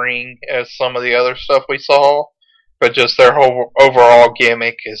in the ring as some of the other stuff we saw, but just their whole overall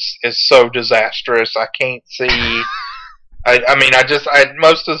gimmick is so disastrous. I can't see.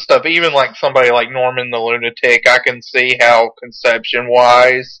 Most of the stuff, even like somebody like Norman the Lunatic, I can see how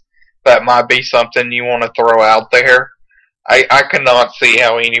conception-wise that might be something you want to throw out there. I cannot see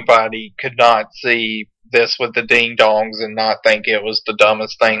how anybody could not see this with the Ding Dongs and not think it was the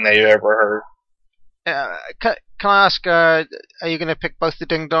dumbest thing they've ever heard. Can I ask? Are you going to pick both the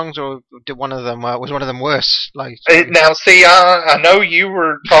Ding Dongs, or did one of them was one of them worse? Like now, see, I know you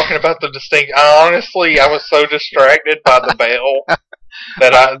were talking about the distinct. Honestly, I was so distracted by the bell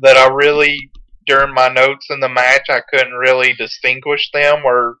that I really, during my notes in the match, I couldn't really distinguish them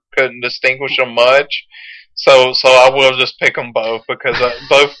or couldn't distinguish them much. So I will just pick them both because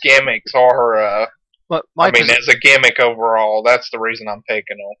both gimmicks are. As a gimmick overall, that's the reason I'm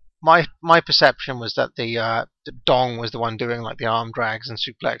picking them. My perception was that the Dong was the one doing like the arm drags and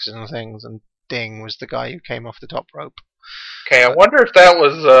suplexes and things, and Ding was the guy who came off the top rope. Okay, I wonder if that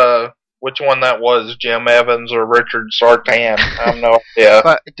was which one that was, Jim Evans or Richard Sartan. I have no idea.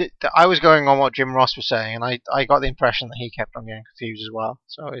 But I was going on what Jim Ross was saying, and I got the impression that he kept on getting confused as well.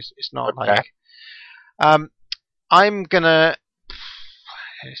 So it's not okay. Like I'm gonna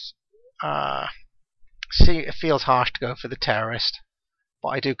see. It feels harsh to go for the Terrorist. But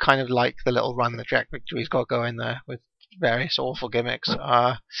I do kind of like the little run that Jack Victory's got going there with various awful gimmicks.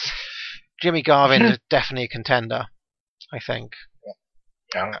 Jimmy Garvin is definitely a contender, I think.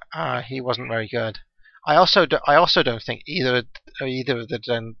 Yeah. He wasn't very good. I also don't think either of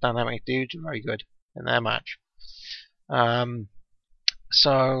the Dynamic Dudes were very good in their match.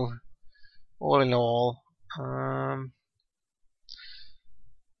 So all in all, I'm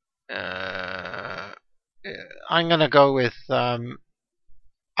gonna go with.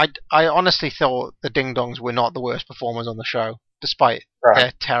 I honestly thought the Ding Dongs were not the worst performers on the show, despite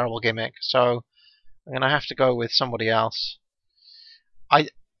their terrible gimmick. So I'm gonna have to go with somebody else. I'm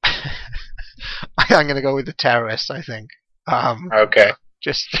gonna go with the Terrorists. I think. Okay.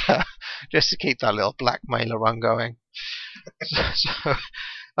 Just to keep that little blackmailer run going.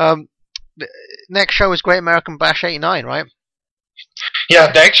 Next show is Great American Bash '89, right?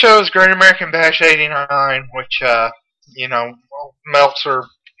 Yeah, next show is Great American Bash '89, which Meltzer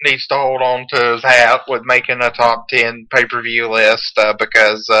needs to hold on to his hat with making a top 10 pay-per-view list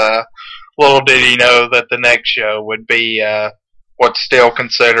because little did he know that the next show would be what's still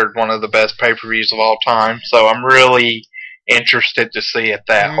considered one of the best pay-per-views of all time. So I'm really interested to see if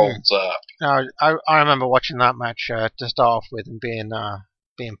that holds up. No, I remember watching that match to start off with and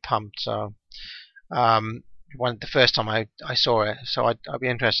being pumped. So the first time I saw it, so I'd be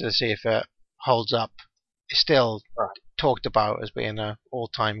interested to see if it holds up. It's still talked about as being an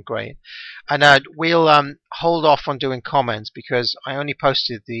all-time great. And we'll hold off on doing comments because I only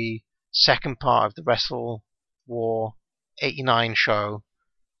posted the second part of the Wrestle War '89 show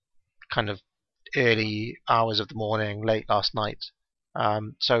kind of early hours of the morning, late last night.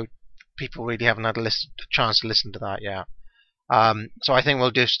 So people really haven't had a chance to listen to that yet. So I think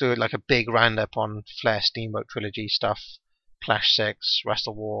we'll just do like a big roundup on Flair Steamboat Trilogy stuff, Clash 6,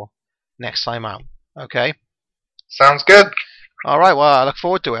 Wrestle War, next time out. Okay? Sounds good. Alright, well, I look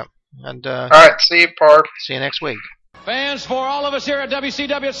forward to it. And alright, see you, Parv. See you next week. Fans, for all of us here at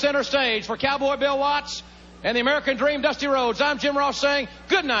WCW Center Stage, for Cowboy Bill Watts and the American Dream Dusty Rhodes, I'm Jim Ross saying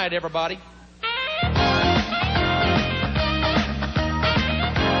good night, everybody.